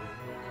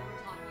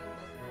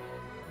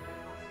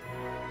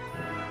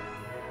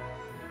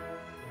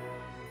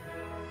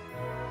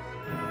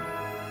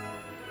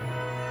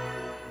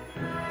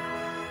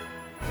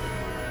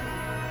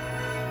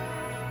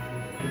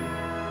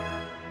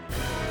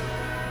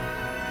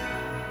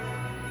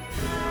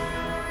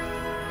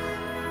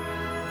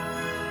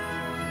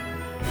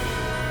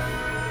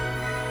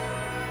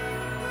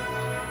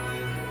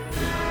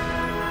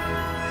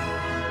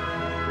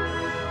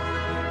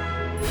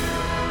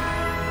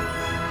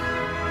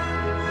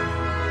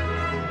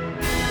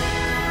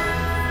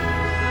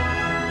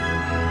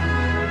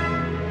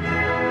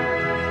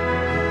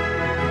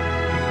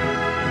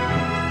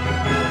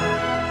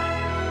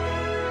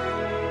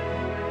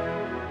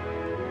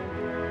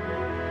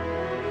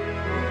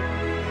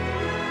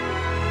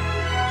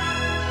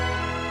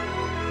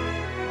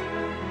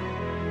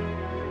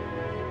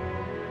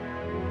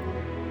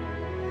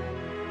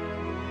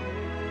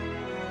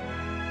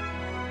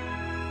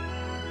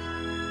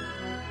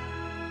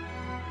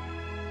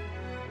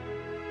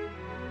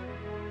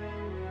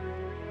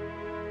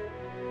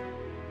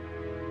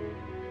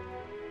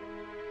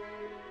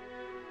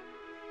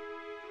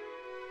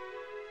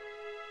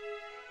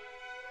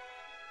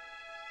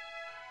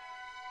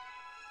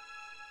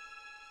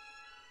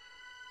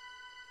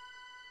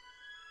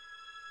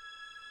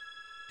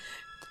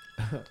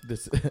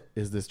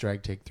 Is this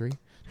drag take 3?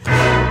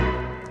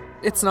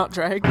 It's not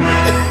drag.